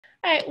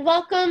All right,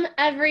 welcome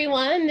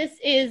everyone. This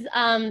is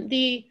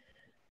the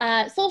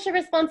Social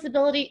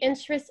Responsibility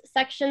Interest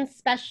Section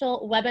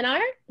Special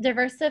Webinar,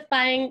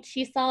 Diversifying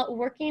TESOL,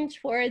 Working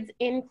Towards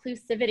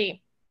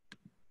Inclusivity.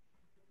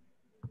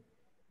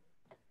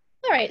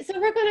 All right, so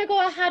we're going to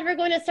go ahead. We're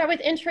going to start with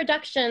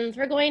introductions.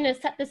 We're going to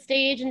set the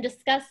stage and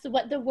discuss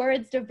what the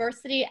words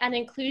diversity and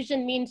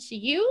inclusion mean to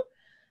you,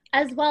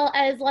 as well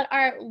as let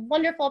our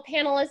wonderful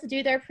panelists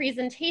do their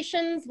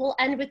presentations. We'll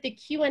end with the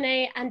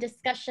Q&A and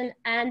discussion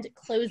and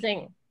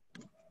closing.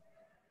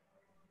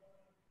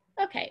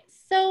 Okay,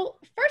 so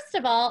first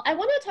of all, I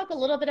want to talk a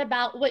little bit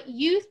about what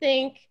you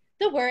think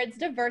the words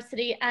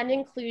diversity and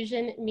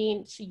inclusion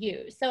mean to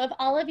you. So if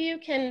all of you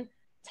can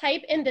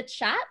type in the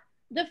chat,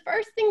 the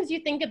first things you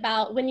think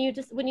about when you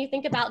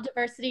think about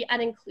diversity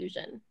and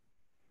inclusion.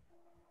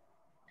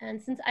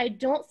 And since I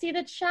don't see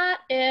the chat,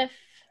 if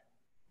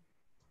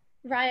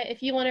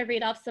you want to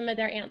read off some of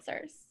their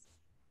answers.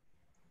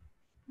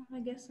 I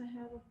guess I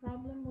have a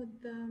problem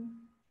with the...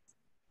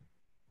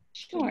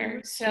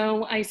 Sure,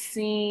 so I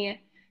see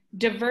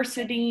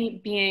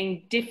diversity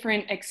being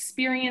different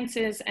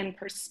experiences and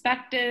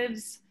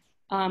perspectives,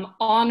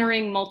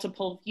 honoring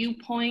multiple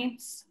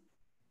viewpoints.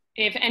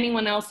 If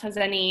anyone else has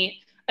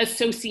any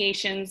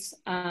associations,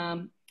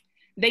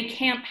 they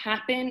can't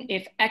happen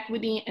if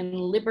equity and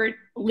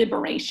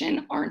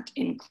liberation aren't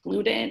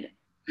included.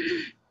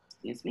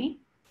 Excuse me.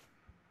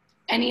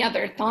 Any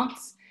other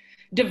thoughts?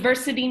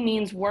 Diversity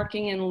means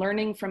working and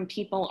learning from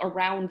people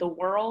around the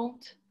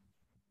world,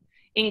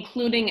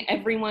 including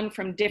everyone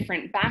from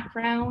different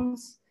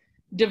backgrounds.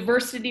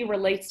 Diversity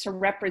relates to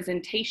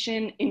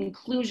representation.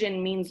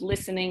 Inclusion means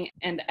listening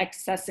and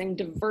accessing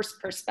diverse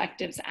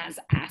perspectives as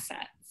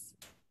assets.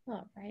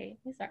 All right,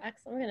 these are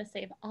excellent. We're going to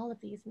save all of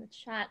these in the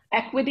chat.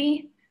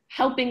 Equity,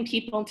 helping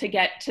people to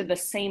get to the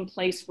same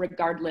place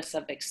regardless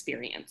of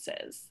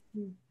experiences.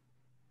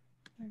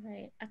 All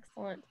right,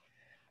 excellent.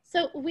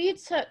 So we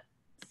took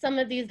some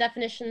of these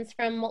definitions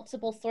from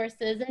multiple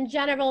sources. In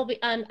general,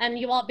 and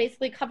you all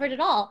basically covered it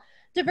all.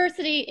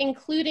 Diversity,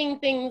 including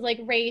things like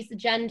race,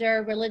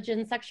 gender,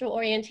 religion, sexual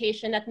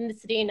orientation,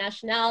 ethnicity,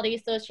 nationality,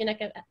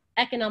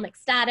 socioeconomic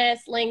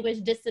status,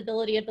 language,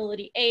 disability,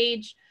 ability,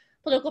 age,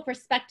 political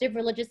perspective,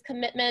 religious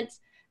commitment,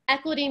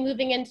 equity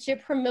moving into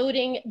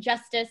promoting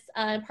justice,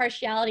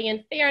 impartiality,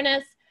 and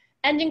fairness,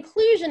 and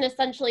inclusion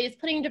essentially is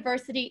putting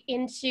diversity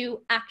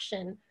into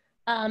action,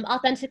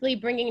 authentically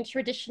bringing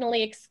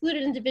traditionally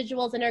excluded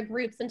individuals and our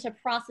groups into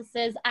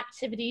processes,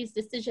 activities,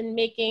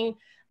 decision-making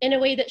in a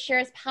way that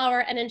shares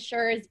power and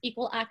ensures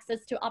equal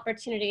access to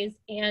opportunities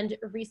and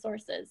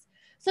resources.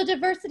 So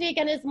diversity,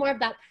 again, is more of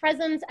that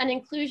presence, and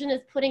inclusion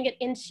is putting it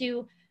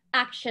into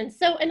action.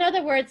 So in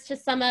other words, to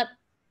sum up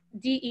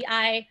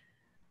DEI,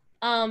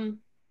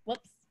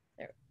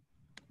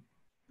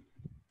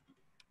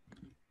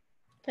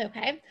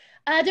 okay.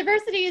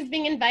 Diversity is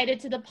being invited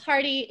to the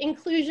party.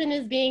 Inclusion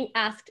is being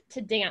asked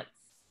to dance.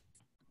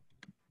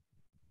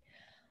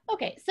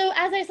 Okay, so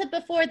as I said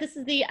before, this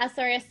is the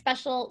SRIS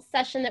special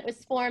session that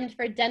was formed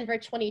for Denver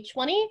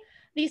 2020.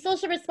 The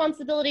social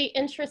responsibility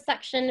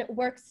intersection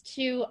works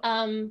to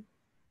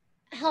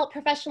help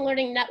professional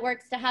learning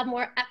networks to have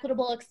more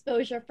equitable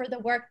exposure for the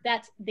work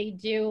that they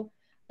do.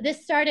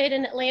 This started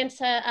in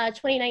Atlanta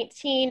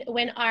 2019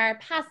 when our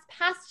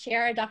past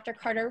chair, Dr.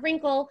 Carter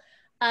Wrinkle,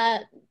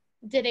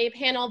 did a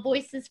panel,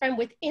 Voices from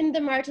Within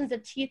the Margins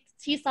of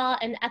TESOL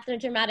and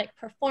Ethnodramatic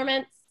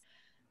Performance.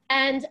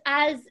 And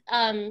as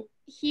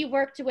he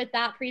worked with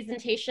that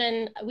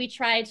presentation, we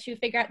tried to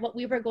figure out what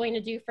we were going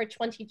to do for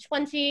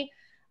 2020.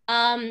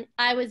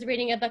 I was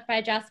reading a book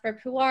by Jasper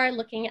Puar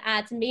looking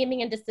at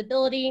maiming and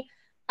disability.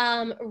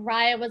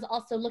 Raya was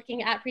also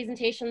looking at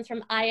presentations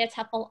from Aya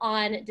Tefel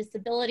on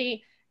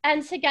disability.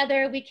 And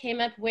together we came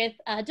up with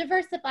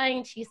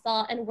Diversifying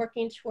TESOL and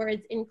Working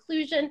Towards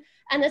Inclusion.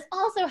 And this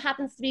also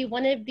happens to be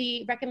one of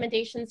the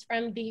recommendations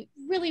from the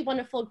really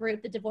wonderful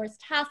group, the Divorce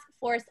Task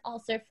Force,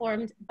 also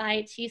formed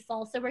by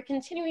TESOL. So we're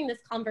continuing this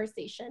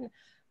conversation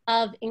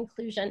of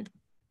inclusion.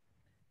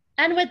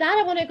 And with that,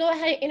 I want to go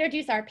ahead and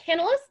introduce our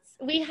panelists.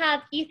 We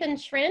have Ethan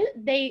Trin,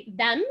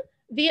 them,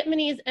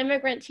 Vietnamese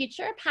immigrant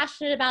teacher,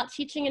 passionate about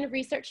teaching and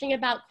researching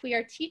about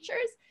queer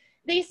teachers.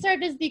 They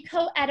served as the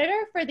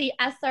co-editor for the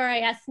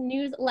SRIS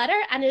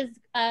newsletter and is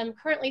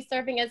currently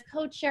serving as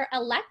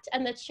co-chair-elect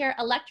and the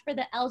chair-elect for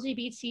the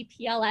LGBT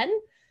PLN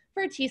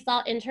for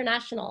TESOL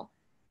International.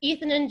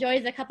 Ethan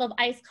enjoys a cup of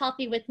iced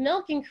coffee with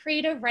milk and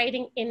creative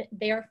writing in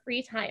their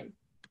free time.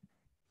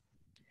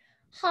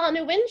 Ha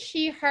Nguyen,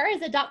 she, her,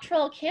 is a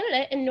doctoral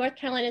candidate in North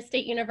Carolina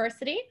State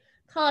University,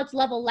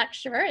 college-level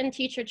lecturer and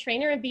teacher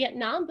trainer in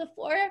Vietnam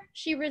before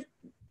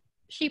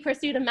she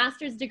pursued a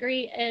master's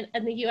degree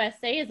in the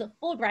USA as a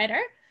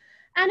Fulbrighter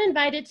and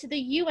invited to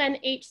the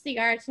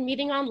UNHCR to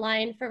meeting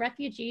online for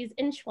refugees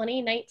in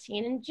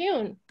 2019 in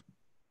June.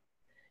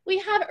 We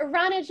have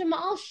Rana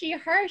Jamal, she,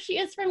 her. She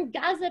is from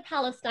Gaza,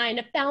 Palestine,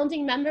 a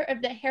founding member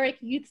of the Herrick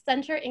Youth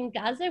Center in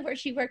Gaza, where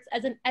she works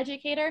as an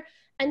educator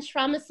and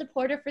trauma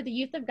supporter for the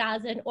youth of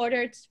Gaza in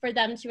order for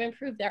them to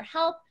improve their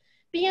health,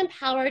 be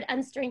empowered,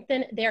 and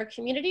strengthen their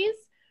communities.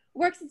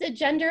 works as a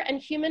gender and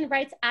human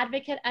rights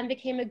advocate, and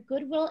became a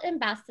Goodwill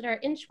Ambassador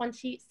in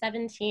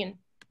 2017.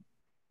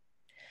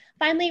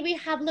 Finally, we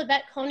have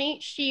Livette Coney,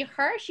 she,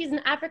 her. She's an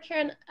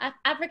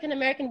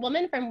African-American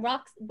woman from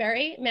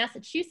Roxbury,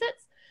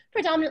 Massachusetts,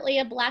 predominantly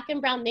a Black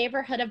and brown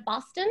neighborhood of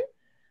Boston.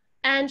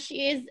 And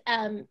she is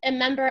a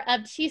member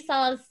of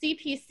TESOL's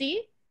CPC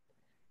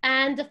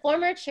and the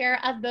former chair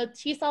of both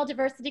TESOL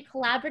Diversity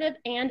Collaborative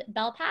and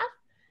BELPATH.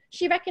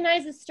 She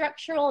recognizes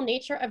structural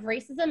nature of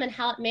racism and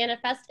how it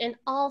manifests in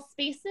all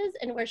spaces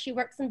and where she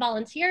works and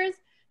volunteers.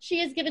 She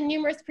has given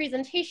numerous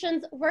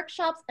presentations,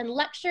 workshops, and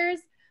lectures.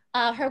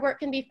 Her work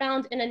can be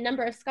found in a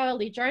number of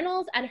scholarly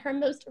journals, and her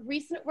most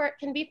recent work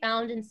can be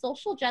found in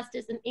social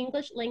justice and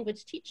English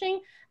language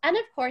teaching, and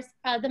of course,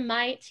 the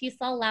My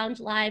TESOL Lounge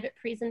Live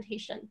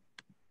presentation.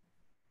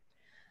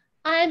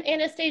 I'm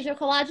Anastasia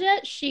Kawaja,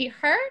 she,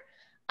 her.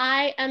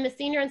 I am a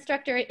senior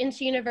instructor at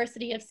Inche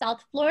University of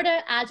South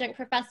Florida, adjunct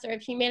professor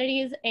of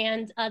humanities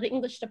and the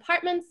English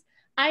departments.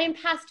 I am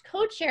past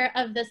co-chair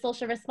of the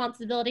Social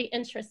Responsibility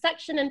Interest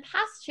section and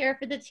past chair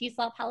for the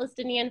TESOL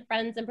Palestinian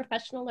Friends and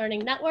Professional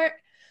Learning Network.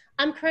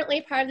 I'm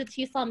currently part of the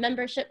TESOL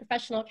Membership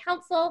Professional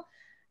Council,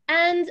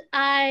 and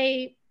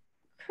I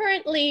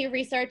currently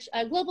research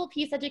global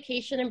peace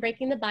education and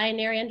breaking the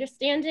binary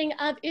understanding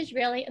of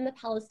Israeli and the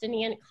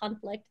Palestinian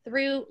conflict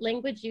through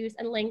language use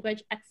and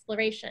language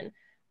exploration.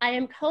 I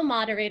am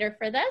co-moderator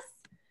for this,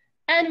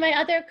 and my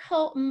other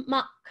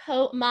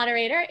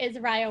co-moderator is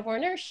Raya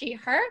Werner, she,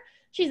 her.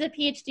 She's a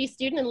PhD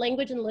student in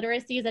Language and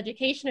Literacies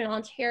Education in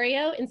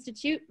Ontario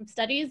Institute of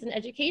Studies and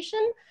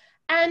Education.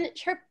 And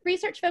her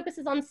research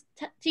focuses on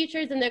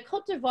teachers in the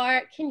Côte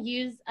d'Ivoire can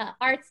use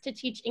arts to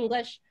teach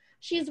English.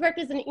 She's worked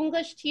as an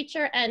English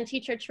teacher and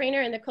teacher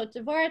trainer in the Côte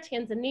d'Ivoire,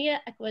 Tanzania,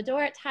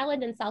 Ecuador,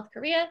 Thailand, and South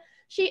Korea.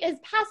 She is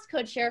past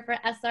co-chair for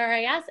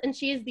SRIS, and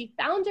she is the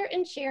founder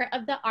and chair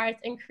of the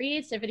Arts and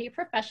Creativity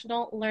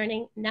Professional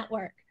Learning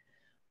Network.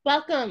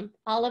 Welcome,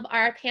 all of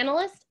our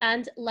panelists,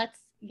 and let's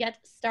get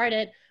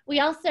started. We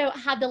also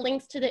have the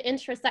links to the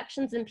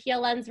intersections and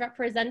PLNs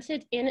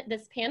represented in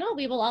this panel.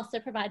 We will also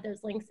provide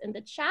those links in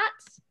the chat.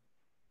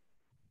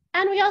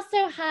 And we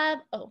also have,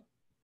 oh,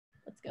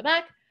 let's go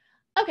back.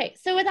 Okay,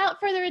 so without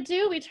further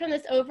ado, we turn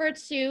this over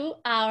to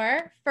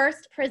our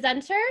first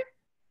presenter,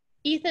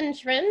 Ethan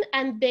Trin,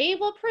 and they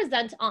will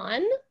present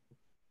on.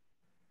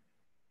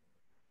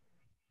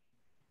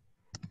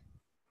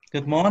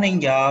 Good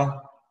morning,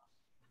 y'all.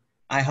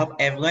 I hope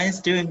everyone is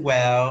doing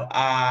well.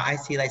 I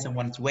see like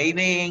someone's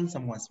waving,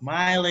 someone's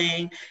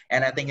smiling,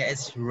 and I think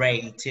it's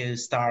great to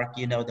start,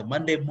 the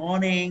Monday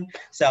morning.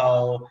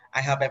 So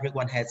I hope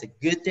everyone has a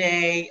good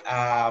day,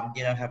 have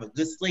a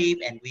good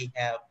sleep, and we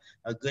have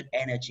a good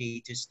energy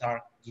to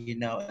start,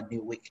 a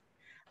new week.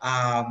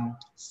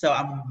 So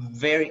I'm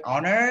very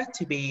honored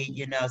to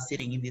be,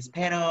 sitting in this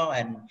panel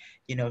and,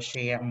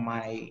 share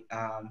my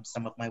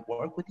some of my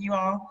work with you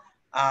all.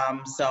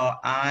 So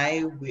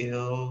I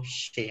will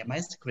share my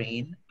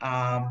screen.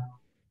 I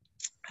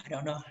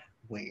don't know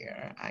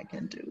where I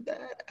can do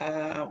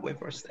that. Wait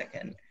for a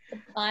second. The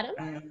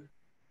bottom.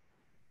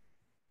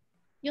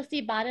 You'll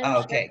see bottom.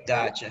 Okay,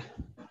 gotcha.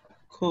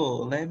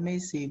 Cool. Let me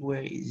see,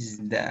 where is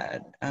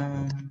that?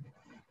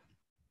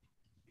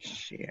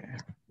 Share.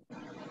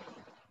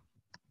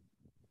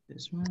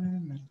 This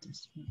one, not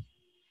this one.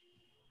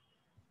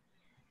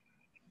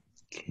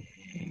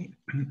 Okay,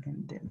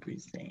 and then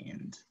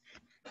present.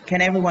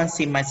 Can everyone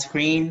see my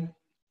screen?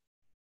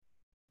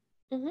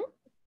 Mm-hmm.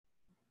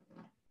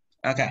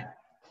 Okay.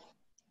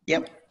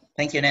 Yep.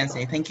 Thank you,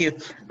 Nancy. Thank you.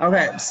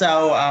 Okay.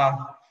 So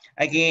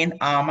again,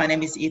 my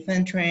name is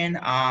Ethan Trin.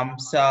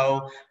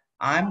 So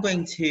I'm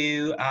going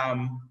to,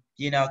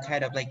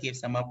 kind of like give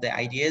some of the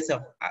ideas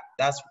of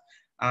that's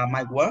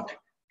my work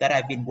that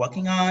I've been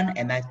working on.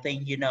 And I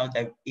think,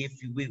 that if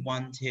we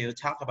want to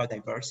talk about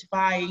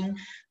diversifying,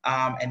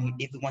 and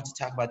if we want to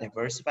talk about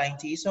diversifying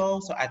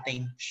TESOL, so I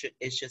think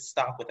it should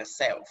start with a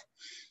self.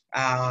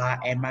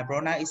 And my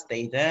pronoun is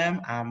they,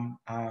 them.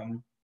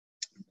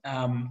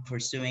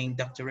 Pursuing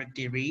doctorate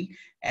degree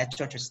at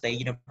Georgia State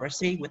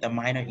University with a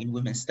minor in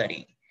women's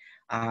study.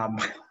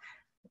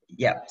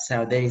 Yeah,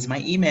 so there is my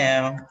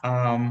email.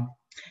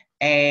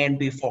 And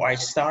before I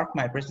start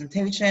my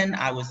presentation,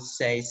 I would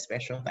say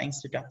special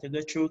thanks to Dr.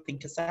 Gertrude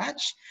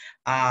Thinkasach,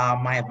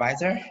 my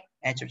advisor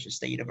at Georgia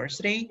State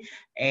University,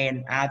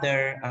 and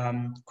other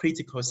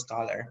critical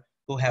scholars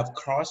who have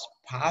crossed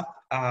paths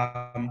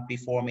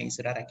before me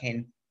so that I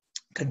can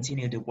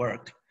continue the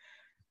work.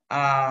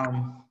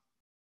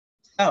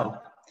 So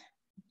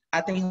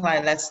I think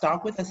let's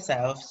start with the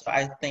self. So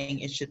I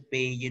think it should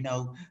be,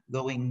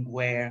 going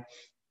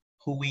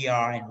who we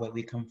are and where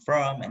we come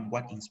from and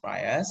what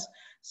inspires us.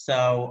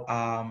 So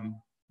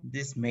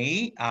this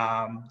me,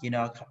 I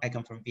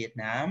come from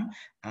Vietnam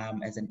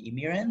as an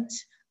immigrant,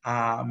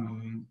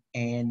 and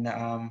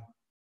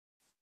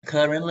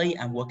currently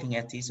I'm working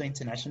at TESOL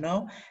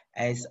International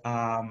as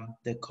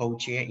the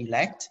co-chair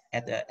elect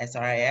at the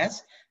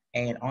SRIS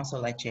and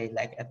also like chair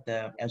elect at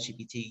the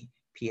LGBT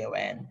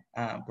PLN,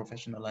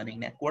 Professional Learning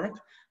Network.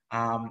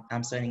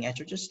 I'm studying at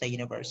Georgia State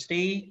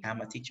University.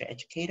 I'm a teacher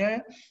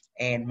educator,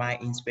 and my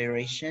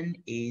inspiration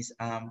is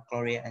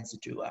Gloria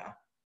Anzaldúa.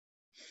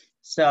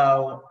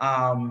 So,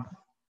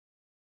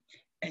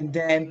 and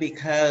then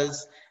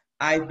because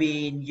I've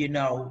been,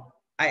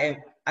 I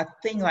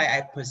think like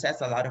I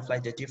possess a lot of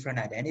like the different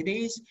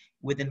identities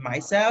within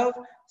myself.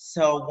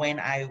 So when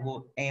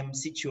am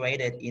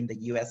situated in the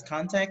US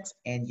context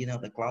and,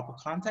 the global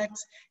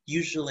context,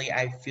 usually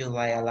I feel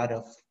like a lot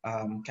of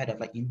kind of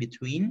like in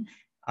between.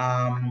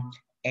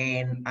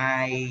 And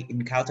I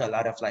encounter a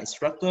lot of like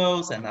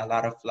struggles and a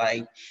lot of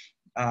like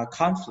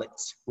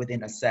conflicts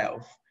within a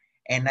self.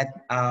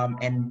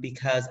 And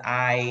because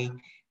I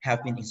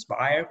have been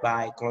inspired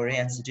by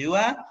Gloria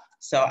Anzaldúa,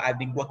 so I've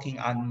been working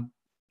on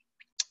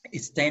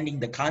extending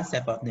the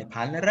concept of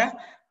Nepalnera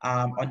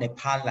on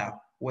Nepala,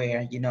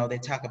 where they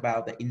talk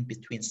about the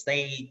in-between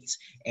states,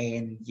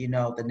 and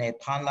the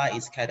Nepala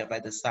is kind of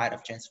like the side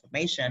of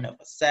transformation of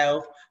a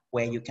self,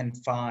 where you can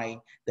find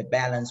the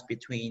balance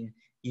between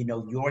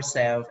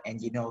yourself and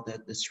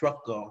the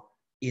struggle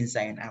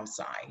inside and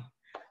outside.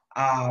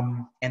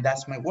 And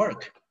that's my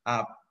work.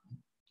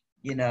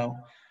 you know.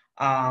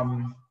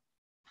 Um,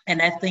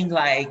 and I think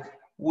like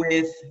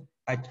with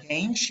a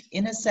change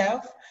in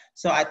itself,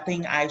 so I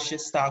think I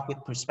should start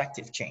with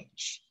perspective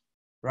change,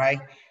 right?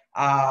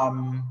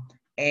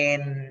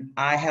 And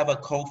I have a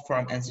quote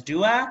from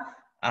Anzaldúa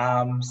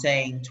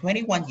saying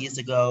 21 years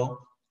ago,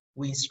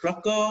 we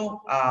struggled,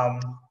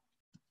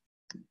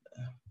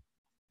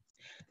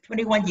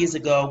 21 years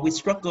ago, we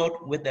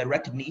struggled with the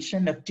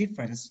recognition of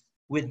difference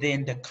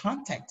within the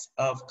context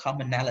of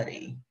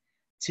commonality.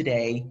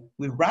 Today,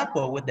 we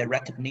grapple with the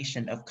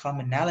recognition of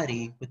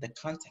commonality with the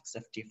context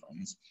of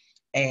difference.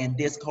 And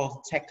this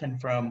quote taken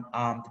from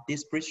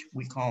this bridge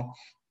we call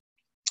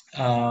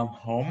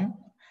Home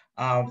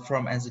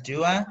from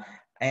Anzaldúa.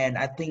 And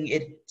I think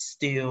it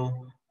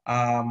still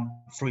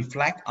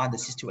reflect on the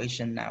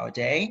situation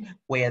nowadays,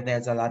 where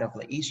there's a lot of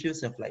like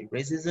issues of like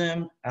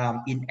racism,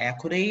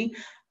 inequity,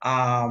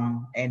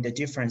 and the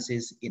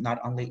differences not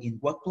only in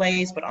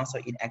workplace, but also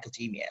in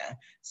academia.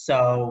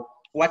 So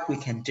what we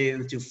can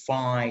do to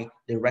find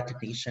the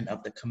recognition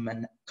of the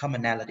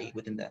commonality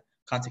within the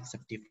context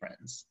of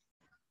difference.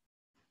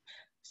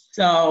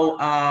 So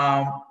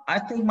I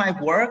think my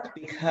work,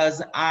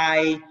 because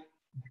I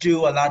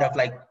do a lot of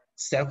like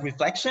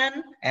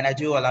self-reflection and I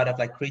do a lot of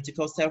like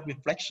critical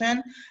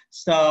self-reflection.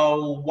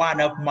 So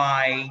one of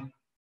my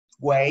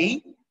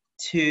way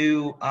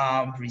to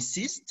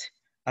resist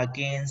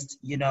against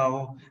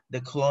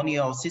the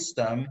colonial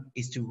system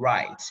is to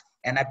write.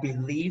 And I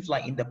believe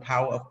like in the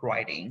power of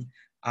writing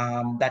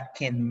that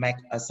can make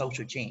a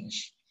social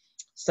change.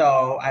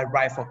 So I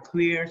write for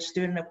queer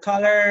students of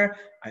color,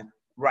 I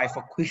write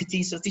for queer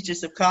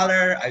teachers of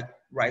color, I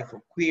write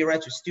for queer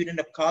graduate students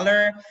of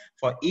color,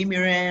 for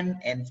immigrant,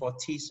 and for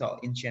TESOL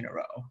in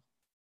general.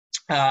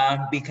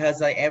 Because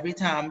like every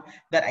time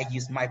that I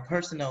use my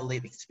personal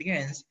lived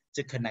experience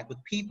to connect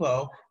with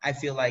people, I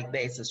feel like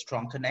there is a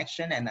strong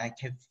connection, and I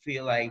can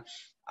feel like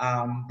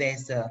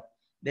there's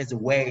a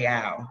way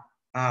out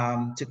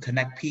to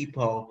connect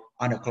people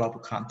on a global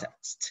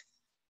context.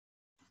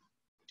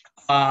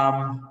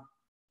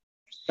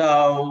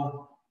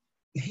 So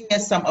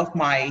here's some of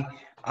my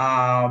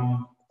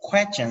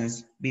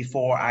questions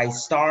before I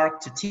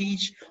start to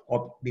teach,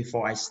 or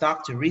before I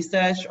start to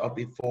research, or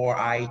before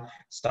I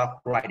start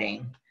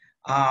writing.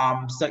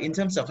 So in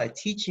terms of like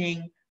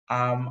teaching,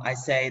 I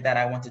say that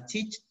I want to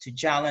teach to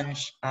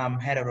challenge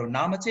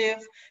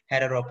heteronormative,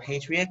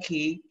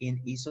 heteropatriarchy in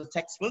ESOL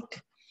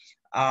textbook.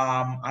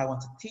 I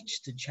want to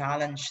teach to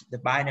challenge the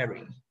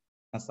binary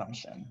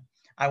assumption.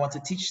 I want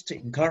to teach to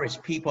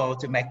encourage people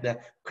to make the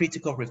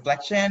critical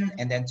reflection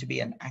and then to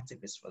be an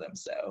activist for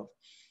themselves.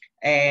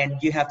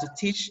 And you have to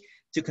teach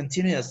to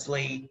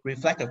continuously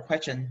reflect or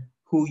question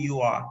who you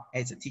are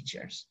as a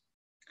teacher.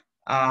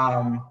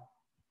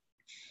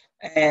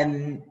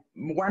 And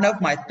one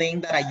of my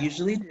things that I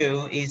usually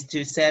do is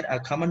to set a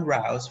common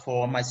route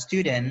for my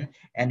student,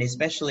 and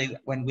especially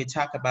when we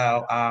talk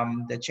about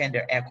the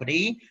gender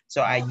equity.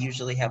 So I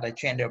usually have like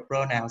gender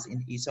pronouns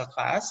in ESOL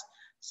class.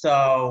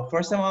 So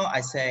first of all,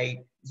 I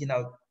say,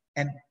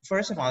 and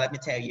first of all, let me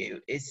tell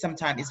you,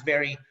 sometimes it's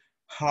very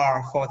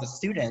hard for the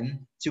student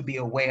to be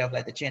aware of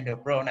like the gender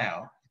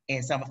pronoun.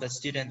 And some of the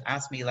students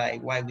ask me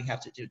like, why we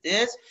have to do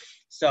this.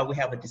 So we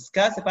have a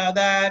discuss about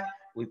that.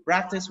 We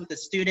practice with the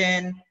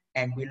student,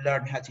 and we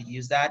learn how to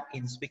use that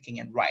in speaking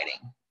and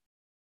writing.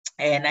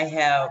 And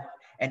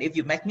if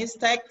you make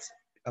mistakes,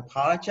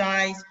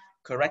 apologize,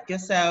 correct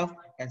yourself,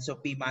 and so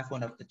be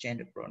mindful of the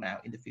gender pronoun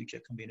in the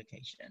future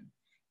communication.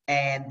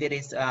 And there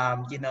is,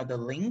 the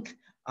link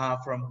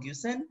from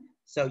Gusen,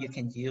 so you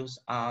can use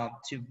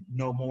to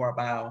know more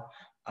about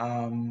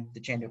the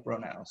gender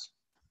pronouns.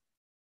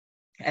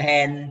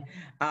 And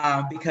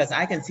because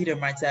I consider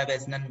myself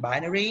as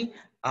non-binary,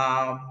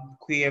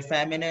 queer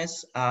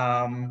feminist,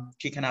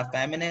 Chicana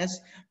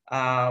feminist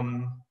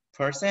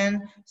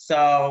person.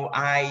 So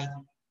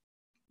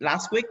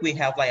last week we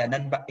have like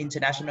a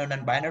International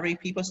Non-Binary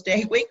People's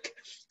Day week.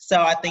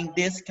 So I think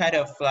this kind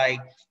of like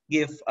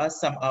give us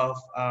some of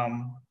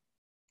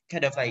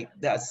kind of like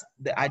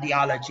the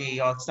ideology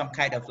or some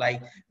kind of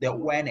like the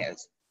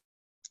awareness.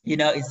 You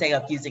know, instead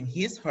of using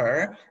his,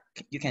 her,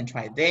 you can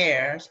try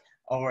theirs,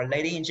 or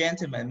lady and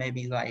gentlemen,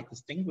 maybe like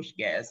distinguished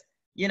guests.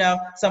 You know,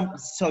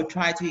 so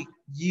try to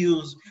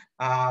use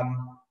the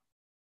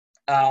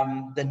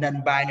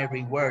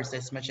non-binary words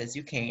as much as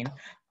you can.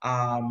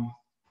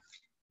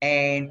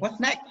 And what's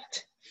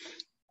next?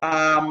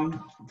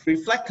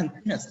 Reflect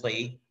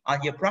continuously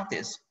on your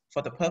practice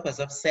for the purpose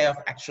of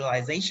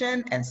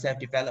self-actualization and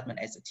self-development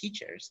as a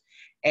teachers.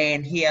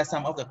 And here are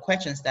some of the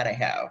questions that I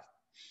have.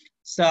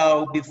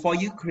 So before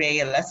you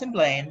create a lesson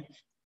plan,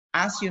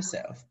 ask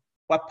yourself,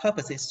 what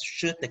purposes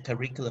should the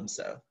curriculum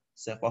serve?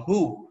 So for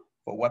who?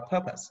 For what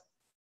purpose?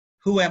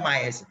 Who am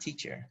I as a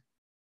teacher?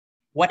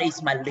 What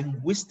is my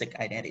linguistic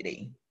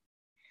identity?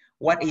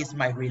 What is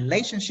my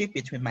relationship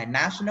between my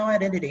national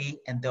identity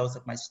and those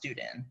of my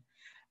student?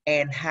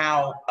 And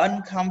how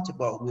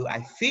uncomfortable will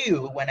I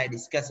feel when I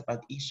discuss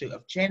about the issue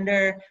of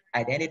gender,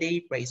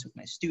 identity, race with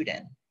my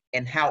student?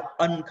 And how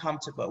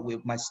uncomfortable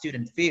will my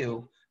student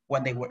feel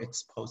when they were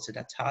exposed to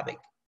that topic?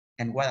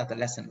 And what are the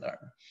lessons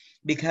learned?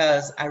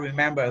 Because I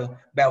remember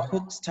Bell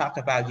Hooks talk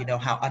about, you know,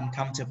 how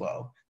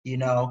uncomfortable, you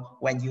know,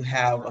 when you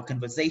have a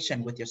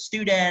conversation with your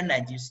student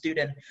and your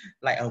student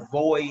like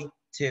avoid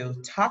to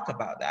talk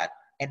about that.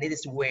 And it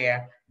is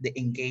where the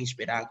engaged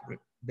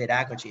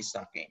pedagogy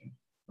starts in,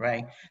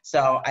 right?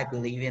 So I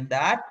believe in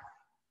that.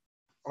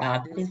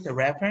 That is the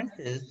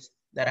references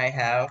that I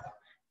have.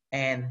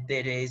 And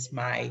that is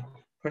my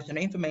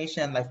personal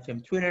information, like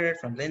from Twitter,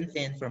 from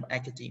LinkedIn, from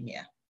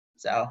academia.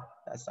 So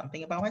that's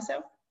something about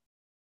myself.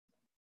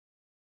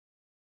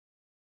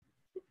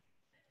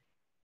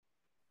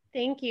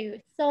 Thank you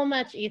so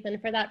much, Ethan,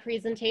 for that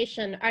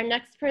presentation. Our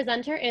next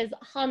presenter is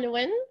Han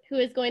Nguyen, who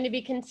is going to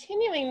be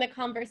continuing the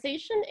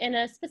conversation in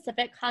a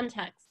specific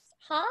context.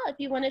 Ha, if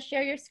you want to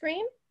share your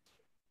screen.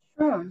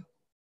 Sure.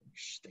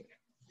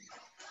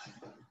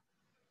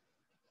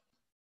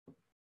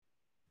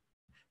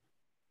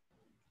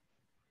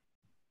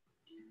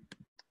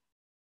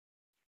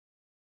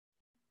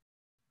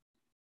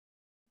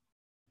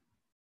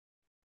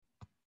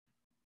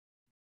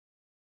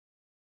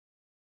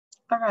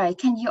 All right,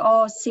 can you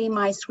all see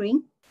my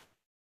screen?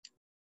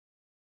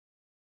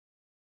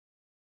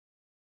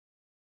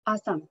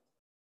 Awesome.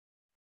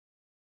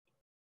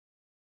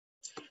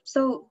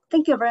 So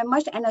thank you very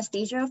much,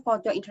 Anastasia,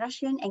 for the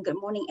introduction, and good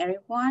morning,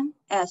 everyone.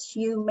 As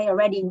you may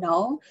already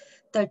know,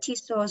 the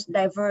TESOL's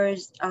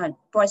Diverse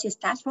Voices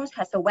Task Force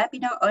has a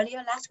webinar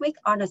earlier last week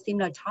on a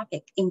similar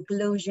topic,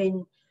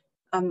 inclusion,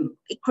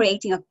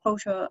 creating a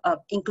culture of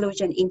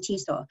inclusion in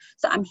TESOL.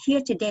 So I'm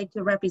here today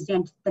to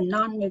represent the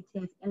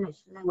non-native English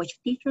language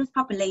teachers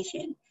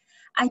population.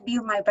 I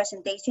build my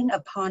presentation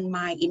upon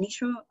my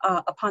initial,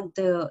 upon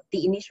the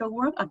initial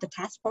work of the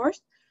task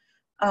force.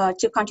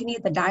 To continue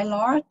the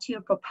dialogue,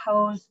 to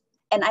propose,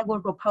 and I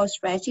will propose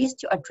strategies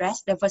to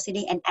address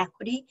diversity and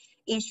equity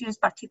issues,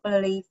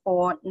 particularly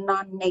for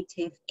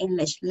non-native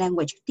English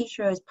language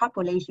teachers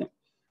population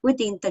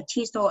within the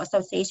TESOL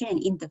Association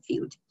and in the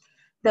field.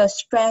 The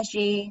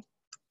strategy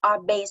are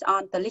based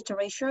on the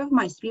literature,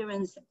 my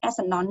experience as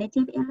a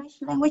non-native English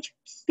language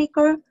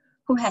speaker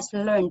who has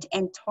learned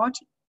and taught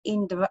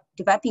in the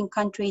developing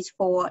countries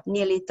for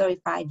nearly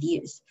 35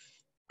 years.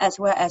 As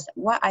well as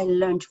what I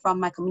learned from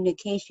my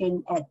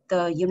communication at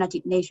the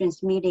United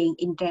Nations meeting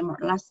in Denmark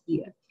last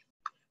year.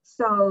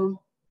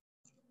 So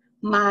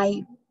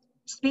my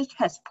speech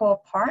has 4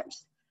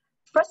 parts.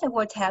 First, I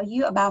will tell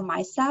you about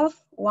myself,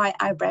 why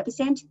I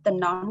represent the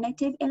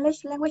non-native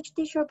English language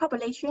teacher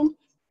population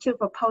to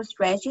propose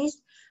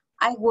strategies.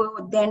 I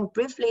will then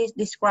briefly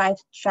describe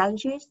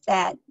challenges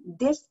that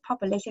this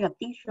population of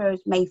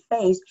teachers may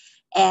face,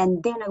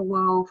 and then I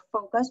will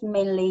focus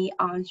mainly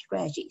on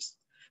strategies.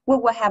 We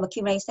will have a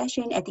Q&A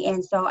session at the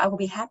end, so I will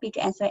be happy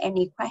to answer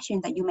any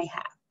questions that you may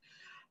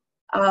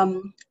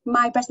have.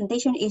 My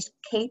presentation is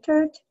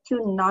catered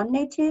to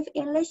non-native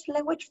English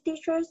language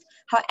teachers.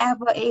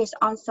 However, it is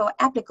also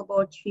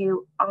applicable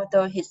to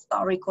other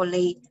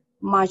historically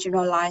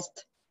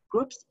marginalized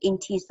groups in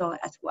TESOL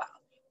as well.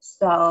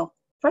 So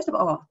first of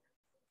all,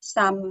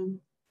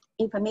 some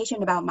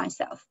information about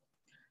myself.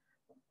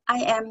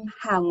 I am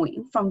Ha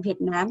Nguyen from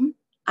Vietnam.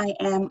 I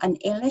am an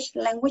English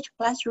language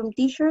classroom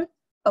teacher,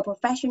 a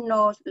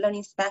professional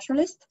learning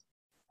specialist,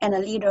 and a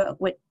leader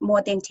with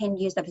more than 10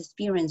 years of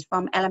experience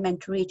from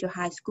elementary to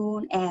high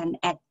school and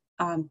at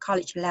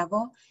college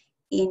level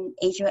in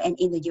Asia and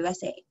in the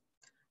USA.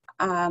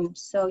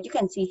 So you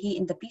can see here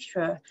in the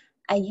picture,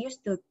 I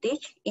used to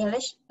teach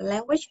English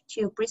language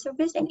to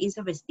pre-service and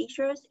in-service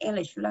teachers,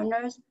 English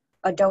learners,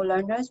 adult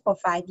learners for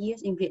 5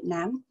 years in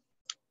Vietnam.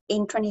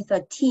 In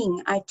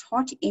 2013, I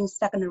taught in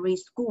secondary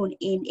school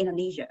in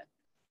Indonesia.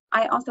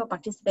 I also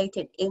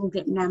participated in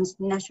Vietnam's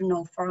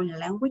National Foreign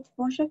Language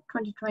Project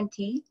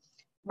 2020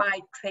 by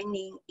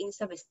training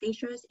in-service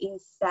teachers in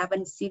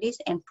 7 cities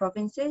and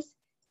provinces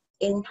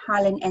in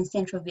Highland and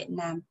Central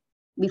Vietnam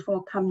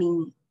before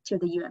coming to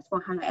the US for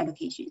higher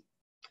education.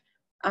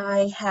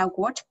 I have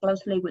worked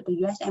closely with the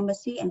U.S.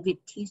 Embassy and with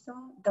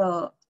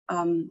TESOL,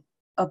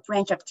 a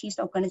branch of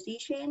TESOL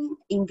organization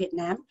in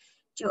Vietnam,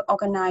 to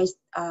organize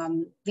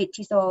with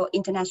TESOL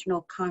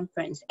International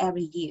Conference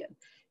every year.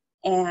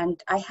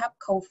 And I have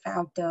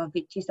co-founded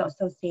the TESOL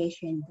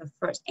Association, the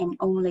first and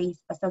only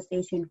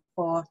association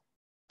for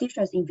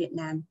teachers in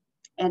Vietnam.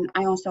 And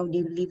I also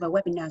deliver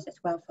webinars as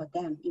well for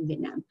them in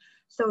Vietnam.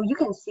 So you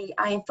can see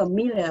I am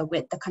familiar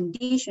with the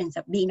conditions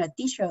of being a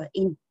teacher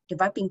in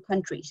developing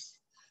countries.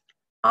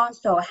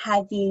 Also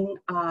having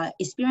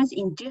experience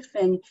in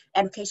different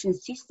education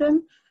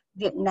systems,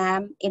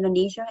 Vietnam,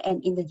 Indonesia,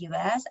 and in the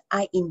US,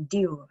 I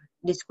endure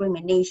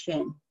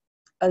discrimination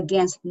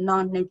against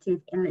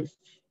non-native English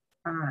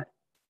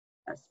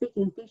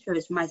speaking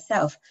teachers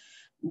myself.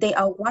 They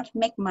are what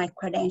make my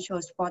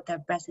credentials for the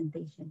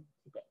presentation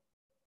today.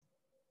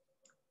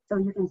 So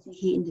you can see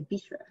here in the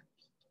picture.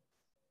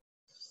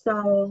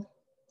 So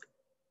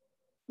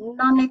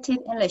non-native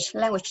English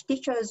language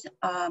teachers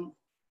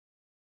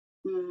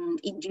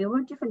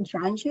endure different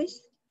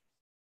challenges,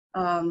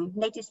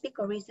 native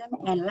speakerism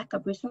and lack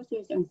of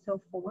resources and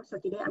so forth. So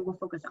today I will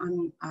focus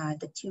on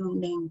the two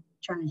main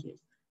challenges.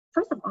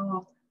 First of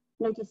all,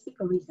 native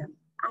speakerism.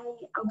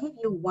 I'll give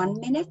you 1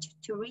 minute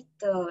to read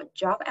the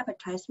job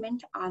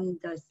advertisement on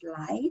the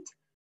slide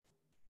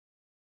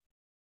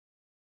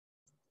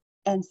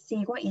and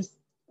see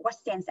what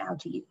stands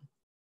out to you.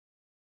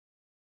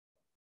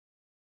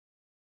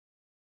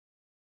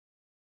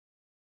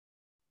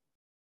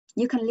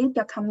 You can leave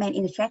your comment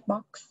in the chat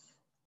box.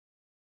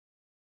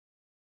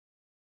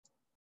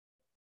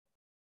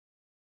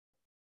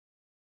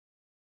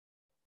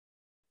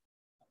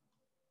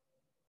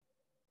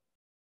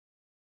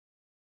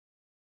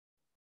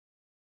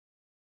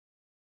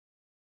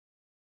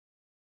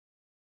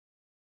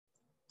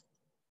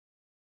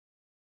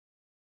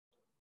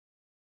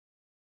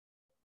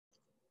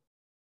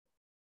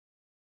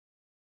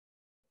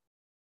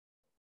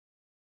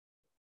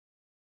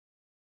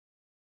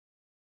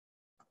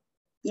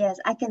 Yes,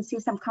 I can see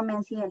some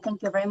comments here.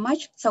 Thank you very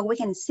much. So we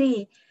can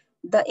see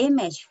the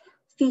image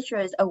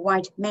features a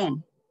white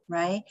man,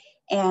 right?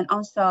 And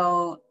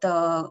also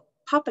the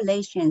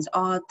populations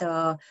or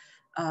the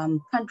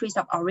countries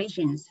of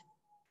origins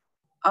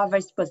are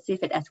very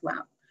specific as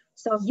well.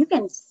 So you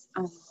can,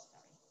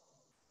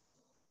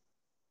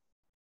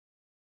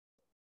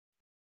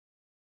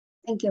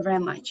 thank you very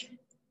much.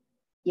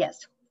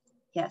 Yes,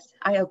 yes,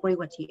 I agree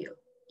with you.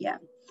 Yeah.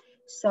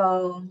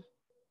 So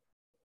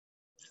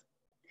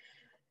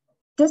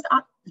this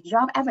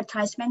job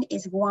advertisement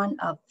is one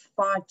of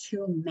far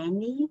too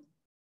many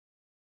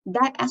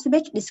that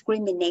exhibit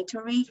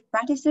discriminatory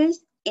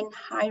practices in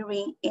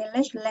hiring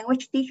English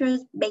language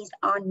teachers based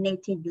on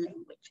native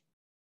language,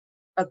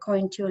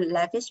 according to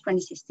Levis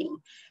 2016.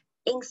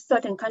 In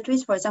certain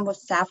countries, for example,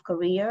 South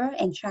Korea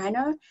and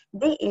China,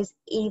 there is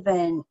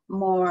even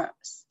more,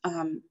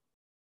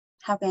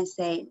 how can I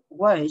say,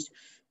 worse.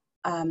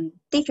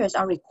 Teachers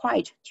are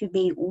required to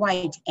be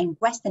white and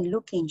Western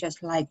looking,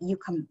 just like you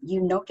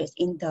notice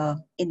in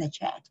the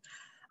chat.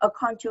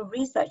 According to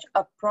research,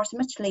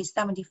 approximately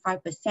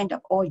 75%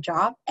 of all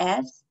job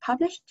ads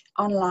published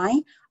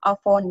online are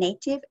for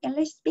native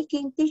English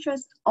speaking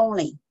teachers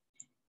only.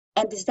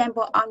 And the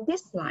sample on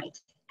this slide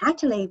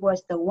actually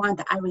was the one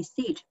that I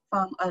received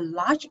from a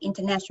large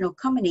international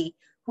company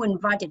who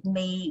invited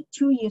me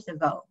 2 years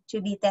ago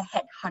to be their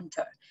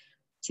headhunter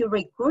to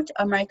recruit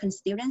American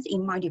students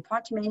in my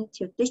department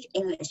to teach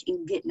English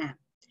in Vietnam.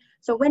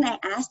 So when I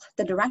asked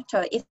the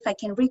director if I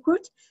can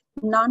recruit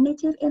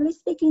non-native English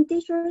speaking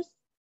teachers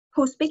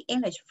who speak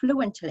English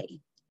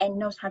fluently and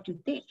knows how to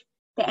teach,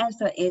 the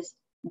answer is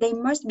they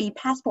must be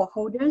passport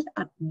holders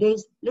of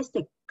these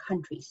listed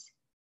countries.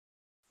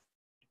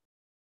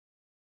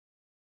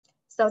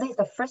 So that is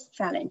the first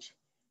challenge.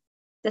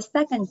 The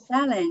second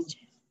challenge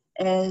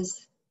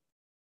is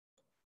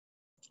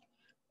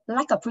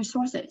lack of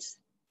resources.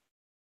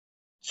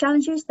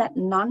 Challenges that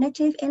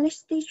non-native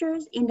English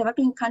teachers in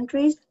developing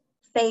countries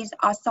face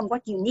are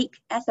somewhat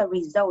unique as a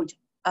result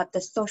of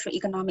the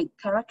socio-economic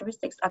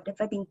characteristics of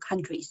developing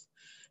countries.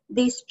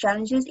 These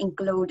challenges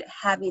include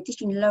heavy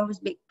teaching loads,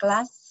 big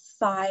class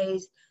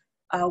size,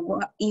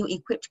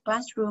 ill-equipped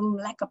classroom,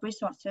 lack of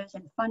resources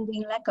and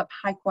funding, lack of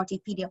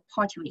high-quality PD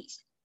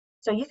opportunities.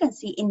 So you can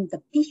see in the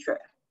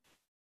picture,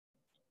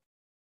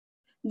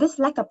 this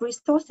lack of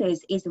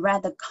resources is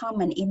rather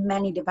common in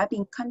many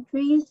developing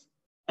countries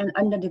and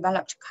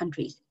underdeveloped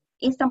countries.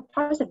 In some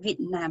parts of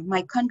Vietnam,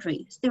 my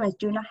country, students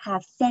do not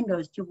have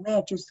sandals to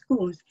wear to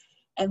schools,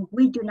 and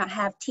we do not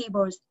have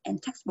tables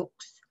and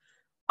textbooks.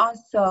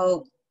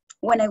 Also,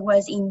 when I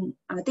was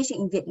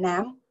teaching in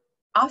Vietnam,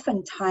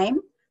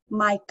 oftentimes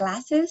my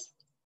classes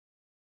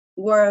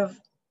were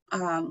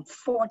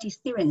 40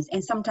 students,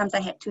 and sometimes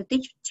I had to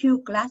teach 2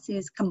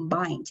 classes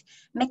combined,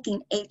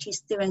 making 80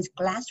 students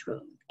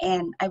classroom,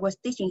 and I was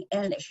teaching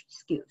English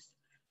skills.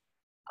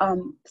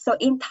 So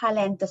in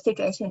Thailand, the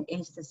situation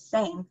is the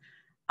same.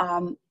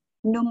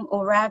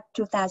 NUM-ORAD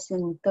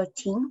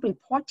 2013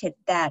 reported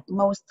that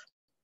most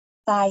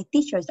Thai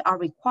teachers are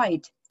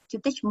required to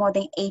teach more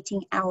than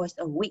 18 hours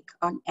a week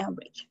on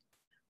average.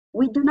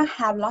 We do not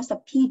have lots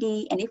of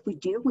PD, and if we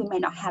do, we may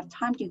not have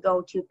time to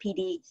go to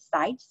PD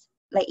sites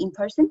like in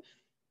person,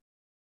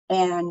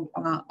 and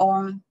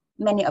or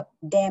many of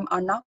them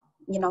are not,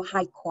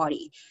 high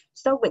quality.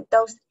 So with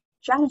those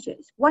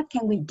challenges, what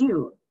can we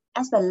do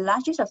as the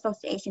largest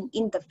association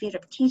in the field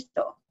of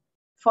TESOL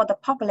for the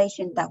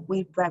population that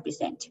we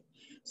represent?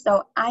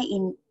 So I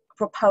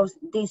propose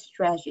these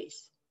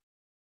strategies.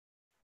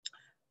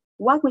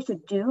 What we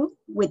should do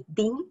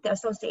within the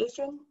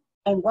association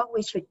and what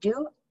we should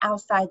do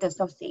outside the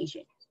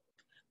association.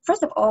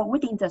 First of all,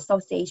 within the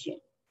association,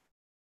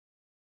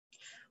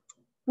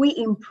 we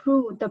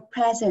improve the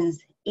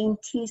presence in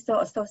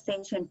TESOL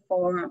association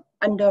for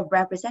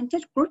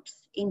underrepresented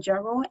groups in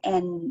general,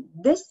 and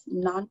this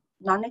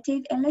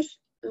non-native English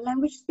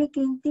language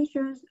speaking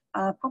teachers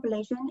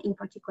population in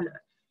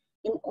particular,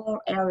 in all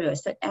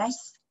areas such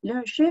as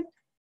leadership,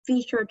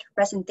 featured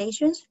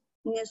presentations,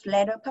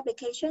 newsletter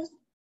publications,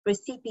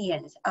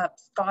 recipients of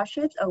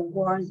scholarships,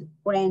 awards,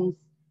 grants,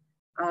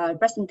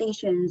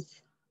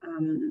 presentations,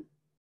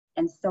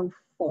 and so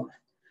forth.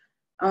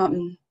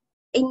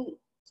 In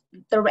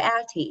the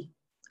reality,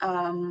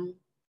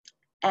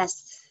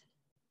 as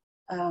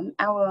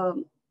our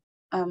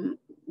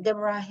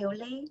Deborah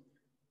Hewley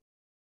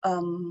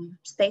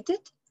stated,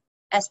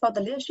 as for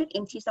the leadership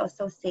in TESOL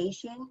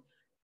Association,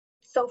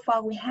 so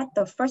far we had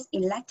the first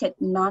elected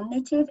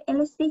non-native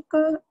English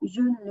speaker,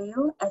 June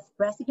Liu, as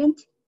president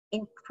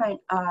in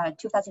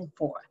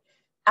 2004.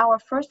 Our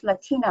first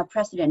Latina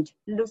president,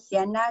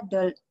 Luciana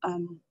de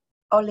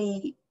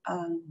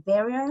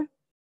Oliveira,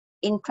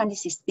 in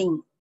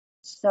 2016.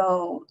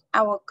 So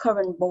our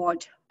current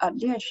board of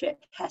leadership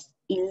has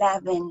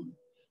 11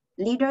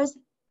 leaders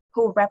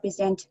who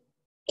represent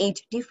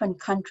 8 different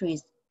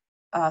countries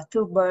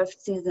through birth,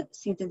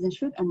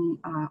 citizenship, and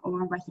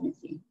or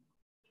residency.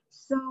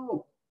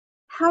 So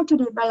how to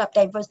develop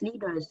diverse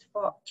leaders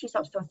for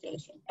TESOL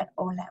Association at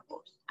all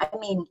levels? I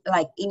mean,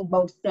 like in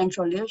both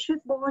central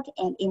leadership board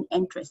and in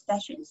interest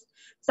sessions.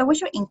 So we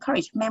should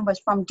encourage members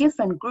from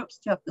different groups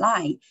to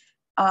apply.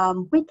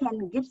 We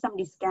can give some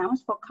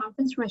discounts for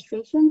conference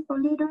registration for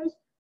leaders,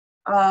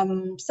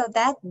 so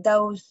that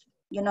those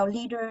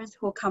leaders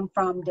who come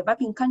from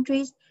developing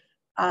countries,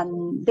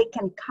 they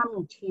can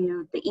come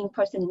to the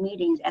in-person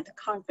meetings at the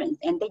conference,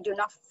 and they do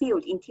not feel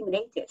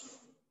intimidated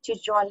to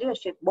join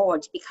leadership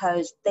boards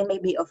because they may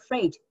be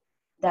afraid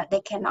that they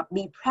cannot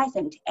be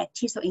present at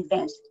TESOL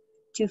events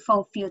to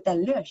fulfill their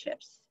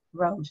leadership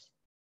roles.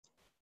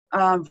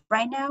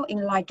 Right now,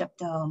 in light of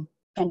the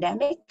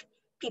pandemic,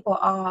 people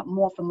are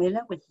more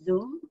familiar with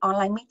Zoom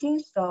online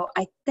meetings. So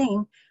I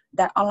think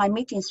that online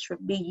meetings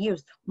should be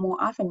used more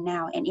often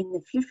now and in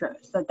the future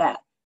so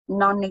that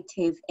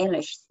non-native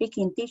English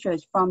speaking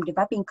teachers from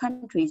developing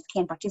countries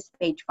can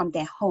participate from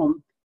their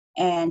home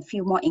and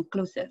feel more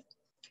inclusive.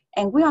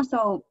 And we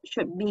also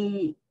should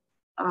be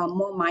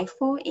more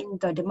mindful in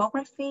the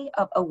demography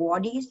of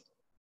awardees,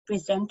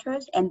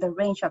 presenters, and the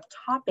range of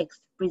topics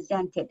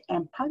presented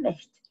and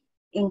published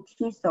in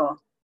TESOL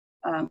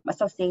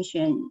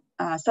association,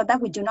 so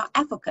that we do not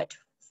advocate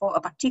for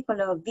a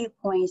particular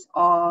viewpoints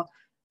or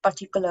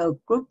particular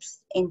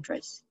group's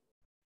interests.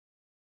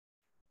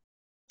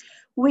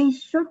 We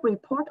should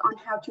report on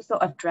how TESOL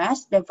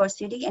address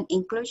diversity and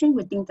inclusion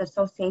within the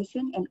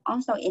association and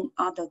also in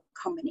other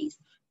companies.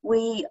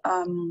 We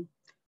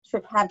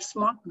should have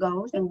SMART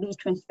goals and be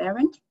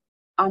transparent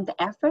on the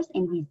efforts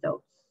and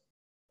results.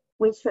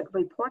 We should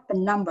report the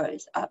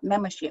numbers of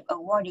membership,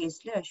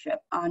 awardees, leadership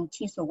on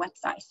TESOL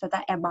website so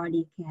that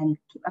everybody can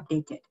keep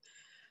updated.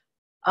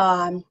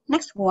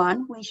 Next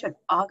one, we should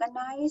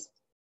organize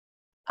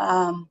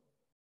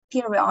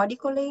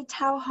periodically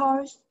town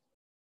halls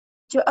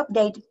to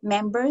update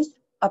members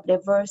of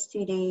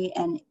diversity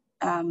and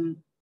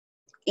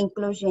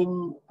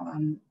inclusion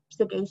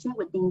situation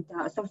within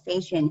the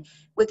association.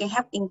 We can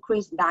have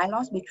increased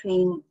dialogues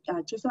between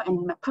TESOL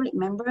and public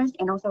members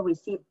and also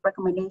receive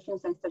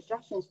recommendations and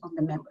suggestions from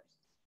the members.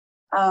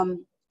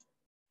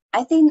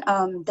 I think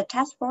the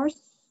task force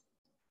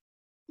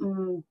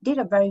did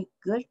a very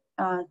good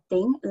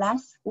thing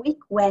last week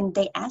when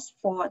they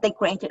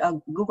created a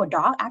Google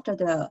Doc after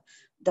the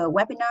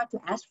webinar to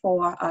ask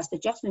for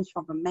suggestions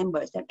from the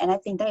members. And I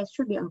think that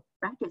should be a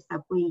practice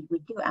that we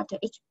do after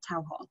each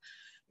town hall.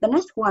 The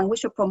next one, we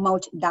should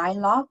promote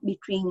dialogue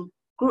between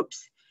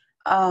groups.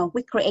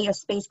 We create a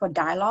space for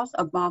dialogues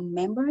among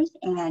members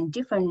and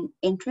different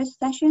interest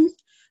sessions.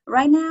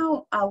 Right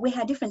now, we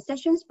have different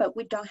sessions, but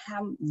we don't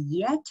have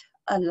yet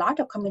a lot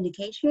of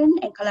communication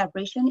and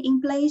collaboration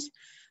in place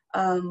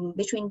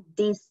between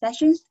these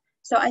sessions.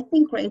 So I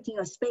think creating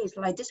a space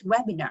like this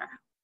webinar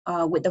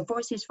with the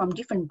voices from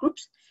different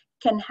groups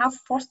can help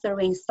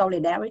fostering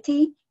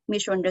solidarity,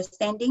 mutual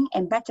understanding,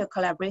 and better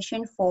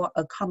collaboration for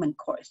a common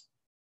cause.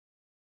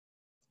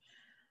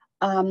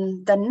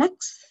 The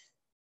next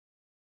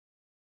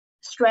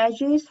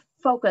strategies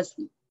focus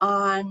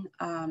on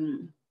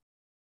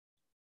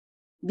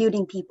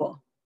building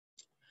people.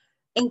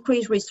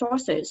 Increase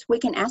resources. We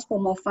can ask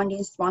for more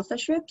funding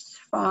sponsorships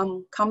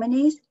from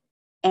companies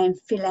and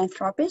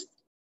philanthropists.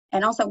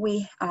 And also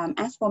we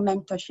ask for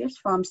mentorships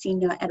from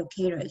senior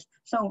educators.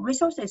 So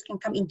resources can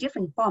come in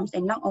different forms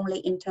and not only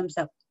in terms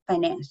of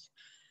finance.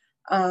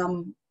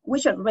 We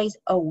should raise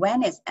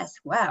awareness as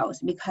well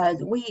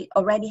because we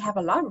already have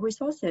a lot of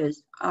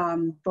resources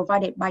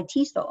provided by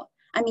TESOL.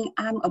 I mean,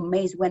 I'm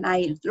amazed when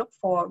I look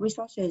for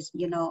resources,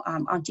 you know,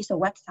 on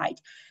TESOL website.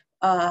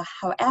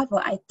 However,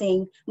 I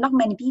think not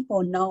many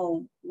people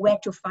know where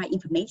to find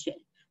information.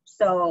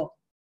 So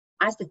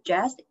I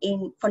suggest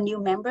for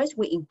new members,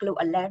 we include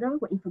a letter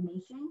with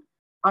information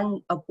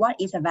on what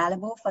is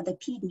available for the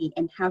PD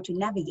and how to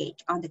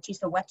navigate on the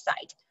TESOL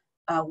website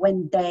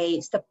when they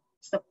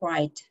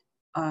subscribe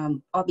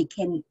or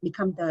become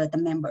the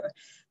member.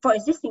 For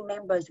existing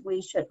members,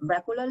 we should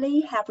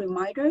regularly have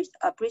reminders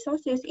of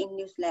resources in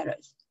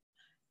newsletters.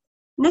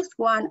 Next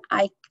one,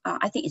 I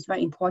think it's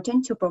very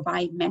important to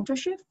provide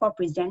mentorship for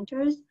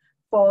presenters,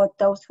 for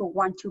those who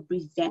want to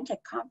present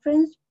at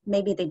conference.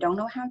 Maybe they don't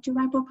know how to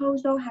write a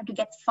proposal, how to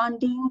get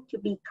funding, to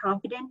be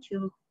confident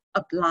to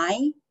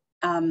apply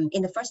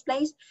in the first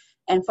place.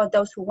 And for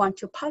those who want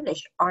to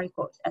publish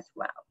articles as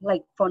well,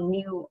 like for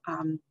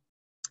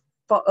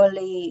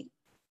early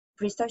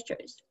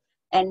researchers,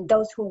 and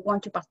those who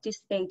want to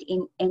participate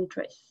in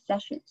interest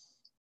sessions.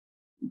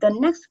 The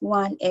next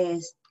one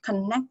is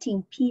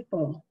connecting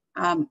people.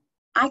 I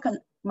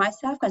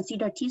myself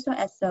consider TESOL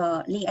as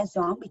a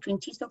liaison between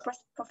TESOL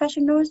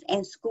professionals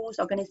and schools,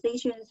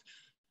 organizations,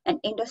 and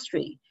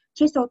industry.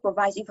 TESOL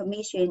provides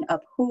information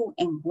of who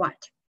and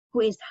what,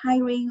 who is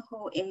hiring,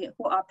 who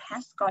are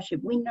past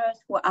scholarship winners,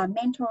 who are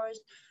mentors,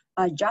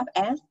 job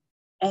ads,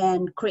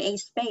 and create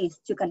space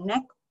to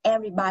connect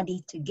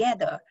everybody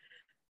together.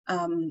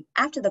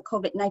 After the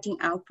COVID-19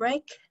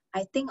 outbreak,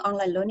 I think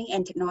online learning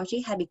and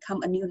technology have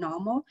become a new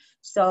normal.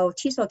 So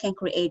TESOL can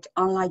create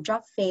online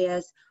job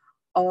fairs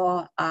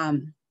or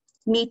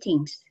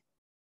meetings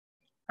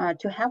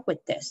to help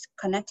with this,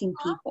 connecting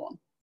people.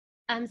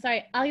 I'm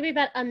sorry, I'll give you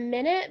about a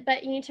minute,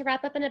 but you need to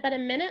wrap up in about a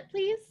minute,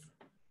 please.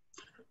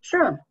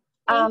 Sure.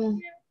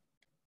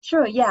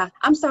 Sure, yeah.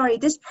 I'm sorry,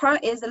 this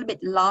part is a little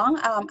bit long.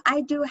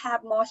 I do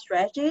have more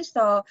strategies,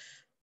 so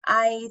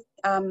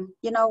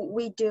you know,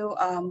 we do,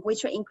 we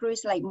should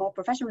increase like more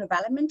professional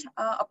development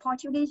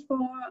opportunities for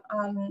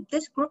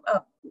this group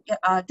of,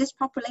 this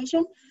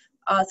population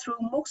through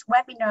MOOCs,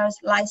 webinars,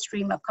 live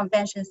stream of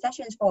convention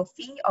sessions for a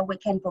fee, or we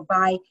can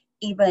provide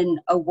even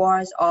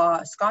awards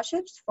or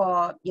scholarships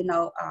for, you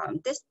know,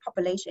 this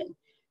population.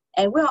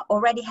 And we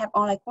already have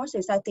online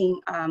courses. I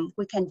think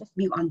we can just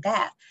build on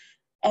that.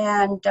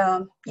 And,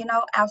 you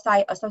know,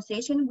 outside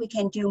association, we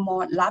can do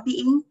more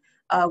lobbying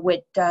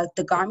with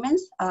the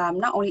governments,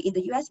 not only in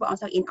the US, but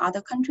also in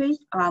other countries.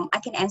 I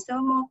can answer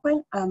more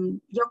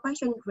your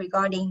question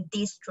regarding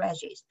these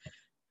strategies.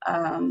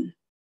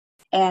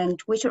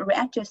 And we should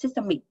react to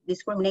systemic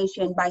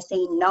discrimination by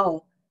saying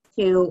no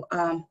to,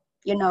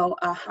 you know,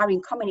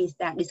 hiring companies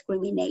that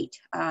discriminate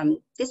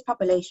this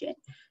population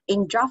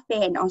in job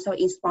fair and also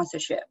in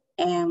sponsorship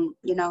and,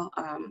 you know,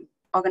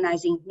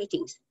 organizing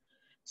meetings.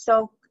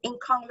 So in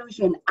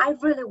conclusion, I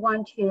really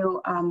want to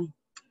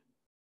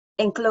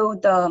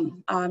include our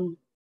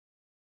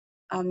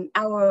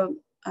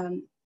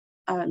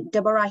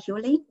Deborah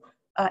Hewley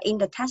in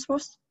the task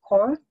force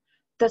core.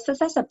 The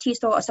success of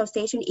TESOL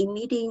association in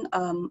meeting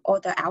all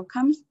the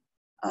outcomes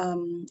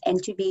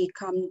and to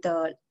become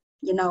the,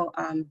 you know,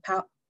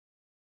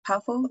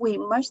 powerful, we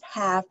must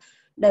have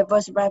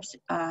diverse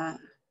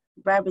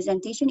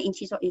representation in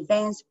TESOL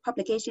events,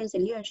 publications,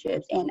 and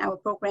leaderships, and our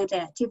programs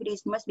and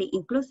activities must be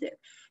inclusive.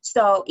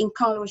 So in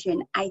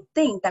conclusion, I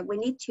think that we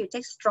need to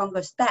take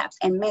stronger steps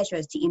and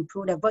measures to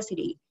improve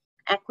diversity,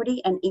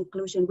 equity, and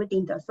inclusion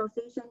within the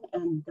association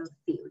and the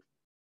field.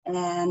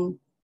 And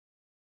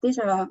these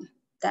are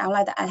the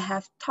outline that I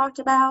have talked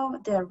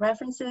about, the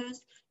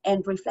references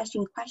and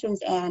reflection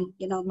questions, and,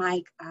 you know,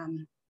 my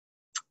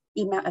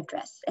email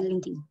address and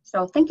LinkedIn.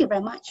 So thank you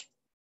very much.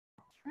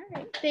 All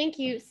right, thank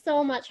you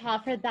so much, Ha,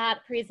 for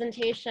that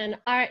presentation.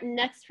 Our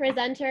next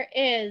presenter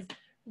is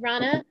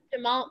Rana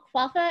Jamal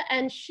Kwafa,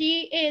 and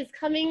she is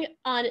coming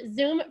on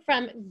Zoom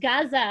from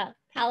Gaza,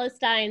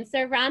 Palestine.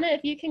 So Rana,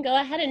 if you can go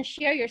ahead and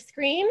share your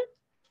screen,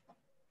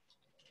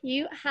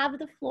 you have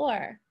the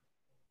floor.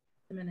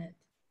 A minute.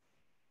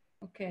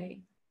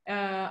 Okay.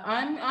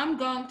 I'm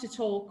going to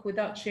talk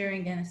without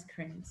sharing any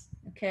screens.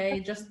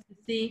 Okay, just to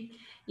see.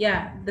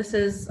 Yeah, this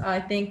is, I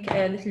think,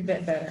 a little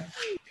bit better.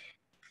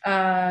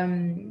 I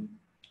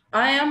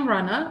am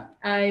Rana.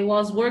 I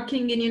was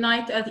working in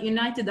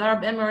United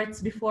Arab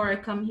Emirates before I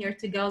come here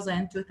to Gaza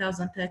in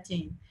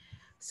 2013.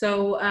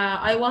 So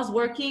I was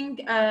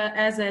working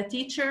as a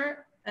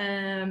teacher,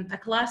 a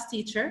class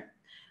teacher.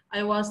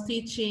 I was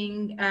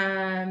teaching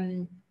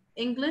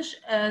English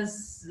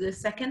as the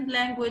second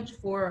language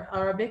for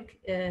Arabic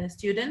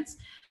students.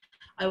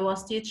 I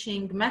was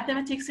teaching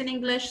mathematics in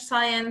English,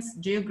 science,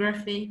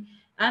 geography,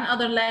 and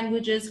other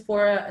languages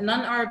for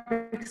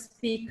non-Arabic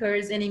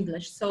speakers in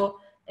English. So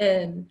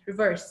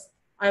reverse,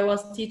 I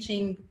was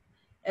teaching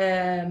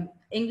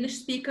English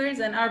speakers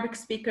and Arabic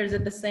speakers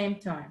at the same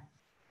time.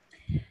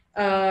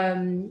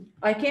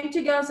 I came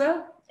to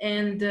Gaza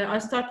and I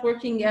started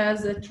working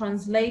as a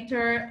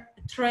translator,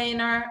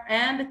 trainer,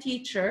 and a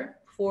teacher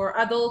for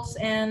adults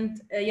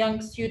and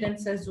young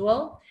students as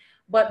well.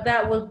 But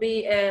that will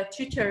be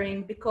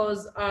tutoring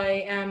because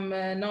I am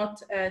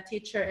not a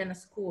teacher in a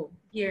school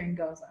here in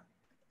Gaza.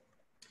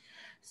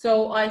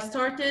 So I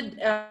founded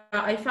a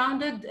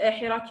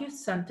Hirakius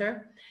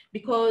Center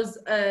because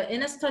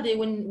in a study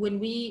when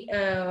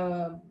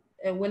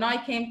I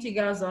came to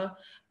Gaza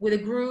with a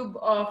group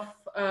of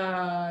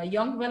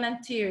young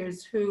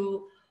volunteers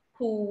who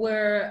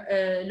were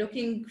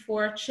looking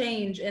for a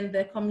change in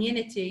the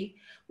community,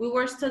 we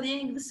were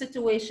studying the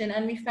situation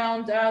and we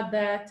found out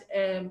that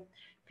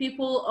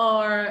people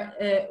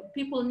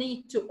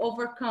need to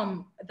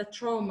overcome the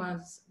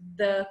traumas,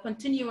 the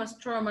continuous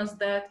traumas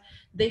that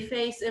they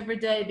face every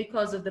day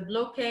because of the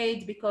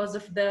blockade, because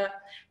of the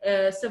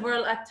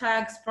several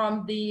attacks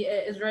from the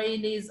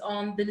Israelis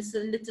on the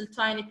little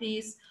tiny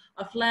piece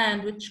of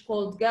land which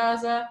called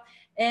Gaza,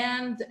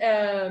 and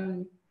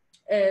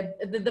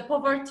the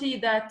poverty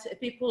that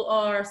people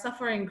are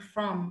suffering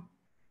from.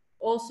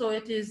 Also,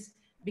 it is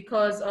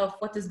because of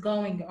what is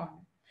going on.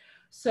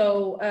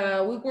 So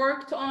we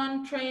worked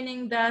on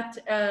training that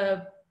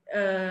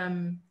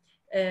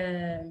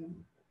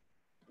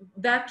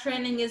that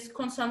training is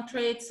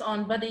concentrates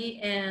on body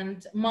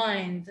and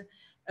mind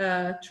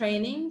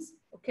trainings,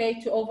 okay,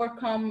 to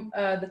overcome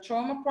the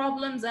trauma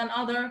problems and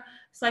other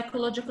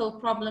psychological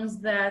problems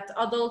that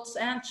adults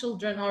and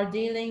children are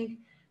dealing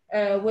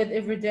with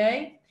every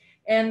day.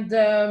 And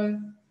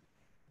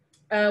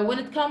when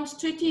it comes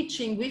to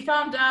teaching, we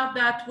found out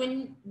that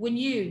when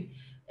you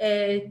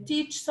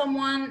teach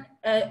someone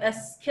a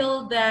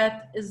skill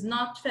that is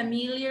not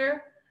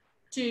familiar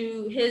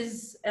to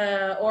his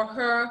or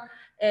her,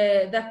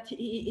 that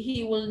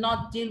he will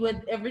not deal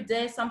with every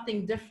day,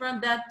 something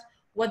different that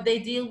what they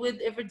deal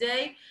with every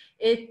day,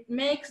 it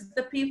makes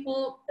the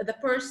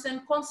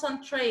person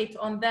concentrate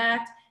on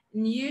that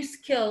new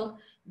skill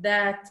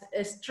that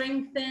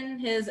strengthen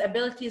his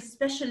ability,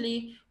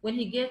 especially when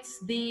he gets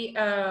the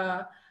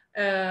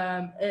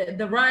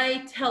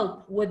right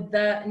help with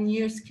the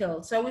new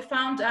skill. So we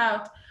found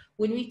out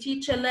when we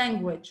teach a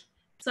language,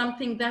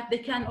 something that they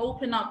can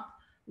open up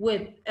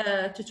with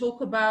to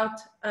talk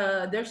about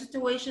their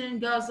situation in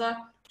Gaza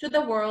to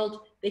the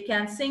world, they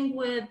can sing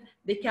with,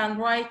 they can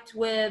write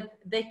with,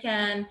 they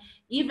can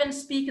even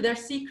speak their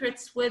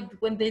secrets with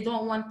when they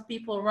don't want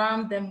people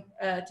around them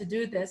to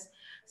do this.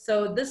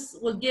 So this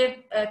will give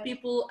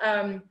people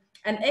an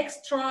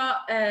extra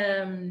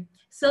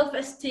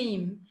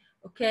self-esteem,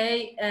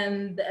 okay,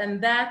 and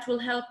that will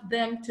help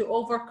them to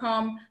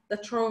overcome the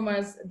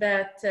traumas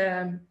that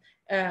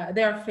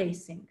they are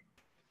facing.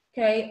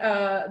 Okay,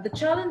 the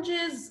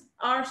challenges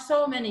are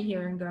so many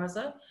here in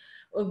Gaza.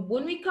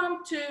 When we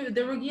come to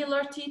the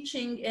regular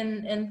teaching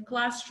in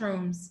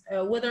classrooms,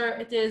 whether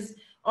it is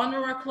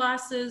UNRWA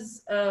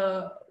classes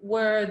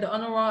where the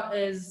UNRWA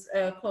is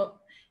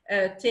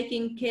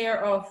taking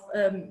care of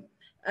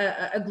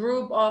a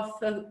group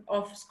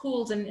of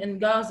schools in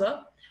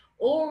Gaza,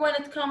 or when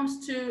it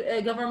comes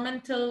to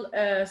governmental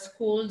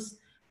schools,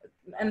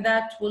 and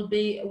that will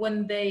be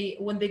when they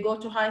go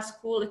to high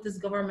school, it is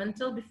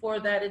governmental. Before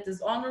that, it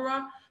is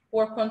UNRWA who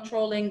are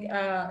controlling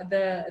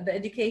the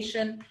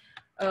education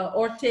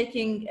or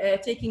taking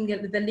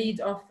the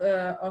lead of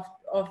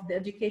the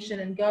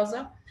education in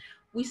Gaza.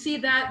 We see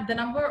that the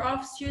number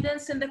of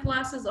students in the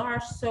classes are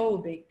so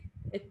big.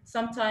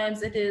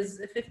 Sometimes it is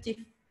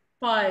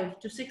 55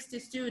 to 60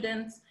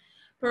 students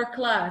per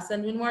class,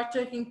 and when we're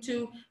talking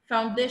to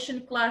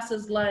foundation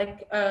classes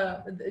like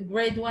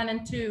grade 1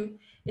 and 2,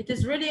 it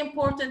is really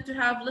important to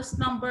have less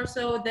number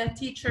so the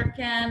teacher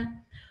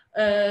can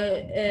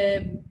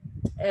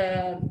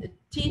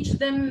teach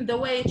them the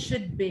way it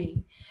should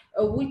be.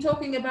 We're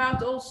talking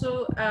about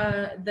also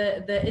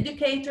the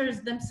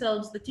educators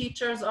themselves. The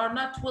teachers are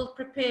not well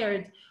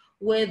prepared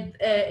with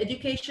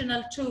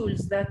educational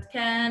tools that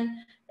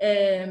can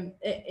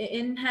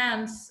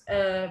enhance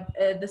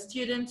the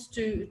students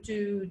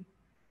to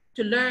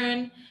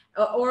learn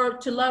or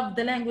to love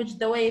the language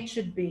the way it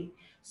should be.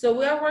 So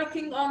we are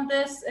working on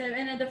this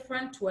in a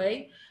different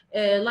way.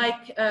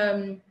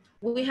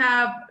 We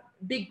have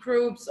big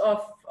groups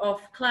of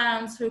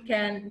clowns who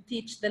can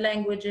teach the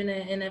language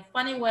in a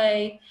funny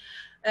way.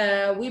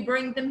 We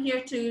bring them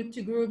here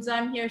to groups.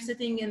 I'm here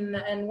sitting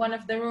in one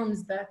of the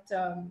rooms that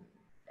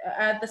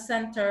at the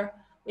center.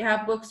 We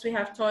have books, we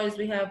have toys,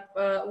 we have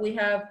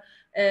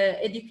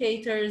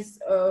educators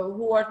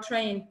who are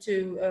trained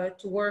to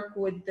work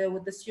with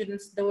the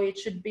students the way it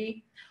should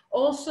be.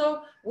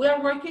 Also, we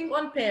are working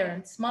on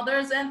parents,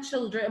 mothers and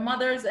children,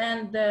 mothers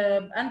and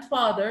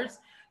fathers,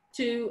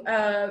 to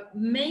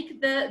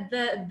make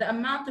the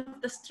amount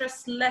of the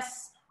stress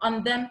less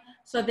on them,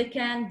 so they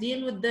can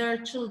deal with their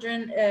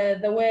children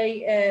the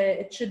way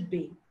it should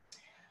be.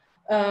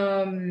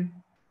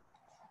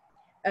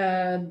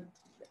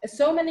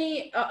 So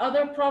many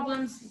other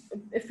problems,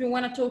 if you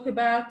want to talk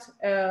about,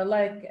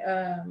 like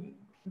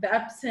the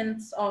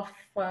absence of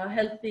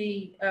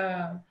healthy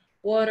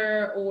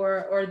water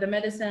or the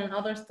medicine and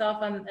other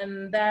stuff,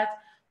 and that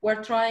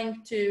we're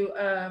trying to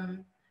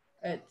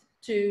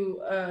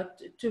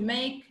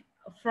make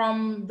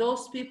from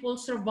those people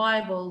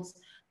survivals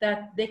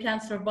that they can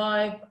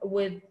survive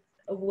with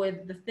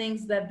the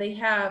things that they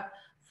have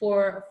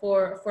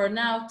for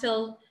now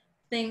till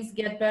things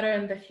get better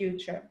in the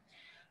future.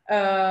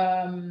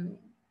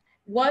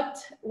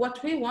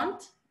 What we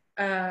want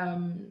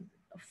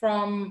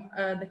from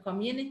the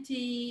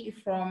community,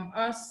 from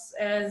us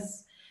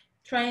as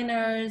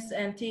trainers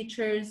and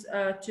teachers,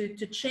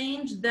 to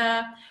change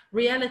the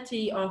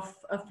reality of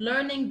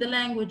learning the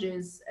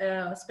languages,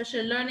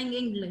 especially learning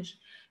English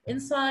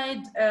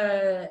inside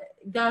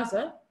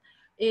Gaza,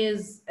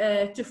 is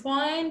to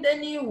find a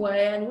new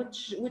way, and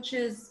which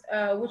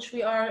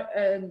we are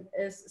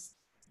is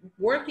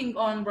working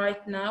on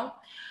right now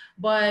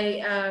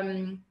by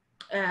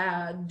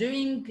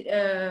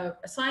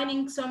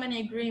signing so many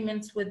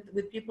agreements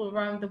with people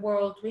around the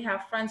world. We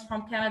have friends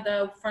from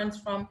Canada, friends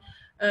from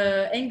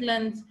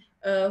England,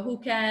 who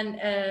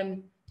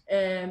can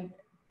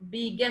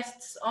be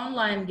guests,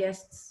 online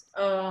guests,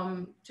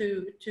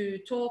 to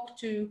talk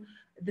to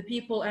the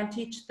people and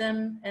teach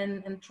them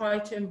and try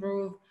to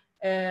improve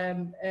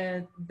the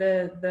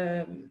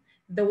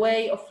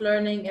way of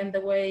learning and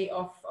the way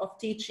of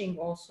teaching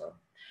also.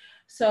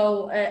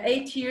 So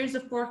 8 years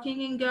of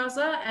working in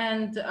Gaza,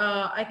 and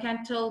I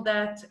can tell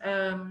that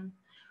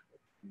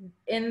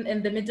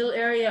in the middle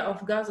area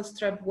of Gaza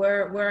Strip,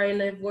 where I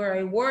live, where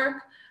I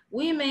work,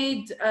 we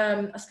made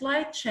a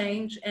slight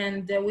change,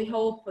 and we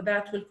hope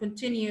that will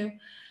continue.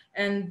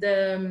 And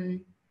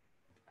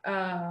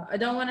I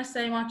don't want to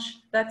say much.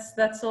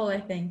 That's all, I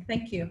think.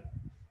 Thank you.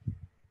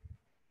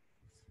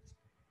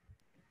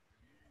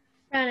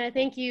 Rana,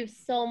 thank you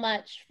so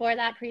much for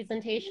that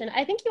presentation.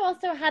 I think you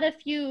also had a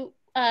few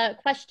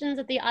questions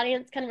that the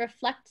audience can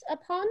reflect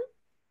upon.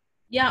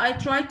 Yeah, I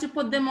tried to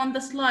put them on the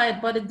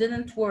slide, but it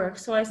didn't work,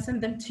 so I sent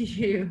them to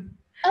you.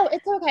 Oh,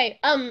 it's okay.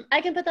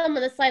 I can put them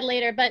on the slide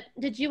later, but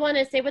did you want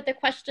to say what the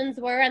questions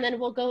were, and then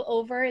we'll go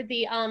over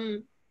the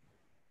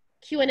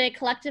Q&A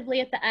collectively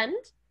at the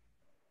end?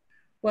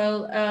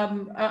 Well,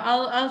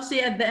 I'll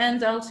see at the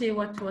end. I'll see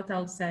what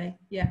I'll say.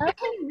 Yeah. I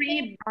can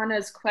read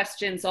Rana's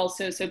questions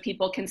also, so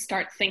people can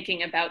start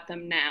thinking about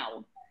them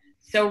now.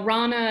 So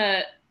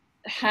Rana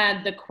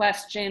had the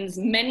questions: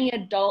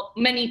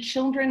 many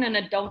children and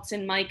adults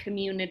in my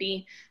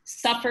community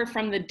suffer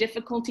from the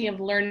difficulty of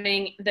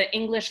learning the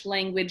English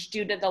language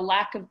due to the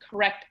lack of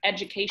correct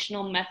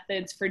educational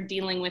methods for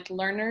dealing with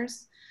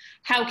learners.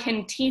 How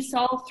can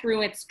TESOL,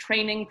 through its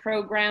training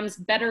programs,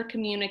 better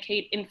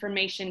communicate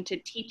information to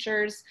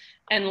teachers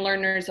and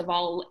learners of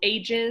all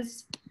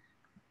ages?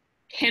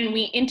 Can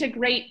we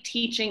integrate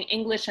teaching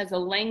English as a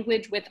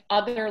language with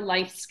other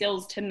life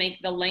skills to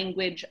make the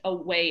language a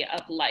way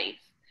of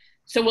life?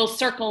 So we'll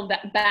circle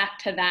back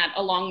to that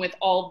along with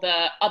all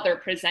the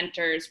other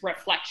presenters'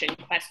 reflection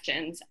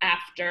questions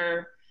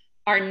after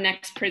our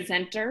next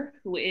presenter,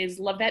 who is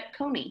Lavette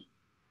Coney.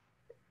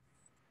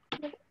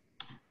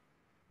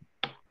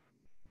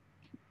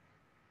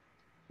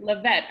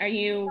 Lavette, are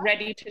you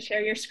ready to share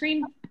your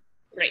screen?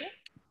 Great.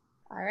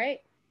 All right.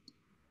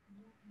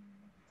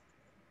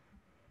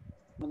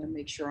 I want to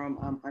make sure I'm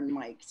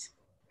unmiked.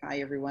 Hi,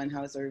 everyone.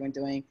 How's everyone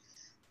doing?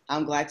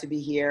 I'm glad to be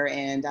here,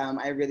 and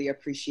I really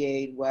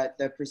appreciate what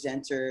the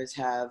presenters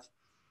have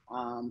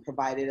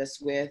provided us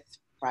with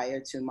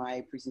prior to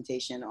my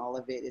presentation. All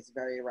of it is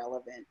very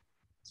relevant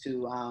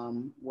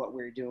to what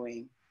we're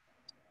doing.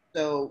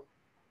 So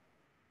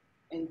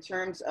in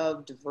terms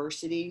of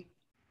diversity,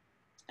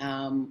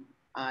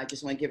 I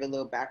just want to give a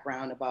little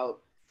background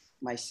about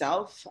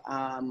myself.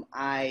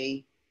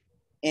 I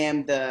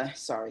am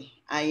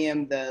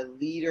the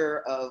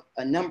leader of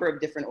a number of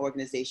different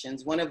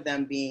organizations, one of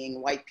them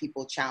being White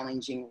People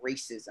Challenging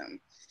Racism,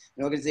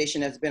 an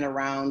organization that's been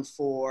around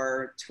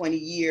for 20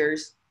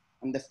 years.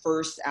 I'm the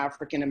first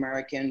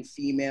African-American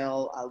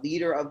female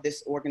leader of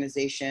this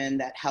organization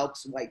that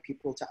helps white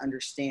people to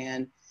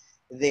understand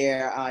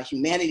their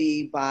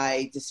humanity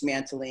by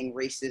dismantling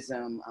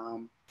racism.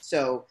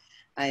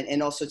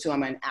 And also too,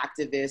 I'm an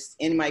activist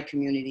in my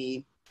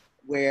community,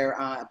 where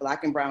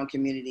Black and Brown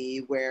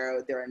community,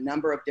 where there are a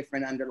number of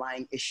different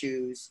underlying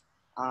issues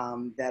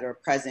that are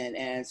present.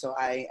 And so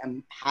I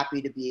am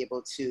happy to be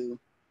able to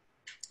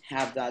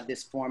have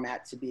this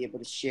format to be able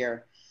to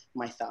share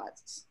my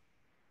thoughts.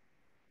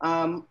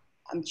 I'm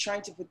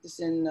trying to put this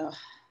in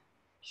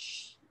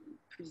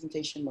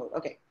presentation mode.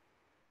 Okay.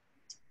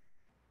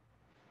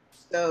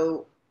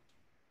 So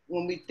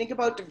when we think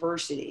about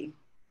diversity,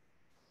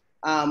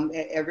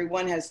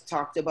 everyone has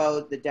talked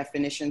about the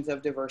definitions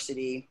of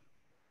diversity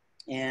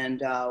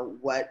and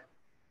what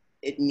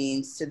it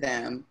means to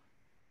them.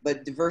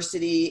 But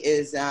diversity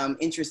is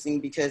interesting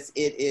because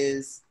it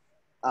is,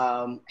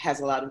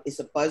 it's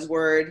a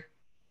buzzword,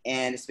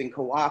 and it's been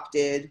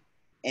co-opted,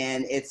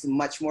 and it's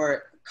much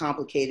more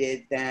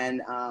complicated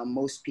than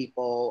most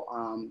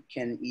people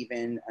can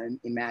even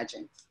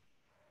imagine.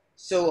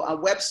 So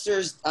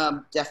Webster's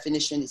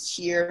definition is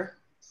here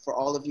for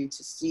all of you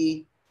to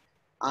see.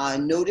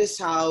 Notice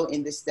how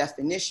in this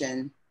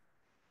definition,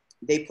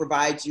 they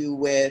provide you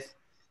with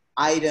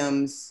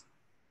items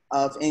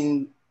of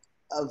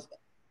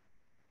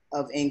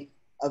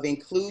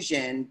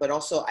inclusion, but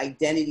also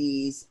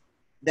identities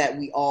that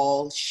we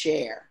all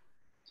share.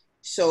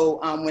 So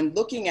when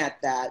looking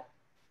at that,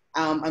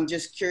 I'm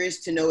just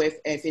curious to know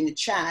if in the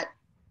chat,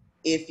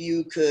 if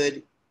you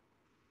could,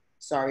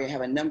 sorry, I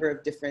have a number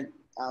of different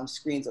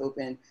screens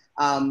open.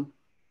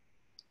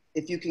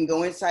 If you can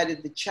go inside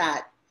of the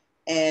chat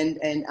and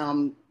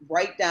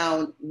write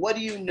down, what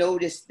do you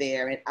notice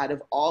there? And out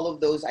of all of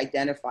those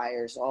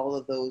identifiers, all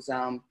of those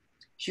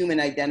human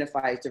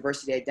identifiers,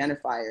 diversity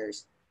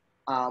identifiers,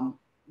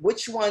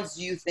 which ones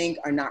do you think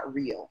are not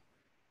real?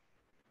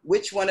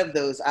 Which one of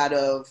those out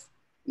of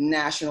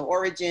national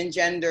origin,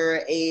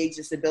 gender, age,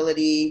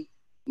 disability,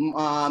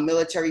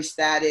 military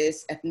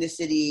status,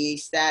 ethnicity,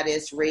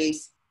 status,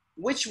 race,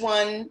 which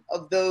one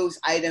of those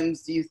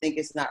items do you think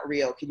is not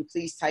real? Can you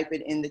please type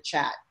it in the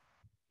chat?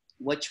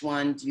 Which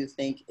one do you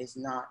think is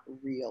not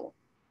real?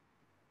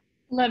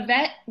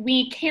 Lavette,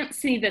 we can't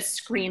see the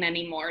screen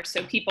anymore,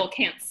 so people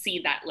can't see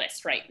that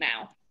list right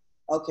now.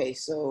 Okay,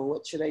 so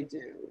what should I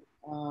do?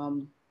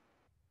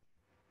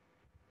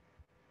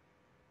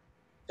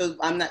 So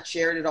I'm not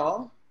shared at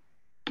all?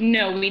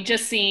 No, we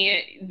just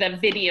see the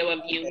video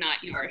of you,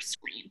 not your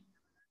screen.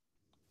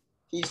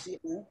 Can you see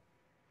it now?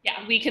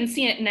 Yeah, we can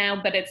see it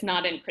now, but it's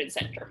not in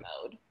presenter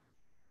mode.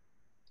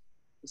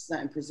 It's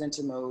not in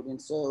presenter mode,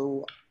 and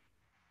so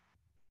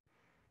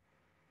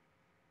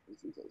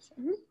presentation.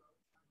 Mm-hmm.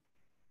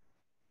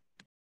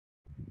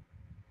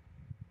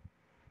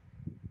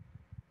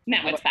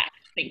 Now it's back.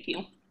 Thank you.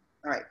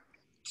 All right.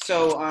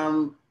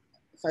 So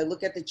if I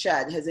look at the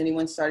chat, has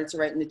anyone started to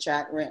write in the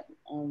chat? Let's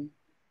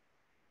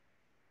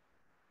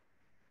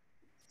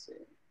see.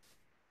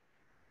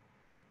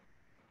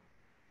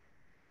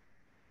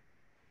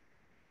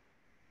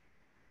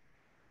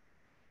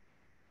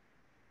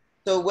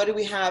 So what do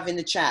we have in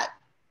the chat?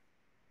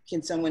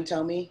 Can someone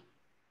tell me?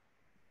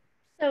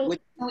 So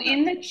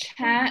in the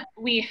chat,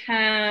 we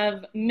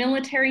have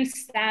military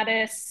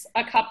status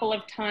a couple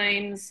of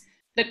times.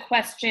 The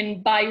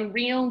question, by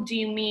real, do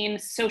you mean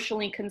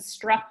socially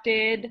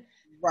constructed?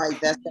 Right,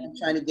 that's what I'm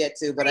trying to get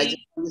to, but I just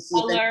want to see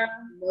if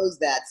anyone knows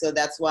that. So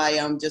that's why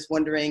I'm just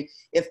wondering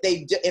if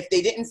they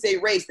didn't say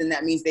race, then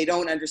that means they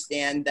don't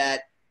understand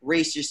that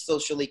race is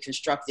socially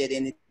constructed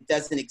and it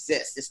doesn't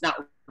exist. It's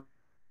not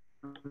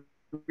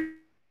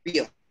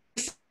real.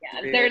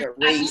 Yeah, there's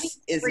race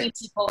three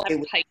people have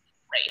typed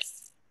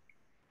race,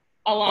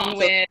 along So,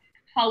 with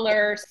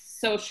color,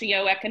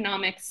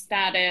 socioeconomic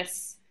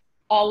status.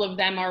 All of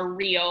them are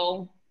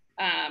real.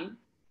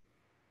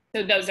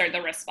 So those are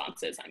the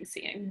responses I'm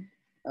seeing.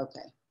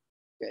 okay,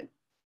 good.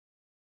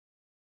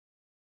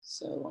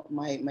 So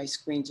my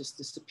screen just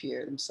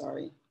disappeared. I'm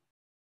sorry.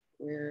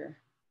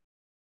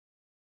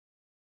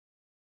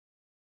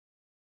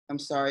 I'm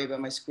sorry, but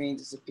my screen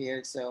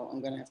disappeared. So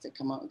I'm gonna have to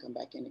come out and come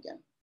back in again.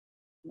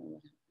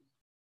 Oh,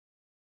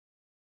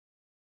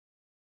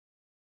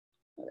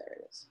 there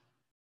it is.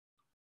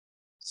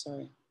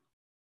 Sorry.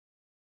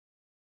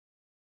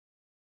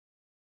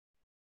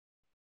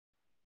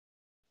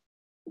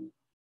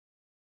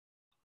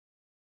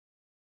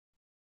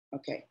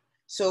 Okay,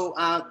 so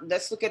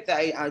let's look at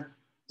the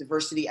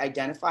diversity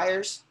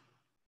identifiers.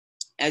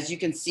 As you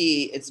can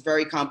see, it's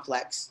very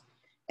complex,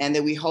 and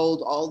that we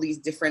hold all these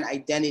different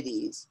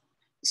identities.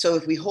 So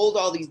if we hold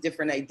all these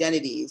different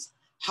identities,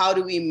 how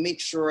do we make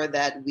sure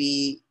that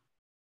we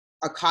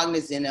are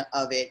cognizant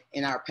of it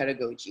in our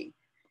pedagogy,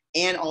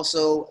 and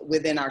also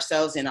within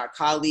ourselves and our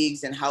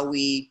colleagues, and how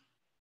we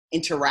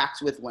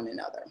interact with one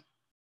another?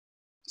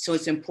 So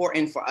it's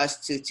important for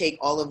us to take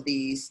all of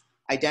these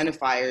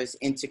identifiers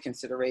into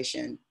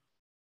consideration.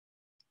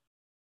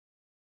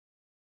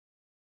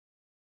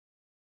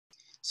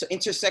 So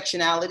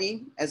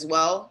intersectionality as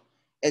well,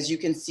 as you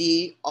can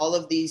see, all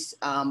of these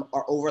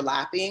are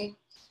overlapping,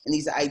 and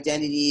these are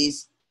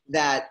identities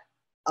that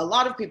a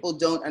lot of people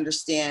don't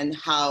understand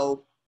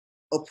how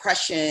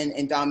oppression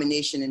and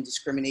domination and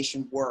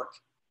discrimination work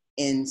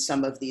in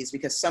some of these,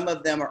 because some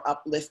of them are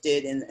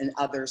uplifted and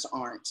others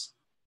aren't.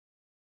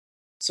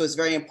 So it's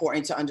very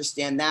important to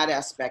understand that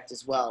aspect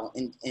as well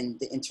in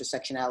the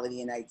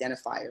intersectionality and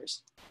identifiers.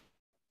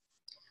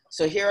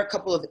 So here are a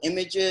couple of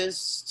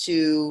images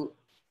to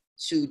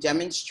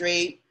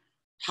demonstrate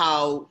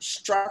how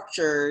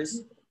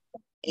structures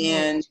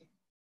and,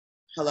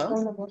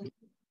 hello?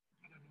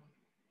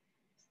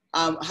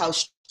 How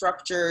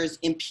structures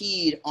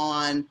impede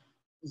on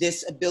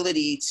this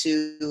ability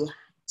to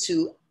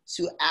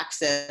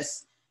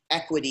access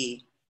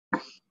equity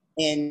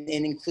and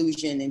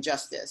inclusion and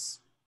justice.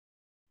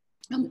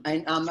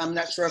 I'm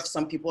not sure if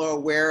some people are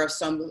aware of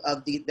some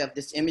of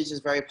this image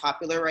is very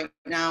popular right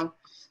now.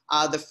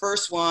 The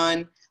first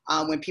one,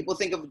 when people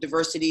think of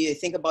diversity, they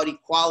think about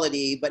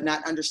equality, but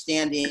not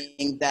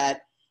understanding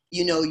that,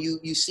 you know,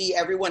 you see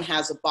everyone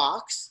has a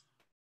box,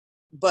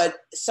 but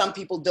some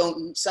people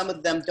don't, some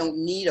of them don't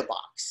need a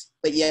box,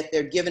 but yet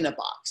they're given a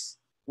box.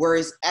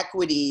 Whereas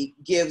equity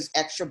gives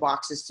extra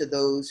boxes to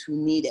those who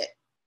need it.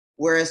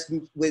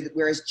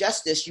 Whereas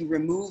justice, you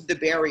remove the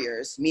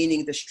barriers,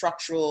 meaning the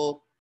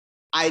structural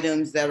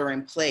items that are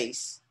in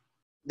place,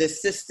 the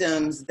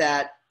systems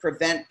that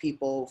prevent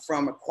people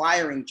from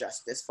acquiring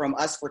justice, from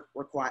us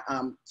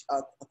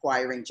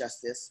acquiring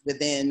justice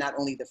within not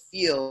only the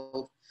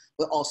field,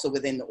 but also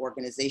within the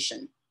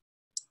organization.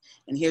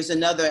 And here's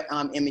another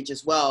image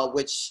as well,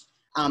 which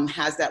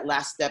has that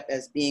last step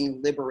as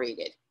being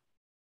liberated.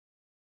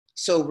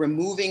 So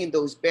removing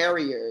those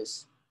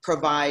barriers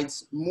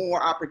provides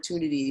more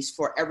opportunities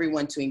for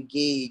everyone to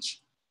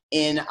engage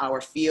in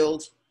our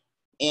field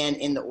and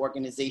in the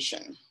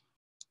organization.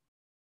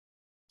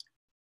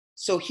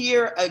 So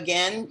here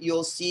again,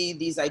 you'll see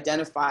these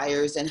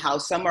identifiers and how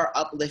some are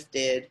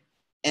uplifted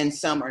and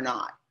some are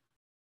not.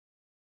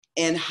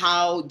 And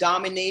how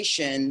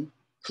domination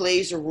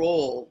plays a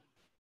role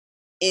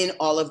in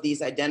all of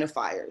these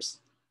identifiers,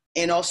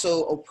 and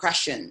also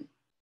oppression,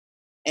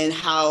 and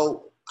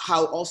how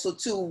also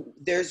too,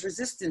 there's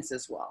resistance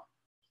as well.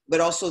 But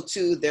also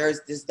too,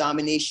 there's this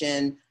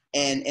domination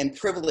and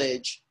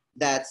privilege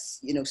that's,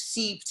 you know,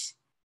 seeped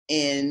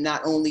in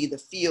not only the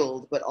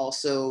field, but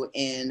also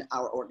in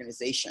our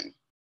organization.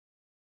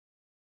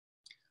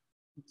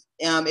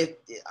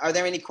 Are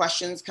there any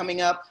questions coming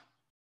up,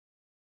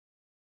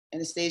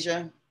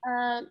 Anastasia?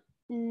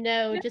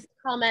 No, just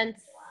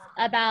comments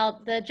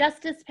about the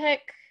justice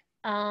pick.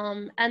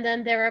 And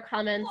then there were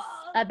comments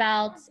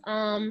about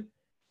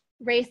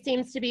race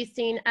seems to be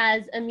seen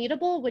as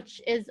immutable,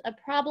 which is a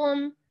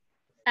problem.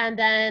 And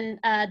then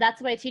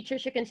that's why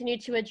teachers should continue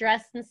to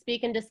address and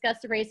speak and discuss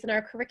race in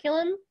our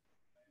curriculum.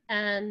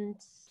 And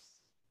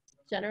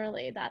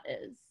generally that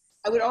is.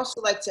 I would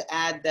also like to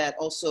add that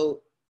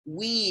also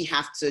we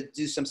have to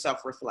do some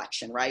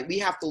self-reflection, right? We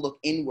have to look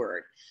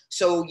inward.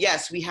 So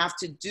yes, we have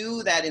to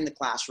do that in the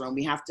classroom.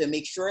 We have to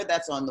make sure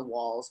that's on the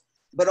walls,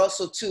 but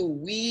also too,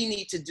 we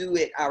need to do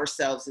it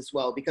ourselves as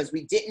well, because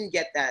we didn't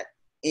get that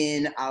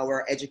in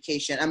our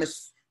education.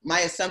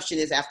 My assumption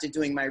is, after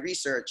doing my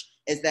research,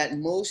 is that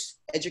most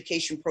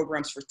education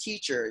programs for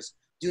teachers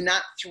do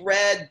not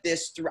thread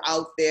this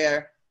throughout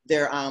their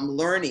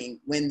learning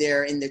when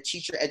they're in the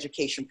teacher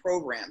education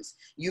programs.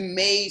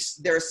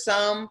 There are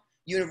some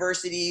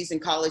universities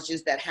and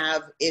colleges that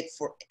have it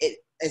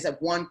as a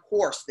one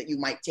course that you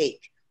might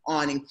take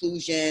on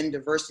inclusion,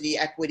 diversity,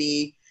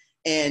 equity,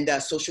 and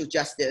social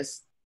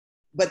justice,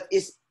 but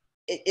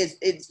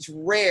it's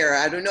rare.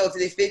 I don't know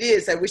if it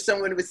is. I wish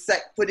someone would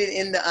put it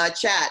in the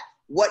chat.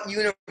 What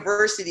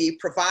university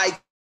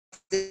provides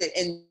it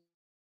and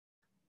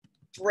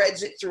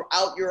threads it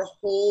throughout your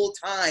whole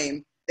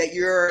time that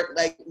you're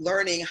like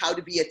learning how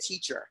to be a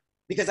teacher?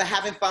 Because I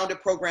haven't found a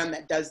program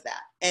that does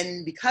that.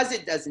 And because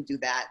it doesn't do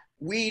that,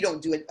 we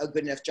don't do a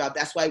good enough job.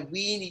 That's why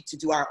we need to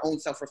do our own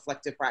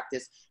self-reflective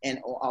practice and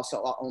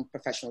also our own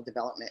professional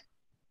development.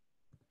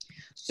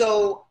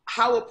 So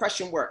how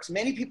oppression works.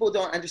 Many people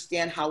don't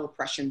understand how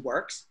oppression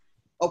works.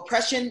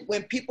 Oppression,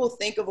 when people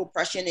think of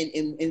oppression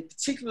in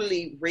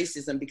particularly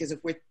racism, because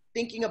if we're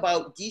thinking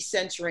about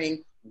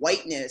decentering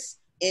whiteness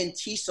in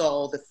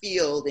TESOL, the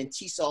field, and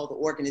TESOL, the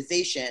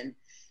organization,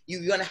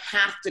 you're gonna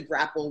have to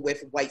grapple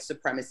with white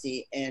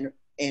supremacy and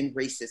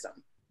racism.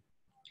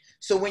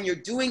 So when you're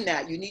doing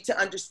that, you need to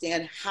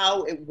understand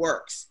how it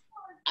works.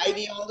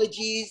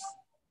 Ideologies,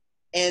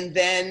 and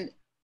then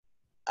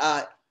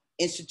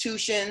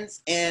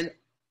institutions, and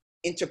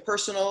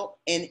interpersonal,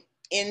 and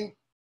in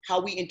how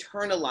we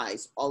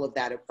internalize all of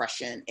that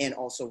oppression and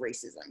also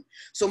racism.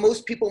 So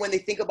most people, when they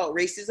think about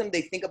racism,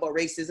 they think about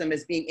racism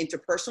as being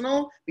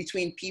interpersonal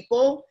between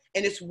people,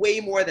 and it's way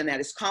more than that.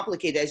 It's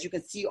complicated. As you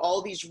can see,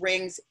 all these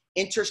rings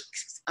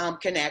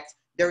interconnect.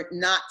 They're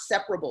not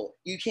separable.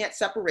 You can't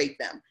separate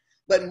them.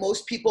 But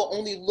most people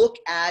only look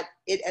at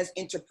it as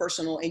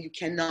interpersonal, and you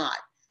cannot,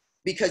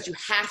 because you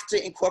have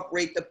to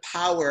incorporate the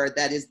power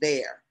that is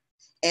there.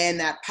 And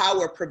that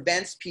power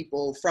prevents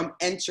people from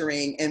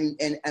entering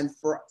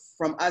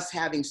from us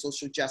having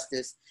social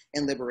justice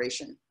and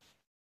liberation.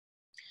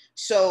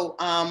 So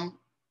I'll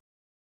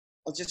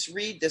just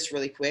read this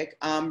really quick.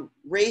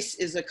 Race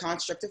is a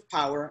construct of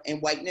power,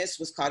 and whiteness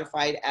was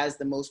codified as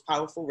the most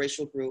powerful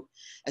racial group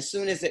as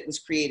soon as it was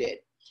created.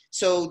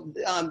 So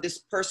this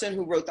person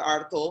who wrote the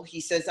article, he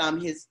says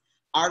his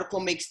article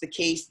makes the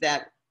case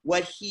that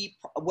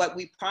what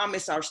we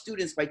promise our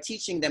students by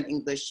teaching them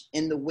English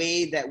in the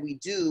way that we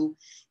do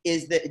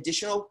is the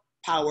additional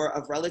power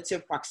of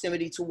relative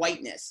proximity to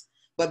whiteness.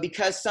 But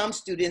because some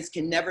students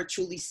can never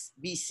truly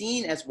be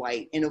seen as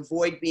white and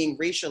avoid being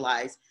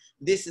racialized,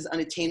 this is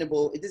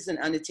unattainable. It is an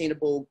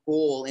unattainable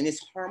goal, and it's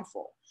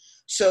harmful.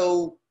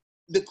 So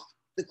the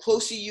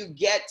closer you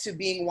get to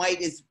being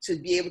white is to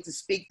be able to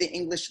speak the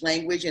English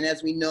language. And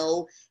as we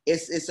know,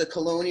 it's a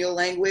colonial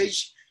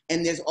language,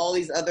 and there's all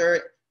these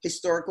other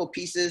historical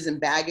pieces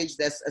and baggage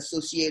that's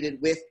associated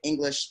with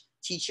English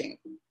teaching.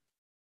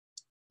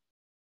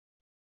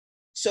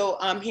 So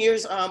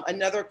here's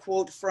another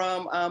quote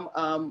from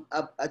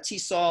a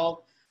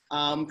TESOL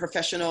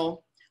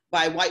professional.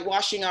 By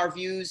whitewashing our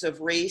views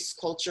of race,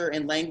 culture,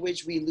 and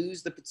language, we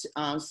lose the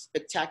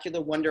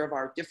spectacular wonder of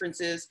our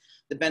differences,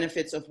 the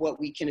benefits of what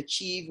we can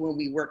achieve when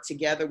we work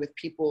together with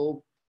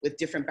people with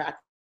different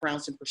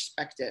backgrounds and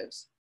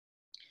perspectives.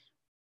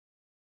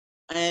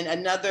 And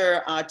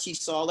another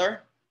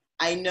TESOLer,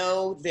 I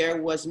know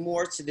there was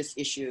more to this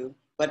issue,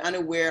 but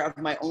unaware of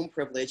my own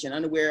privilege and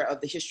unaware of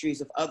the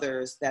histories of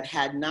others that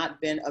had not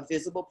been a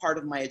visible part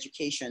of my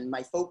education,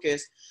 my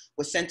focus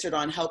was centered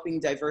on helping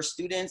diverse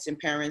students and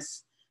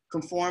parents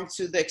conform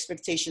to the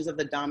expectations of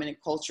the dominant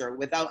culture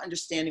without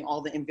understanding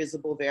all the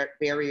invisible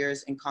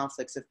barriers and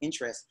conflicts of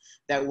interest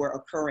that were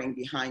occurring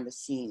behind the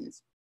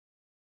scenes.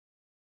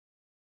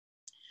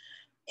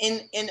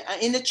 In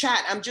the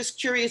chat, I'm just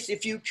curious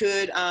if you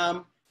could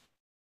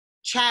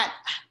chat,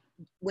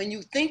 when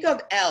you think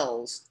of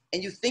L's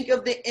and you think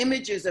of the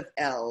images of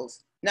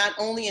L's, not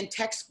only in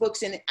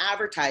textbooks and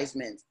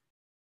advertisements,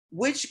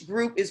 which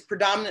group is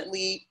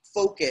predominantly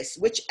focused,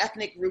 which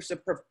ethnic groups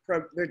are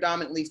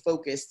predominantly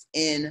focused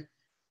in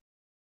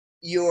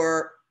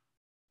your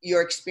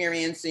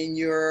experience in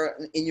your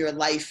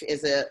life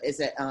as a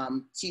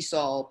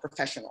TESOL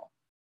professional?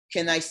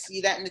 Can I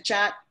see that in the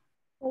chat?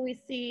 Well, we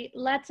see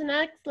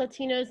Latinx,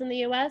 Latinos in the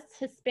US,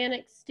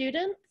 Hispanic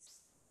students,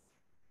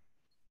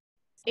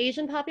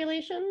 Asian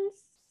populations,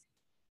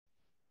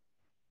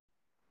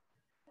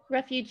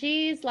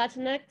 refugees,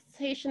 Latinx,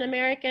 Haitian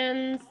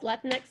Americans,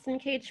 Latinx in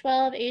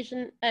K-12,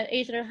 Asian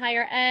in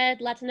higher ed,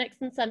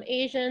 Latinx and some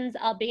Asians,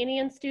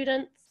 Albanian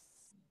students.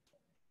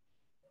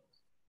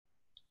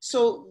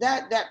 So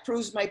that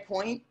proves my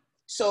point.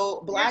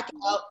 So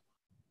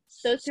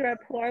Those who are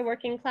poor,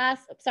 working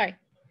class, oh, sorry.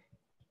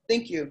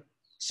 Thank you.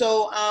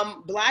 So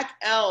Black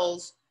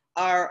L's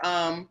are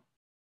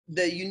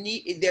their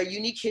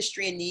unique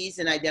history and needs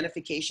and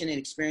identification and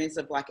experience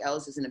of Black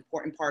L's is an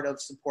important part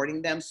of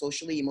supporting them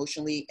socially,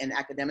 emotionally, and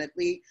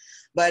academically.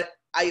 But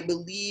I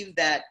believe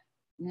that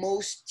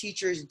most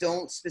teachers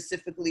don't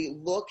specifically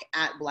look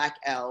at Black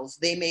L's.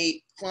 They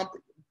may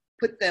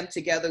put them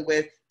together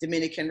with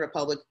Dominican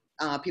Republic,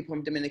 people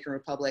from Dominican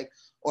Republic,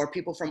 or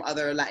people from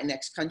other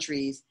Latinx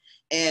countries,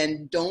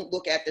 and don't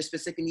look at their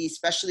specific needs,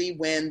 especially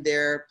when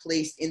they're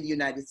placed in the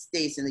United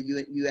States, in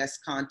the US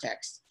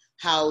context,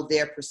 how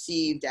they're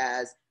perceived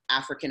as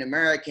African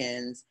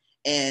Americans,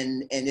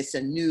 and it's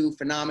a new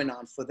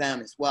phenomenon for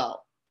them as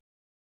well.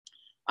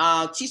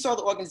 TESOL,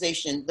 the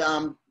organization,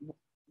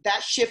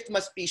 that shift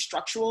must be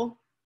structural,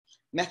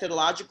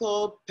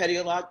 methodological,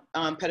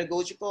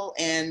 pedagogical,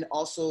 and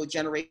also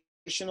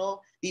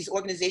generational. These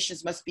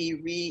organizations must be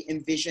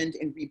re-envisioned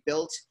and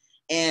rebuilt,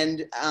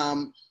 and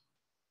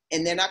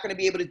they're not going to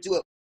be able to do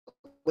it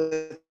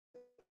without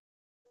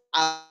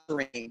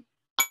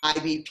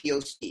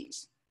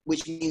IBPOCs,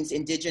 which means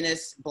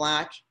Indigenous,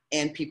 Black,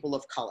 and people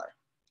of color.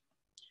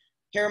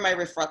 Here are my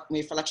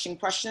reflection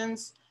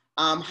questions.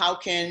 How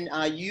can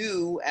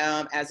you,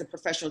 as a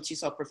professional,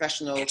 TESOL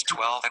professional, it's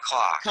 12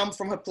 o'clock, come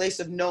from a place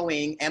of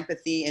knowing,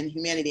 empathy, and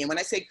humanity? And when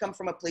I say come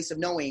from a place of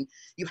knowing,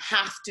 you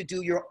have to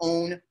do your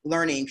own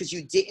learning because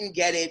you didn't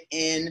get it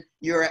in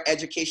your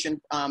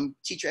education,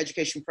 teacher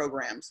education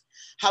programs.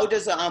 How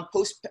does a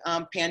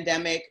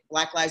post-pandemic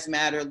Black Lives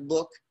Matter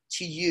look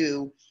to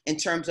you in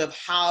terms of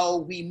how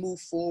we move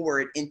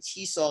forward in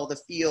TESOL, the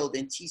field,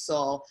 in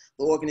TESOL,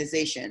 the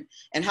organization?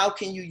 And how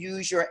can you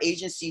use your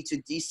agency to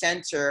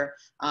decenter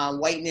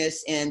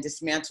whiteness and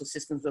dismantle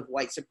systems of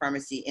white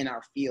supremacy in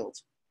our field?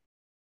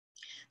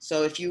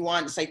 So if you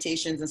want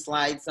citations and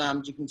slides,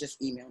 you can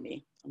just email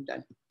me. I'm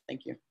done.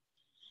 Thank you.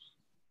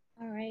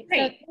 All right,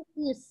 Great. so thank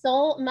you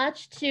so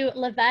much to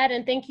Lavette,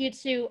 and thank you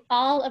to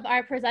all of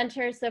our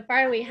presenters so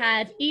far. We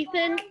had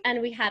Ethan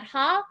and we had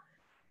Ha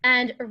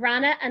and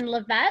Rana and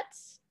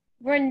Lavette.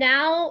 We're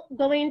now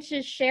going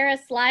to share a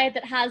slide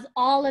that has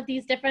all of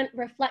these different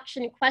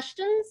reflection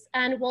questions,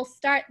 and we'll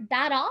start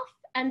that off,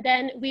 and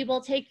then we will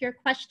take your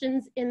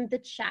questions in the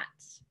chat.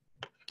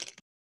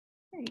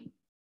 Great.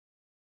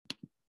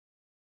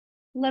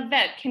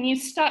 Lavette, can you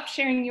stop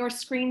sharing your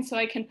screen so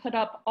I can put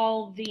up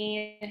all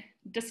the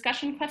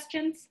discussion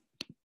questions?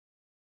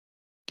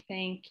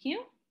 Thank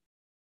you.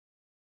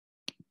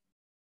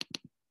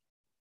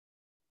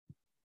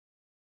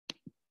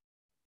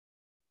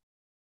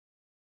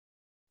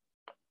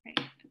 Right.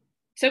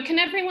 So can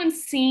everyone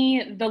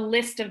see the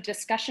list of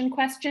discussion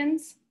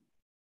questions?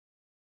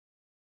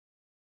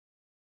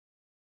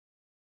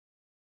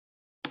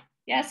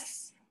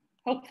 Yes,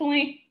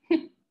 hopefully.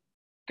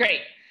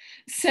 Great.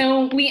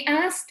 So we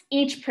asked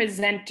each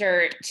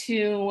presenter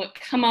to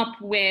come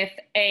up with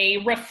a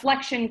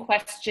reflection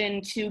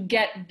question to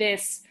get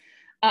this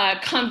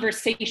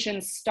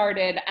conversation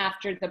started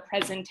after the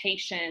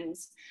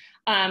presentations.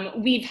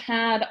 We've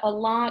had a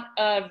lot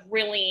of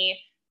really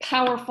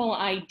powerful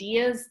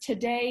ideas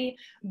today,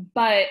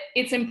 but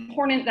it's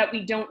important that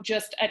we don't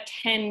just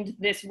attend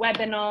this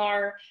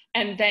webinar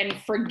and then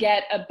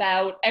forget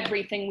about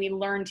everything we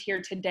learned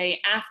here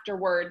today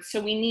afterwards. So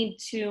we need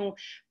to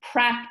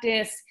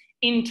practice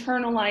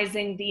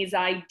internalizing these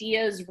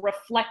ideas,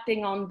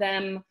 reflecting on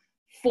them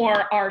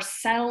for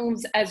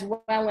ourselves, as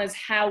well as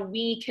how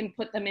we can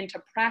put them into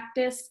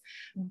practice,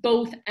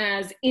 both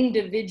as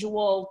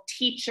individual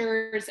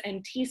teachers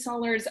and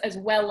TESOLers, as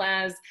well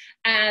as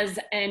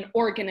an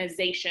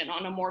organization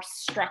on a more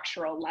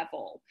structural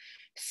level.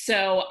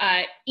 So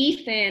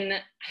Ethan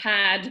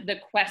had the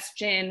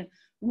question,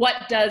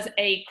 what does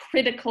a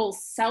critical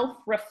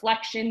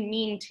self-reflection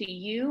mean to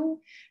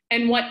you?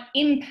 And what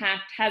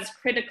impact has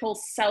critical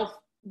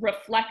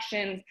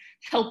self-reflection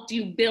helped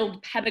you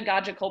build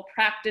pedagogical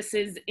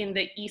practices in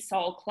the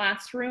ESOL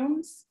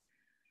classrooms?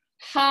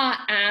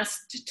 Ha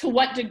asked, to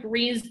what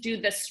degrees do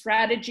the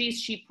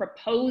strategies she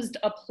proposed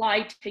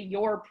apply to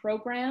your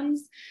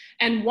programs?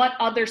 And what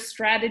other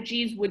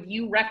strategies would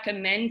you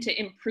recommend to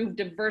improve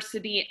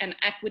diversity and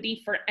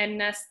equity for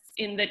NNESTs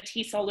in the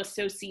TESOL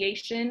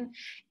Association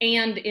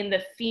and in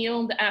the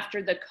field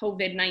after the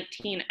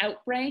COVID-19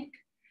 outbreak?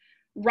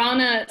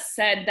 Rana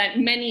said that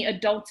many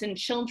adults and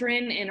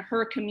children in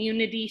her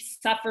community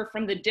suffer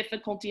from the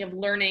difficulty of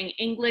learning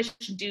English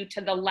due to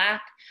the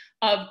lack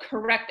of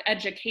correct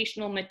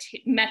educational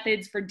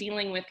methods for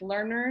dealing with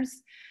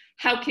learners.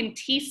 How can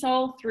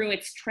TESOL, through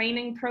its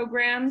training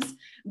programs,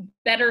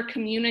 better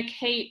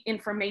communicate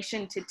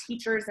information to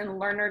teachers and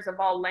learners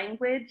of all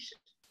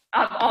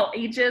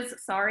ages,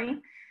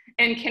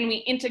 And can we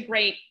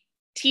integrate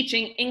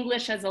teaching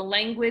English as a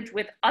language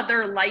with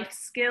other life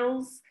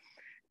skills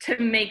to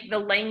make the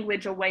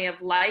language a way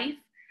of life?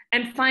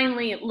 And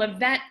finally,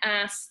 Lavette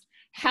asked,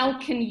 how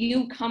can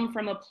you come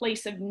from a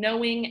place of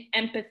knowing,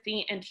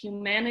 empathy, and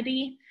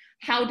humanity?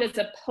 How does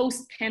a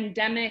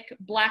post-pandemic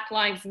Black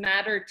Lives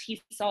Matter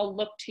TESOL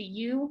look to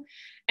you?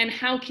 And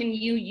how can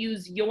you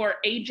use your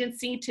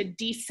agency to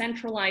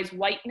decentralize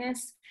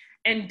whiteness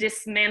and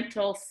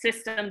dismantle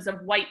systems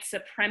of white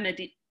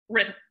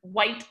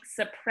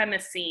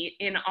supremacy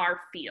in our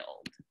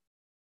field?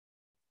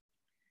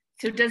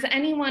 So does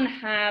anyone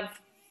have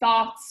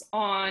thoughts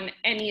on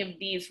any of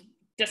these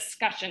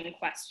discussion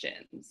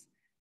questions?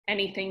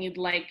 Anything you'd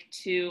like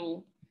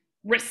to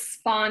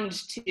respond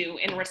to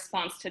in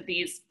response to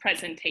these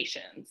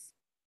presentations?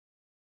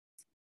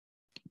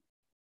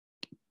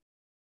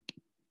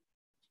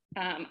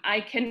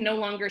 I can no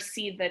longer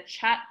see the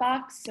chat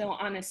box, so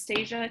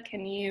Anastasia,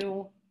 can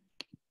you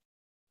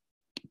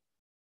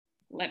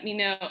let me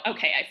know?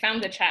 Okay, I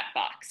found the chat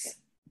box.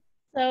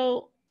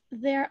 So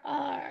there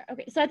are,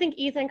 okay, so I think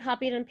Ethan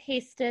copied and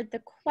pasted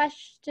the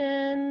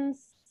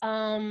questions.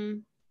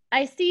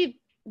 I see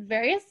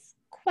various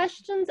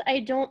questions. I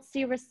don't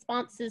see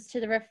responses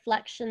to the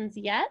reflections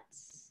yet.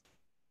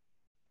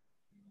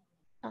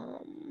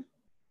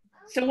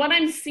 So what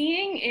I'm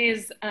seeing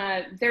is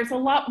there's a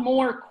lot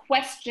more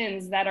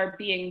questions that are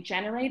being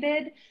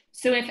generated.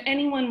 So if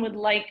anyone would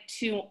like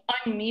to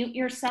unmute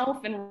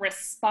yourself and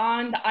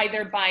respond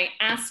either by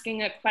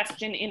asking a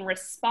question in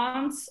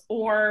response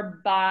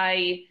or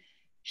by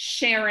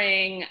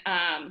sharing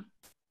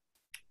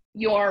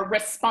your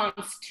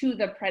response to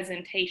the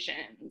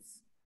presentations,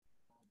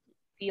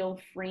 feel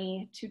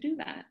free to do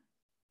that.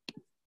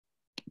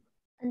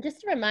 And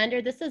just a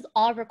reminder, this is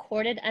all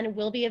recorded and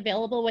will be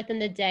available within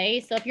the day.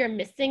 So if you're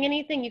missing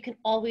anything, you can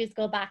always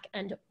go back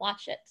and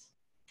watch it.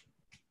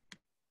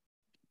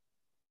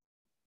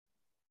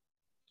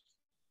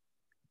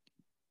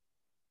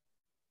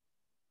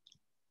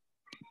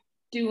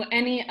 Do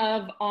any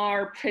of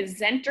our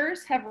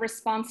presenters have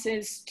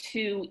responses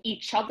to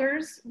each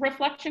other's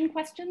reflection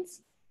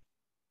questions?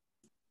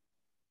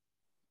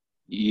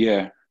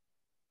 Yeah.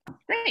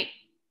 Great.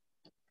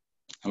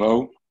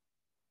 Hello.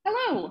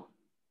 Hello.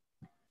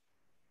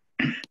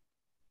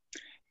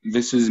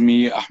 This is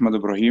me, Ahmed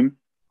Ibrahim.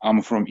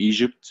 I'm from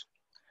Egypt.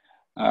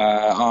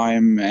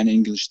 I'm an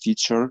English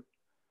teacher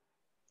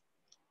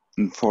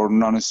for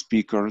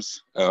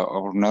non-speakers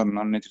or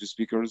non-native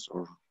speakers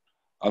or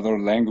other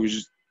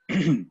languages.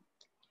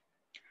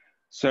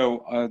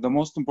 So the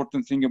most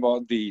important thing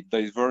about the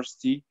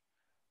diversity,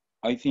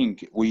 I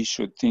think we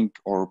should think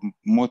or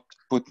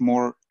put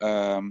more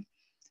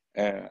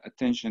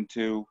attention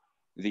to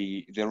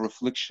the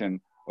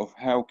reflection of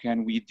how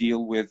can we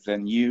deal with the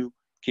new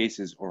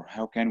cases or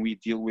how can we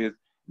deal with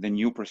the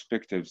new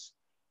perspectives.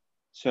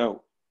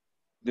 So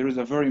there is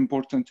a very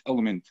important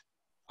element.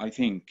 I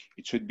think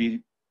it should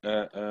be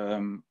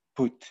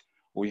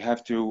we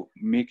have to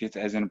make it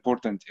as an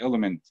important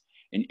element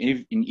in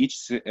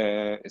each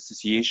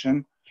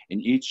association,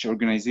 in each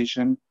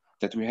organization,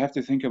 that we have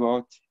to think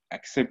about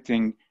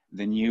accepting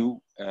the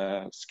new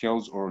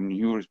skills or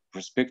new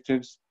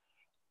perspectives,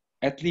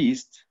 at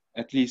least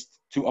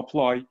to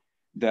apply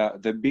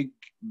the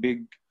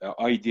big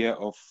idea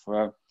of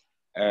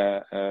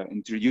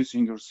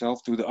introducing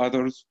yourself to the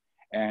others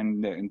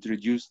and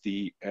introduce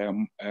the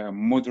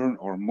modern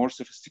or more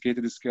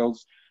sophisticated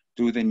skills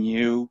to the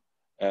new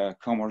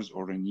comers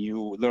or the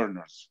new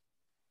learners.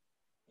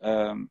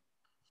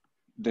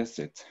 That's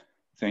it.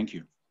 Thank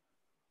you.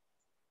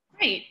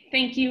 Great.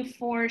 Thank you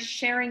for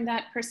sharing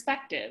that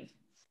perspective.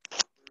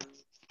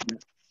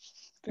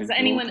 Does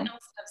anyone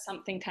else have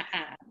something to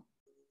add?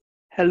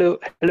 Hello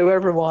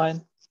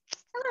everyone.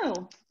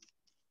 Hello.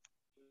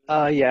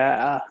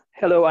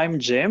 Hello, I'm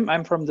Jim.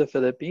 I'm from the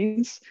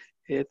Philippines.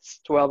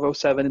 It's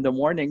 12:07 in the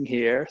morning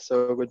here,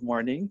 so good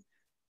morning.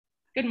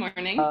 Good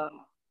morning.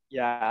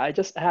 Yeah, I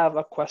just have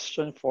a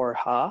question for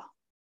Ha.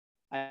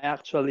 I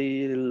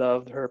actually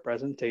loved her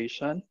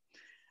presentation.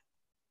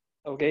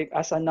 Okay,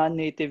 as a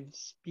non-native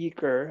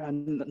speaker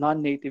and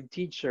non-native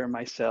teacher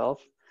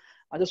myself,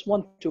 I just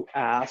want to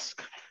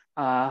ask,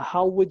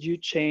 how would you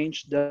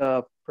change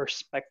the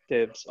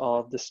perspectives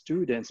of the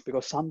students?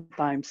 Because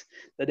sometimes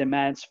the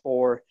demands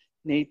for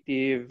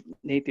native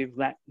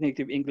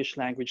English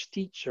language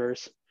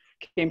teachers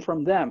came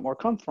from them or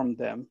come from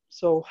them.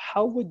 So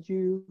how would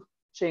you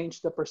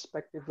change the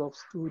perspective of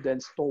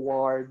students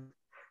toward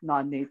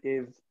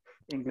non-native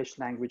English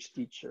language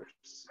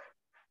teachers?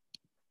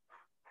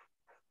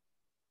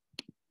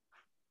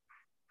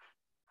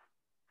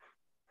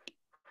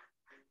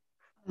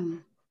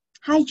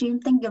 Hi, Jim.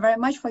 Thank you very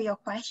much for your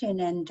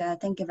question, and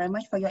thank you very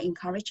much for your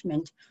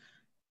encouragement.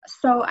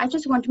 So I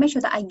just want to make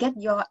sure that I get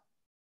your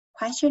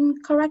question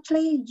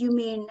correctly. You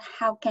mean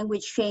how can we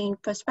change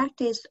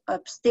perspectives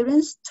of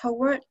students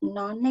toward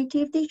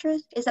non-native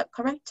teachers? Is that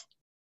correct?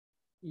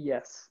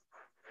 Yes.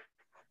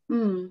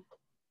 I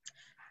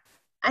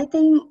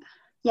think,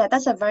 yeah,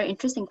 that's a very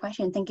interesting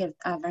question. Thank you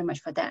very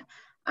much for that.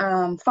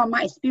 From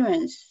my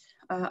experience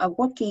of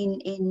working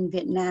in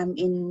Vietnam,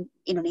 in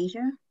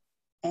Indonesia,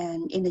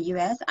 and in the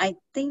US, I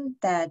think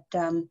that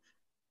the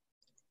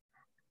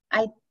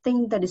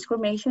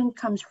discrimination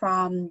comes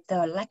from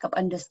the lack of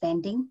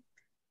understanding,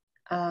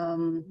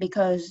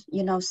 because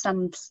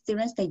some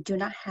students, they do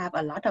not have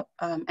a lot of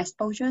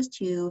exposures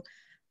to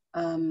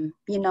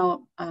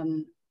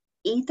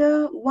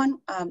either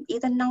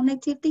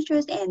non-native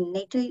teachers and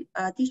native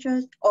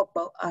teachers, or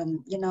both,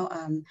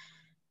 and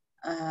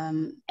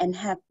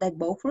have like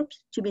both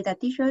groups to be the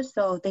teachers,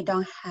 so they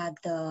don't have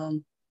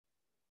the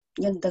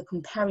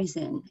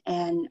comparison.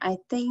 And I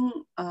think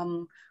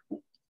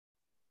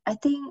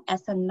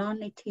as a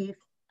non-native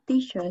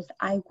teachers,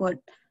 I would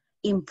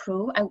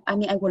improve. I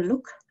would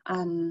look.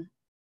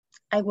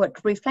 I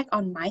would reflect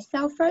on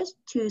myself first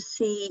to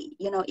see,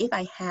 if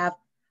I have,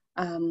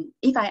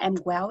 if I am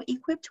well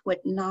equipped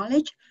with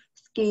knowledge,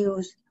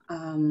 skills,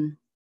 and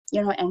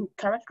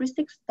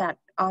characteristics that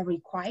are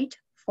required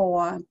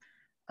for,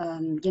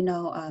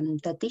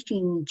 the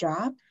teaching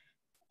job.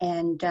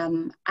 And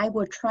I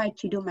will try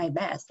to do my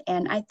best.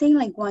 And I think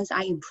like once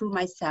I improve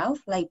myself,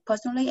 like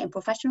personally and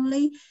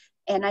professionally,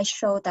 and I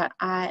show that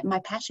my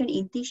passion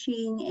in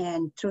teaching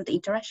and through the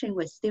interaction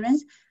with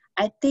students,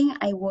 I think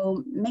I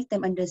will make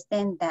them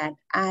understand that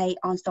I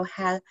also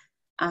have,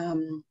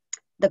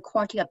 the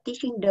quality of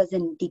teaching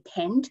doesn't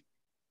depend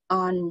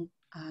on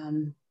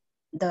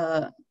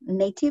the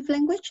native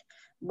language,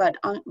 but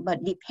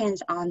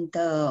depends on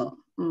the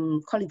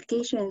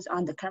qualifications,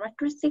 on the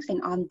characteristics,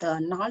 and on the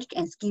knowledge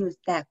and skills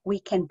that we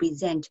can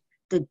present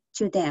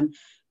to them,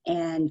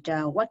 and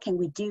what can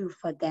we do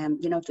for them,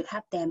 to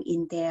help them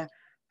in their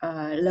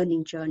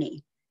learning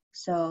journey.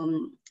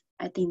 So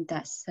I think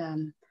that's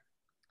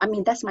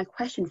that's my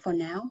question for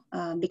now,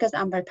 because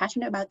I'm very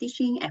passionate about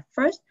teaching. At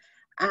first,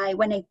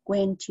 when I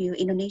went to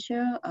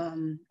Indonesia,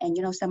 and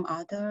some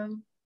other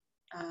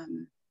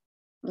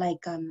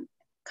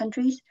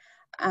countries,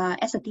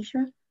 as a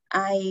teacher,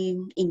 I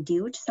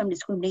endured some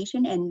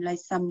discrimination and like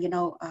some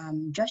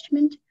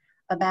judgment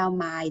about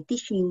my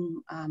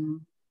teaching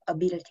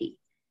ability.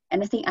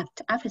 And I think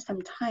after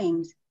some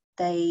times,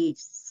 they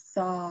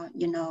saw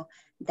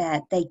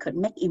that they could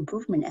make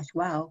improvement as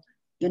well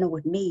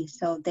with me,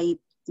 so they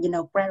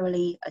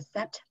gradually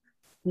accept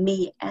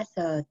me as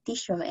a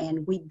teacher,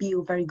 and we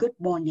build very good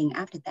bonding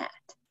after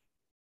that.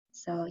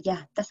 So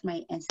yeah, that's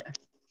my answer.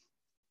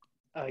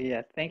 Oh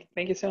yeah, thank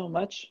you so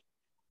much.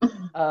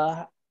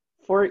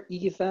 For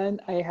Ethan,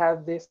 I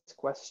have this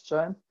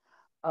question.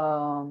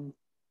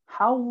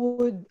 How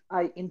would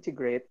I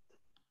integrate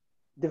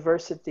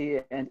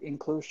diversity and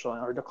inclusion,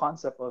 or the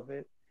concept of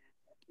it,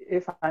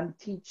 if I'm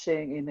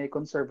teaching in a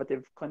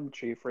conservative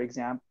country, for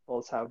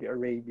example, Saudi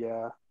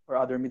Arabia or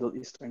other Middle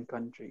Eastern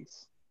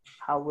countries?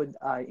 How would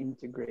I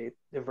integrate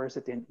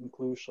diversity and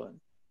inclusion?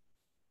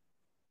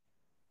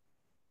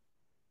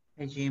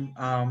 Hey, Jim,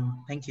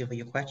 thank you for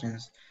your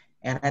questions.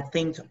 And I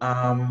think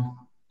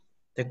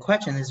the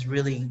question is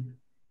really,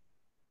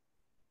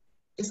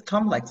 it's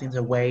complex in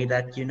a way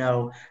that,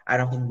 I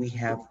don't think we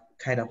have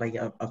kind of like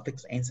a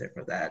fixed answer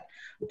for that.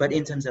 But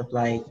in terms of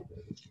like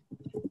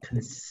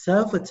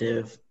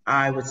conservative,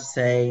 I would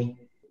say,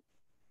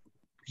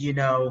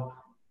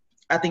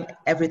 I think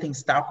everything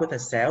starts with a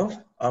self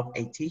of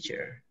a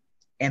teacher.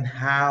 And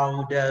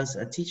how does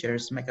a teacher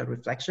make a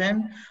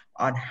reflection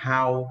on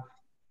how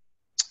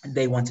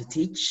they want to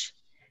teach?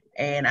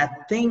 And I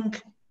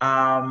think,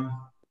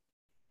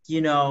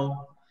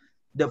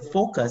 the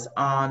focus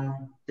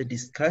on the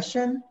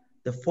discussion,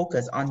 the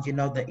focus on,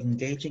 the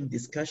engaging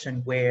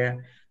discussion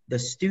where the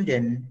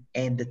student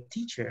and the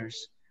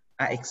teachers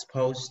are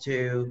exposed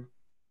to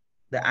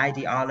the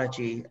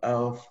ideology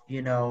of,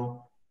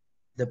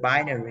 the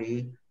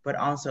binary, but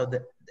also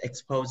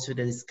exposed to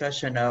the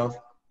discussion of,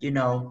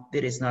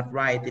 that is not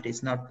right, that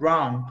is not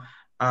wrong.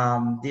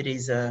 There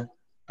is a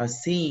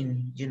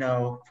scene, you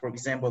know, for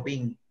example,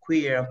 being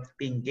queer,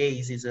 being gay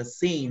is a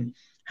scene.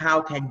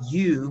 How can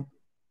you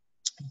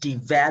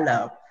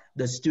develop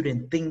the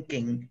student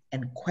thinking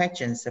and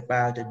questions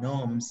about the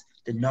norms,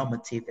 the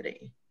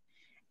normativity?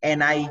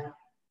 And I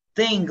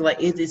think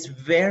like it is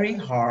very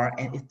hard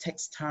and it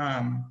takes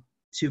time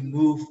to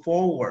move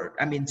forward.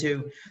 I mean,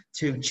 to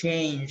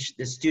change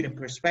the student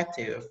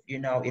perspective, you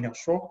know, in a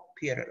short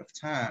period of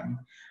time.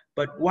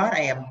 But what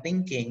I am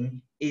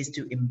thinking is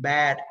to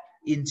embed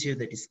into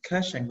the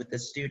discussion with the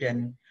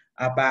student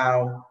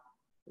about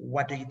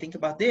what do you think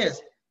about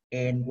this,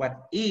 and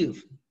what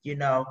if, you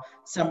know,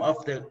 some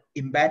of the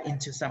embed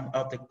into some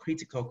of the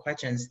critical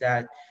questions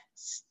that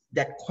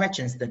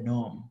questions the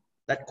norm,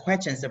 that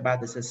questions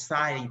about the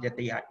society that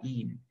they are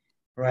in,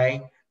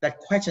 right? That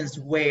questions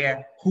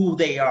where, who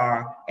they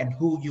are and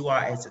who you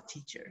are as a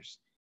teachers,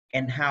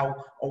 and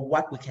how or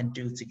what we can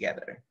do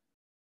together.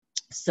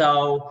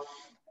 So,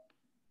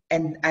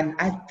 and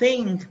I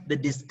think the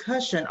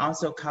discussion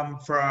also come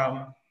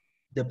from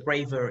the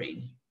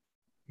bravery,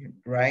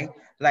 right?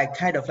 Like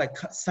kind of like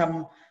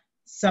some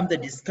of the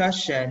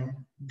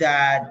discussion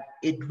that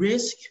it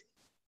risks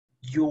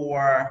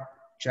your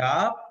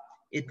job,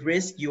 it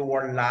risks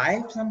your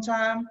life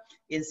sometimes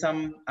in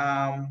some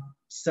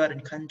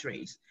certain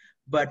countries.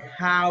 But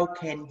how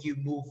can you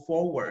move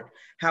forward?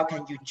 How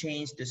can you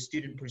change the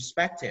student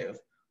perspective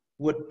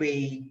would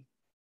be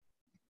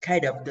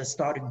kind of the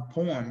starting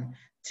point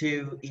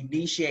to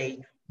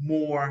initiate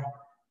more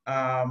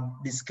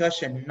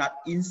discussion, not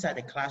inside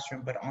the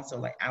classroom, but also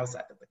like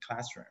outside of the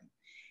classroom.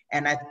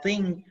 And I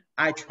think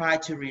I try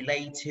to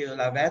relate to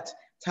Lavette,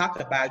 talk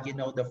about, you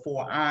know, the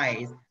 4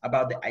 I's,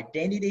 about the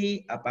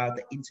identity, about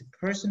the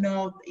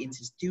interpersonal, the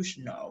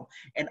institutional,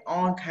 and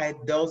all kind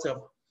of those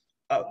of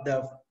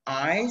the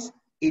I's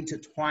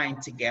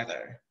intertwined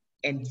together.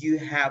 And you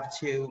have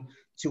to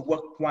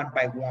work one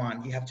by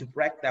one. You have to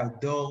break down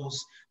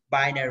those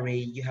binary.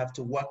 You have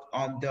to work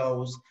on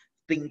those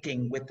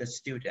thinking with the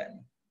student.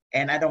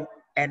 And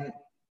and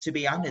to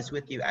be honest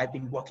with you, I've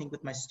been working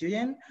with my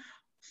student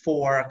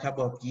for a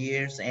couple of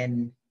years,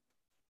 and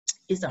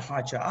it's a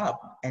hard job.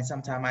 And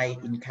sometimes I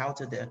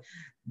encounter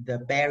the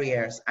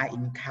barriers, I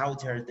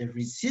encounter the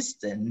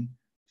resistance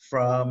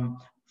from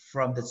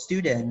the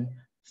student,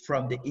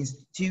 from the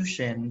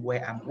institution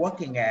where I'm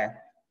working at.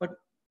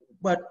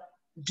 But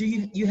do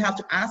you have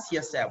to ask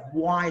yourself,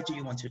 why do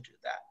you want to do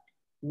that?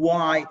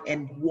 Why,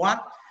 and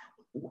what,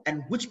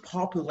 and which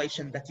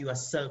population that you are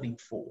serving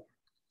for?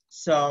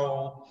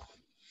 So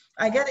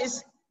I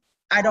guess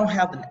I don't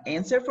have an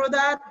answer for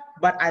that,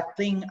 but I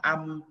think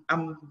I'm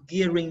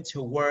gearing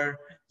toward,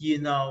 you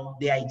know,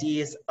 the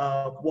ideas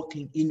of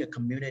working in a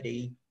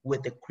community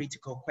with the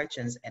critical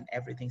questions, and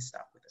everything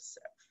starts with the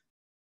self.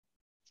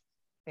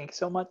 Thanks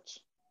so much.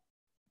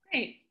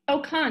 Great.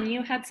 Okan,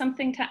 you had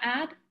something to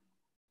add?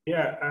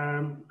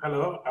 Yeah,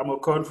 hello, I'm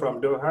Okan from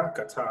Doha,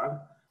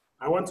 Qatar.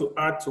 I want to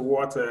add to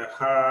what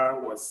Ha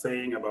was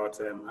saying about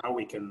how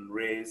we can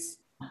raise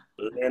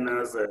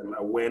learners'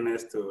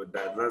 awareness to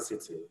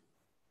diversity.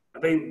 I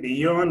think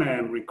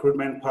beyond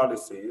recruitment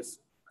policies,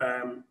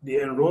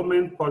 the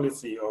enrollment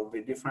policy of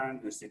the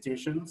different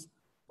institutions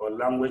or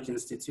language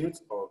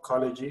institutes or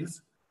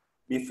colleges,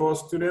 before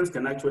students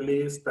can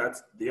actually start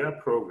their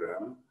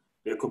program,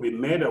 they could be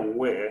made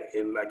aware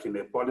in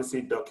a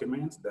policy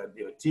document that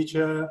your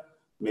teacher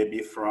may be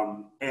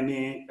from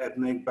any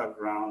ethnic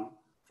background,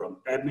 from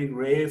ethnic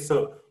race.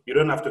 So you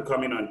don't have to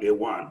come in on day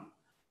one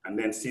and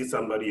then see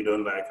somebody you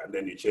don't like and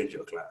then you change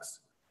your class.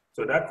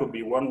 So that could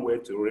be one way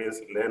to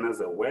raise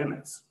learners'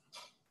 awareness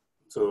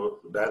to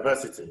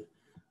diversity.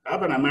 I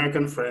have an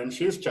American friend,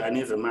 she's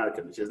Chinese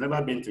American. She's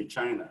never been to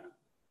China.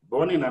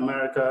 Born in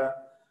America,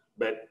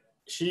 but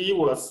she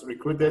was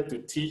recruited to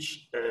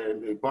teach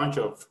a bunch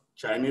of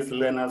Chinese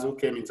learners who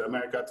came into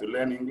America to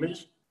learn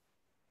English.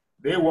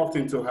 They walked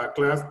into her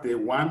class day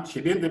one.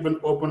 She didn't even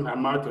open her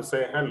mouth to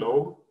say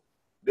hello.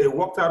 They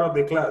walked out of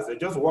the class. They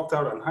just walked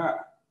out on her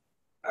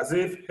as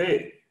if,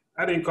 hey,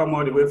 I didn't come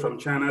all the way from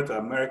China to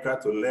America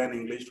to learn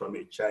English from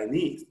a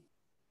Chinese.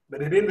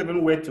 But they didn't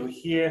even wait to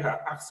hear her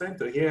accent,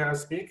 to hear her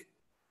speak.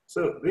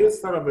 So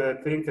this sort of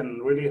a thing can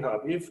really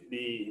help if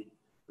the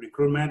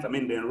recruitment,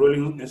 the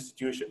enrolling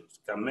institutions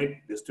can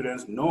make the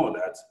students know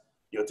that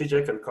your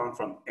teacher can come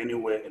from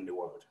anywhere in the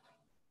world.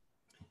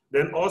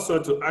 Then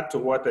also to add to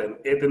what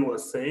Ethan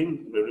was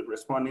saying,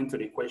 responding to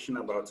the question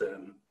about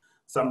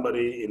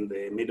somebody in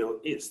the Middle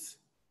East.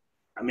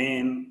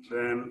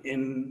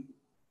 In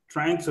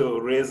trying to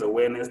raise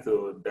awareness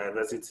to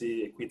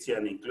diversity, equity,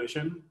 and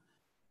inclusion,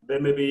 there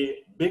may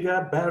be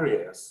bigger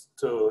barriers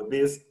to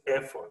this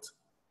effort.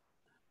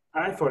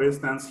 For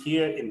instance,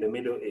 here in the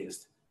Middle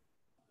East,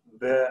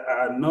 there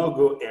are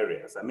no-go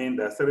areas.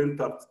 There are certain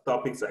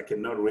topics I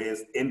cannot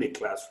raise in the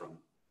classroom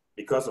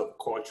because of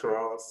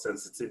cultural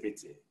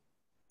sensitivity.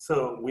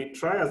 So we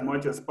try as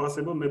much as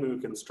possible. Maybe we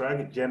can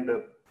strike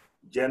gender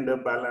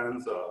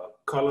balance or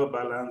color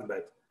balance,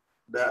 but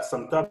there are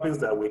some topics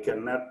that we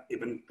cannot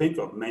even think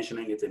of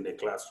mentioning it in the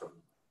classroom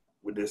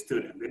with the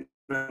student,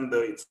 even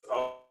though it's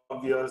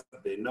obvious,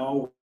 they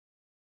know.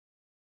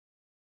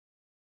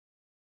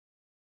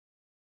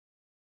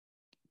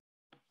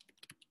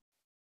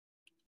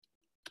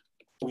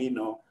 We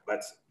know,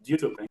 but due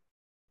to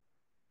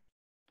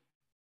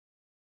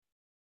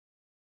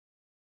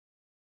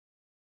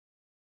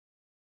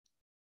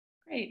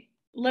Great.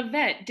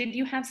 Lavette, did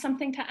you have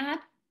something to add?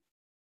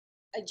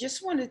 I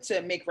just wanted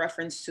to make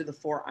reference to the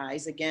 4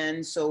 I's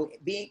again. So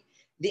being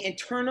the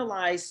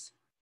internalized,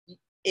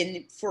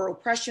 for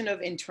oppression of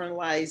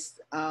internalized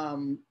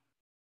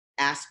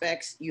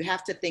aspects, you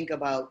have to think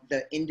about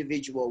the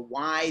individual,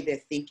 why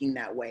they're thinking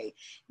that way.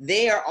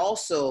 They are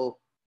also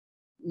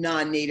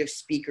non-native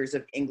speakers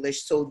of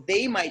English, so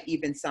they might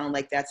even sound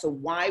like that. So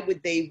why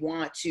would they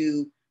want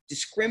to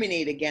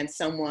discriminate against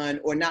someone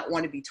or not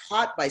want to be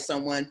taught by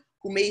someone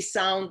who may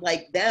sound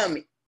like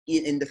them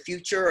in the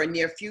future or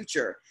near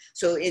future?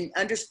 So in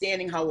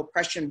understanding how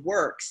oppression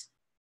works,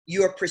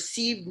 your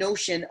perceived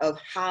notion of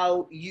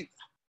how you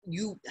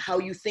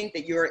think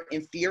that you're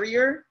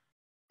inferior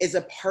is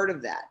a part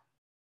of that.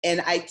 And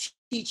I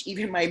teach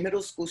even my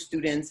middle school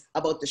students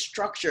about the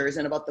structures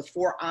and about the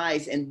 4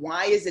 I's and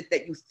why is it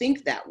that you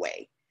think that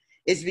way?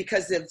 It's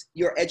because of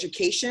your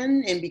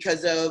education and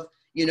because of,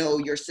 you know,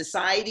 your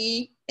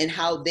society and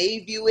how they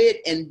view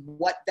it and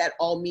what that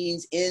all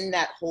means in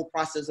that whole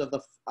process of the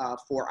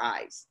 4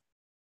 I's.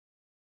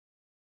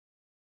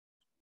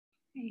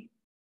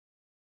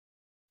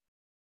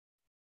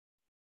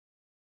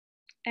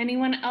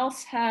 Anyone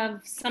else have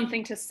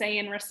something to say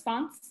in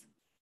response?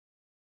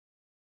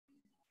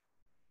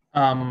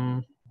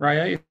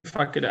 Raya, if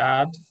I could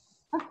add.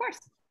 Of course.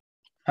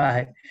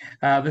 Hi,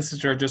 this is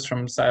Georgios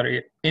from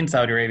Saudi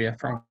Arabia,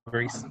 from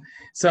Greece.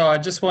 So I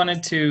just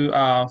wanted to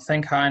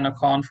thank Hai and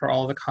Akan for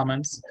all the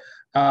comments.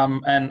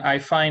 And I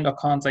find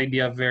Akan's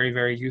idea very,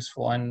 very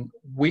useful. And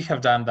we have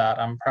done that,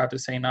 I'm proud to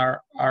say, in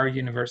our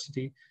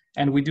university.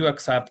 And we do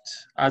accept,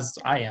 as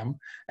I am,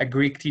 a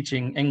Greek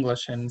teaching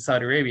English in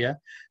Saudi Arabia.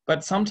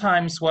 But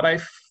sometimes what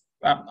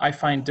I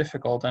find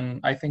difficult,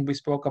 and I think we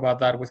spoke about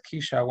that with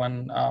Keisha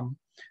when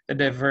the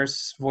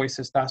Diverse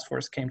Voices Task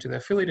Force came to the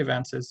affiliate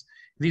events, is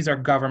these are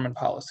government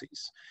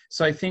policies.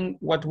 So I think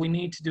what we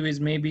need to do is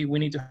maybe we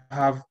need to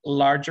have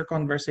larger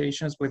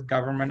conversations with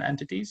government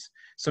entities.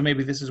 So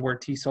maybe this is where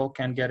TESOL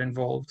can get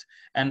involved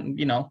and,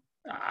 you know,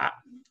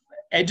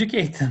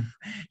 educate them,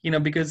 you know,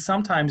 because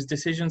sometimes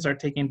decisions are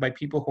taken by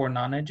people who are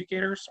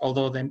non-educators,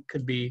 although they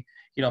could be,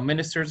 you know,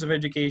 ministers of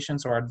education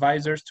or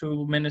advisors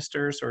to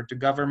ministers or to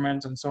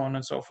governments and so on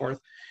and so forth.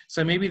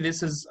 So maybe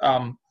this is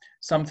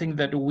something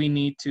that we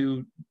need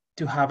to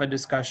have a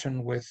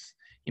discussion with,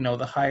 you know,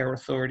 the higher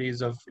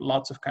authorities of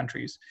lots of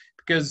countries,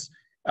 because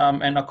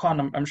and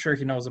Akan, I'm sure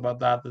he knows about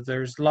that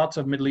there's lots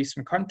of Middle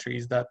Eastern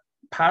countries that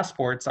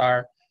passports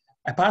are,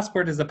 a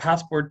passport is a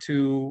passport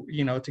to,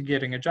 you know, to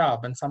getting a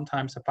job, and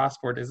sometimes a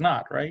passport is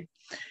not, right?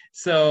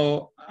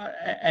 So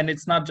and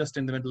it's not just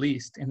in the Middle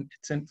East,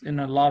 it's in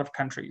a lot of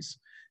countries.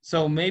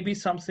 So maybe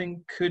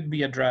something could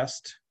be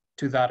addressed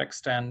to that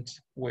extent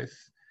with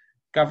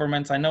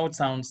governments. I know it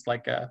sounds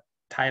like a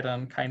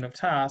titan kind of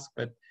task,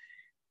 but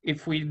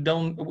if we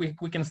don't,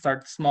 we can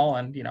start small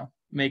and, you know,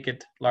 make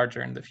it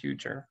larger in the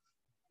future.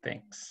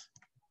 Thanks.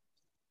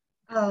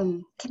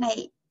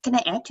 Can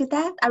I add to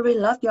that? I really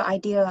love your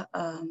idea,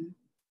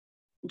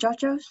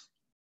 Georgios.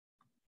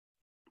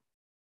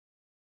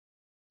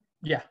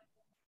 Yeah.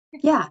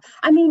 Yeah,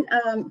 I mean,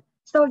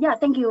 so yeah,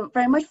 thank you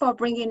very much for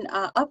bringing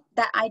up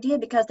that idea,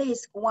 because this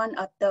is one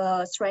of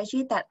the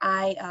strategies that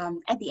I,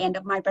 at the end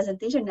of my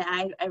presentation,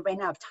 I ran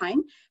out of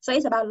time. So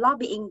it's about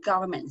lobbying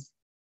governments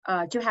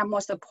to have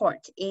more support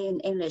in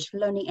English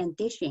learning and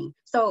teaching.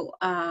 So,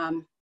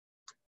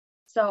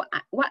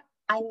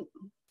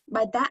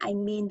 by that I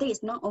mean this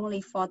is not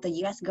only for the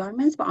U.S.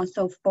 governments, but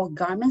also for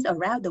governments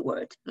around the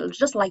world.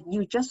 Just like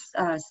you just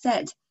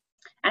said,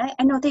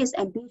 I know this is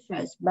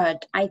ambitious,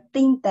 but I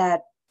think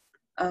that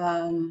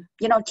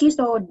you know,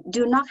 TESOL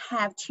do not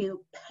have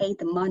to pay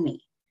the money,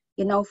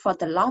 you know, for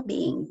the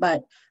lobbying,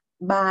 but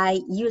by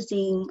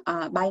using,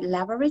 by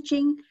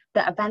leveraging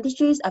the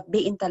advantages of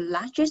being the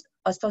largest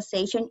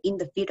association in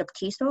the field of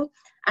TESOL,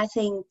 I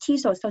think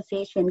TESOL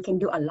Association can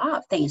do a lot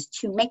of things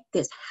to make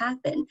this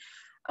happen.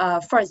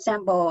 For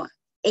example,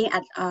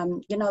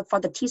 you know, for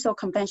the TESOL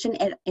convention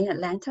in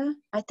Atlanta,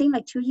 I think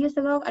like 2 years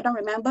ago, I don't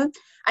remember,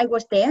 I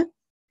was there.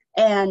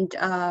 And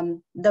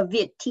the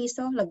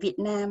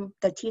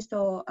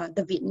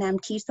Vietnam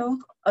TESOL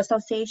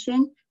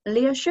Association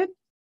leadership,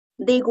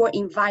 they were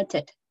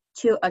invited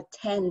to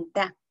attend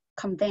that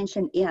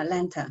convention in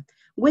Atlanta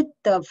with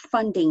the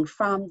funding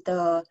from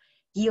the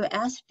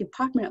U.S.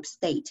 Department of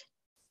State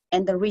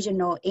and the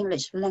Regional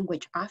English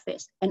Language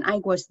Office. And I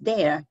was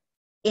there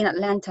in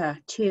Atlanta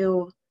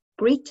to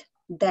greet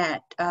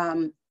that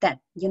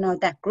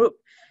that group.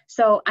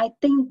 So I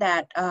think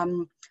that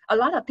a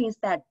lot of things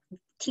that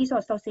TESOL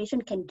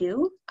Association can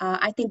do.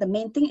 I think the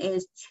main thing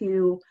is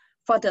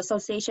for the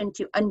association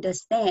to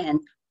understand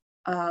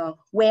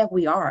where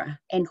we are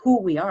and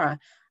who we are.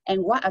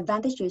 and what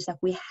advantages that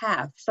we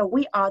have. So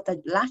we are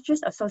the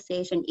largest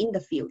association in the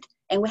field,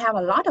 and we have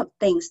a lot of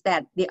things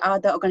that the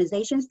other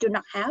organizations do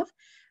not have,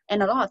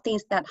 and a lot of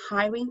things that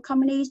hiring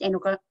companies and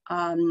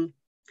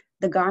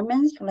the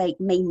governments like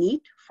may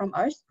need from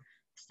us.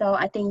 So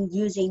I think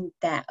using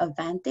that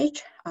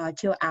advantage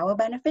to our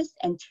benefits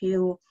and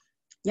to,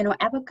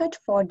 advocate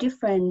for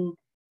different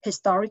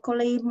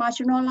historically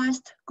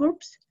marginalized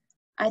groups,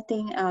 I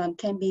think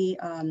can be,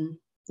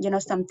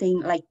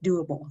 something like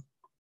doable.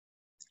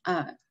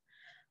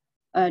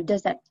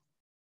 Does that?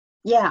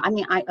 Yeah, I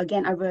mean, I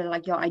really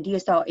like your idea.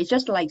 So it's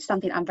just like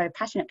something I'm very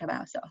passionate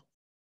about. So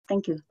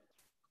thank you.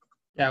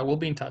 Yeah, we'll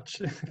be in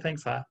touch.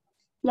 Thanks, Ha.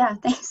 Yeah,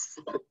 thanks.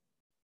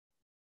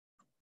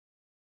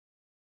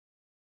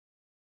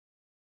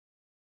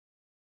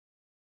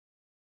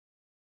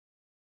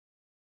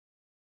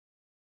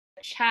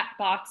 Chat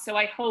box, so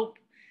I hope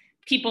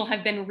people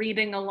have been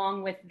reading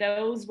along with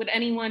those. Would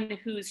anyone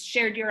who's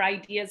shared your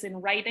ideas in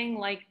writing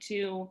like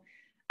to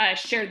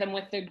share them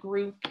with the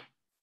group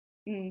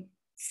and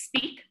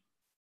speak?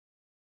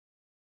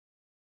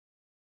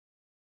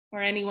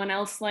 Or anyone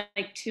else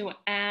like to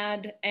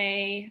add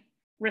a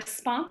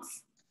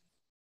response?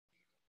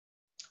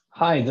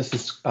 Hi, this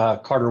is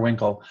Carter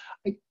Winkle.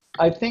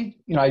 I think,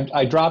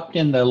 I dropped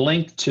in the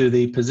link to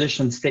the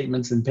position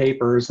statements and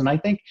papers, and I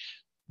think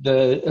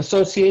the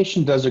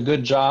association does a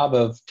good job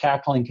of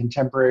tackling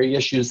contemporary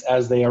issues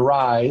as they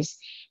arise,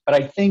 but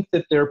I think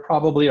that there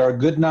probably are a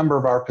good number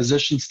of our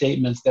position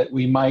statements that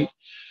we might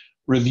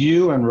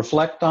review and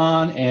reflect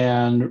on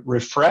and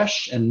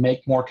refresh and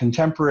make more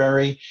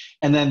contemporary.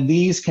 And then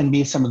these can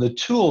be some of the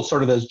tools,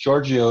 sort of as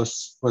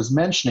Georgios was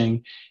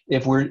mentioning,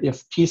 if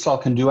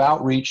TESOL can do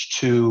outreach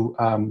to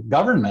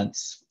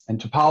governments and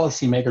to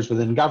policymakers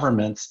within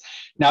governments.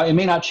 Now, it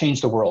may not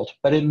change the world,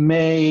 but it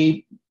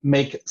may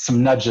make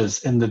some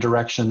nudges in the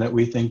direction that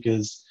we think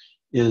is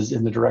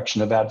in the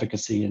direction of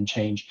advocacy and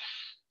change.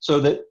 So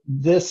that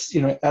this,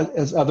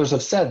 as others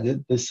have said,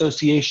 the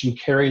association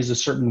carries a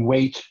certain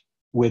weight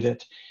with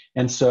it.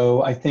 And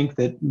so I think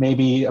that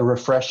maybe a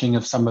refreshing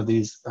of some of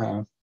these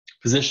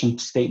position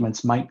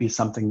statements might be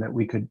something that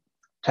we could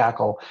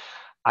tackle.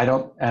 I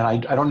don't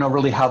know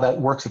really how that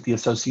works at the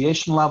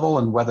association level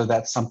and whether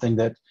that's something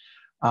that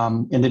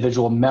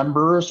individual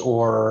members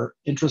or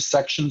interest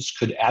sections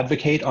could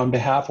advocate on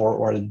behalf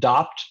or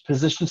adopt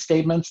position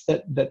statements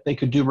that they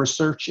could do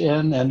research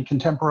in and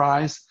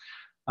contemporize.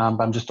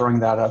 But I'm just throwing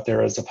that out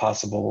there as a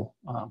possible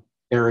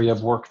area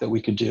of work that we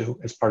could do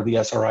as part of the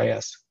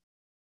SRIS.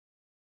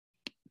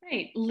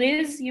 Great.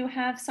 Liz, you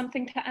have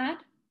something to add?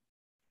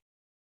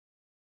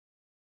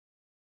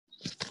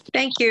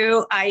 Thank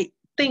you. I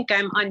think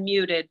I'm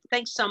unmuted.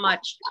 Thanks so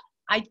much.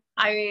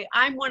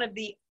 I'm one of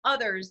the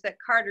others that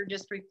Carter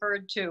just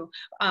referred to,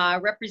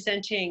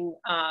 representing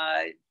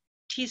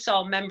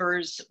TESOL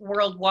members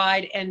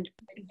worldwide. And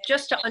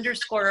just to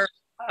underscore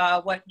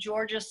what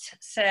Georges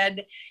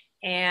said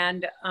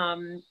and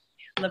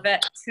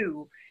Levette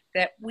too,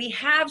 that we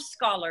have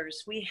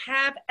scholars, we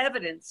have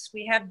evidence,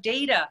 we have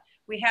data,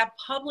 we have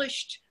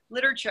published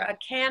literature, a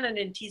canon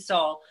in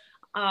TESOL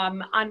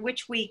on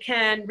which we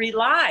can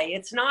rely.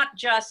 It's not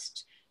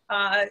just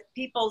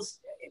people's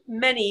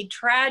many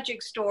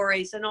tragic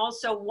stories and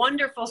also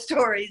wonderful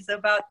stories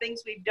about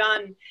things we've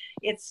done.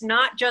 It's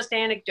not just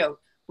anecdote.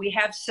 We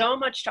have so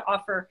much to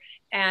offer,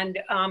 and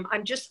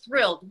I'm just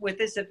thrilled with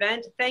this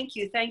event. Thank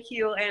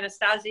you,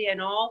 Anastasia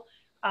and all.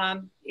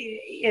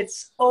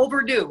 It's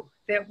overdue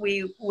that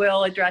we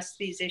will address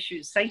these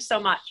issues. Thanks so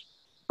much.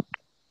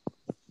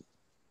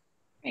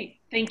 Great,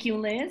 thank you,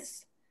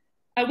 Liz.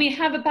 We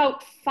have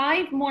about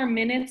 5 more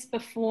minutes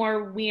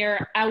before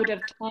we're out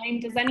of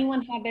time. Does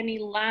anyone have any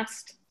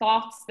last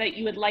thoughts that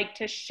you would like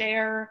to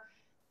share?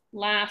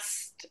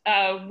 Last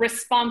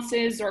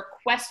responses or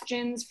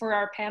questions for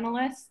our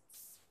panelists?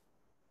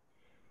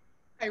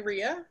 Hi,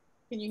 Ria.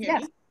 Can you hear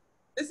me?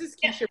 This is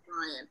Keisha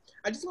Bryan.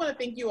 I just want to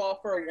thank you all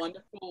for a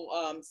wonderful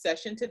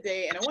session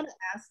today. And I want to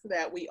ask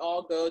that we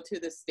all go to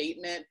the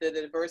statement, the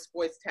Diverse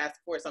Voice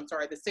Task Force,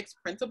 the 6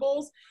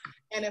 principles.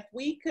 And if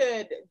we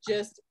could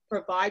just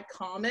provide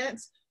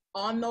comments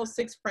on those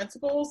 6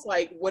 principles,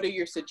 like what are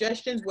your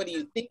suggestions? What do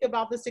you think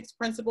about the 6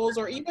 principles?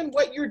 Or even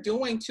what you're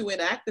doing to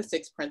enact the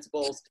 6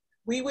 principles,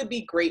 we would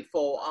be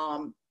grateful.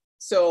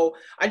 So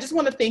I just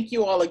want to thank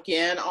you all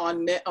again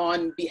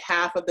on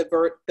behalf of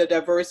the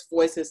Diverse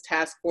Voices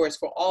Task Force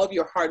for all of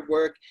your hard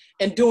work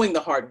and doing the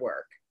hard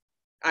work.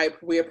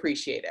 We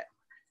appreciate it.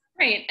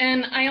 Great,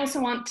 and I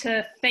also want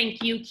to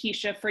thank you,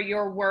 Keisha, for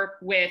your work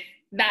with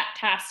that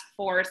task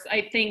force.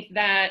 I think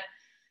that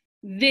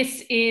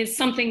this is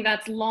something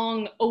that's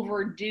long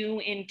overdue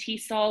in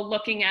TESOL,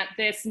 looking at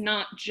this,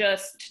 not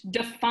just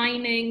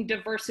defining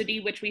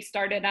diversity, which we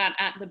started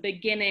at the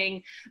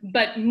beginning,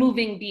 but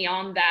moving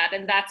beyond that.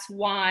 And that's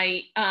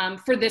why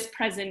for this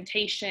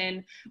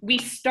presentation, we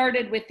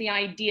started with the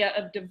idea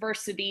of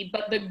diversity,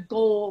 but the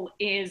goal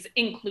is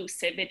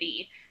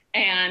inclusivity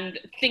and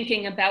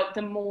thinking about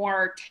the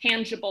more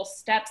tangible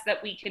steps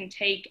that we can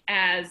take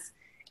as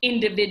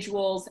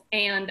individuals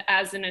and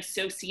as an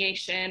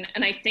association.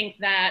 And I think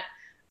that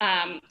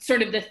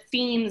sort of the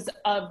themes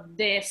of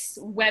this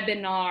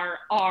webinar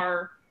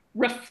are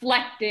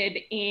reflected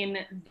in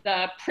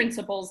the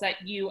principles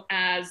that you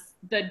as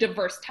the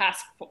Diverse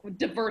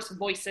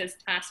Voices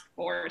Task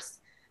Force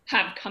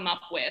have come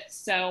up with.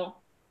 So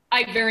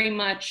I very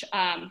much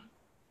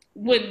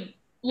would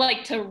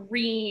like to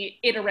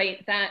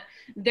reiterate that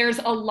there's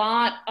a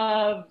lot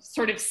of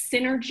sort of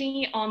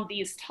synergy on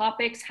these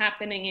topics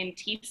happening in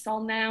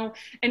TESOL now,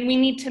 and we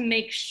need to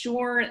make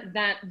sure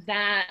that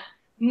that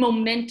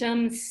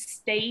momentum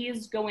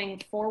stays going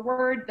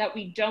forward, that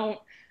we don't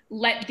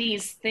let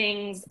these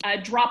things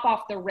drop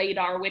off the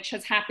radar, which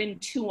has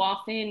happened too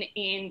often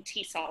in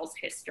TESOL's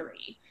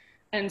history.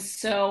 And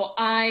so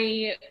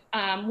I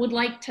would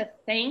like to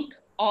thank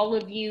all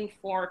of you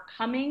for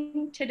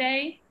coming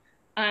today.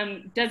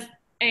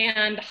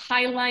 And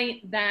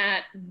highlight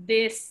that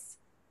this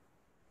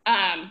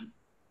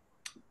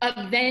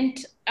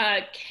event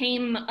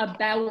came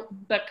about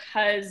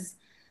because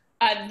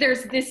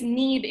there's this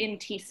need in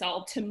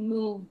TESOL to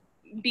move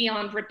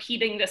beyond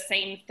repeating the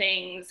same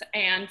things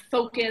and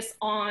focus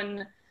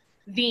on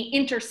the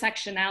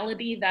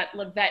intersectionality that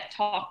Livette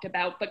talked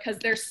about, because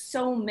there's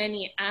so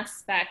many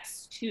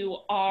aspects to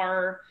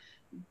our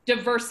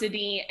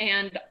diversity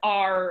and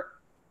our,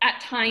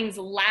 at times,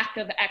 lack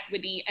of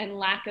equity and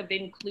lack of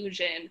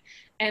inclusion.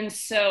 And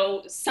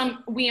so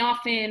we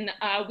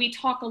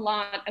talk a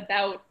lot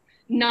about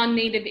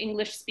non-native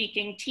English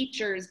speaking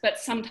teachers, but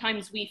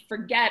sometimes we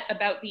forget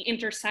about the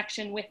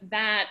intersection with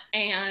that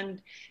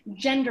and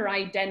gender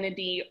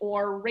identity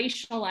or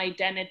racial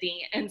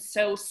identity. And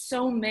so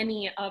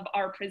many of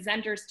our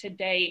presenters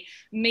today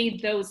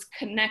made those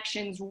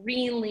connections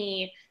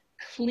really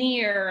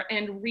clear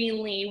and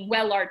really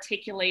well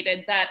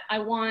articulated, that I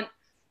want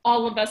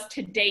all of us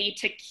today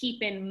to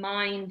keep in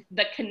mind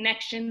the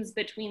connections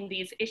between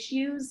these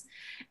issues.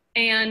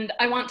 And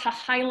I want to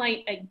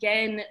highlight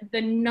again the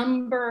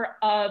number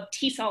of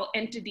TESOL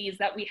entities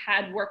that we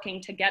had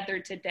working together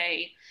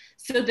today.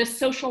 So the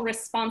social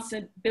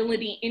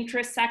responsibility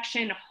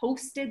intersection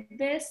hosted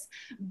this,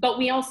 but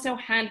we also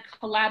had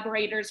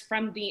collaborators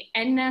from the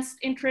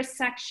NNEST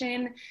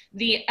intersection,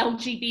 the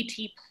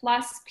LGBT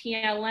plus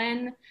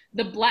PLN,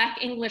 the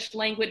Black English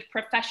Language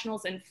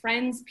Professionals and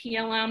Friends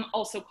PLM,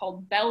 also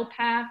called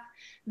BELPAF,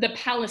 the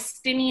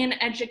Palestinian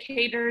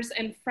Educators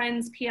and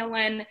Friends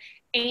PLN,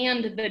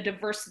 and the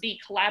Diversity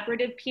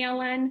Collaborative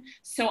PLN.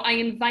 So I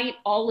invite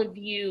all of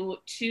you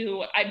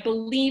to, I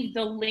believe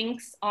the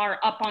links are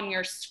up on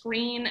your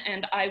screen,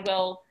 and I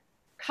will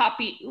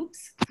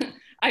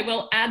I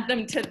will add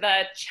them to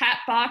the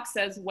chat box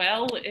as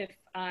well, if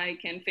I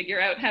can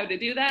figure out how to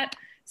do that,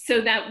 so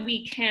that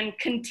we can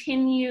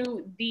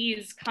continue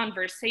these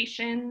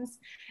conversations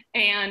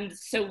and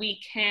so we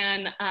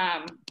can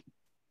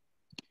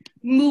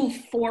move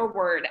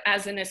forward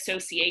as an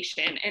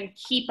association and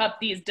keep up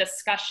these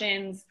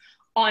discussions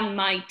on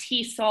my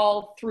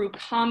TESOL through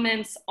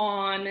comments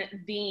on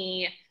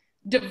the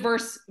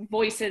Diverse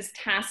Voices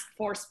Task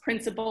Force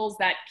principles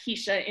that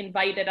Keisha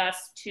invited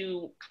us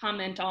to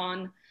comment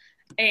on,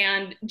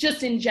 and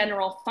just in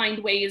general,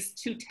 find ways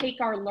to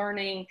take our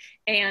learning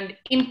and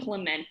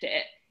implement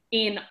it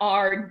in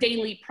our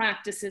daily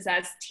practices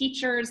as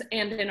teachers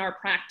and in our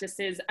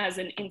practices as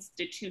an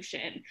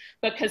institution,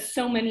 because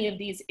so many of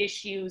these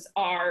issues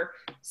are,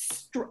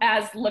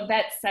 as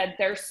Livette said,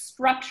 they're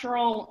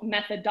structural,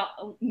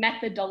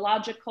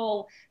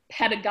 methodological,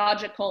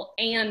 pedagogical,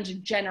 and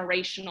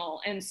generational.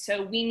 And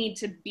so we need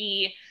to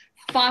be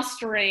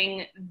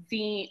fostering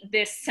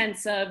this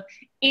sense of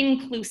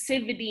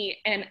inclusivity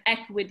and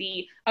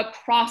equity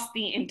across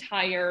the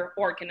entire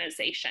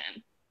organization.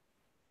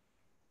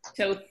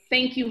 So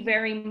thank you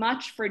very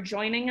much for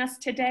joining us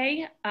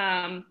today.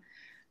 And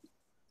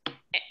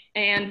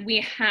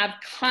we have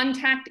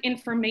contact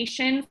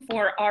information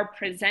for our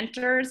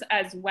presenters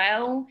as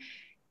well.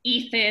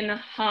 Ethan,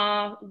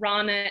 Ha,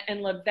 Rana, and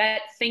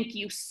Livette, thank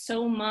you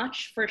so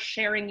much for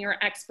sharing your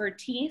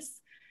expertise.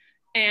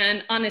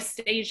 And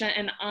Anastasia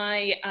and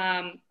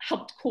I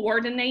helped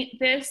coordinate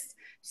this.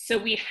 So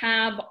we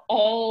have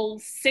all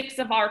 6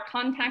 of our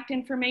contact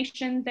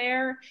information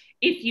there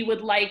if you would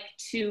like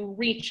to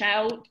reach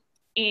out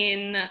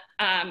in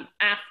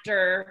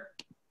after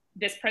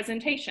this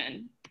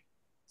presentation.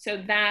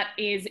 So that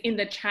is in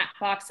the chat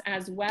box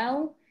as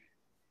well.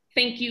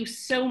 Thank you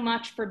so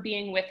much for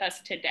being with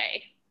us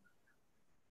today.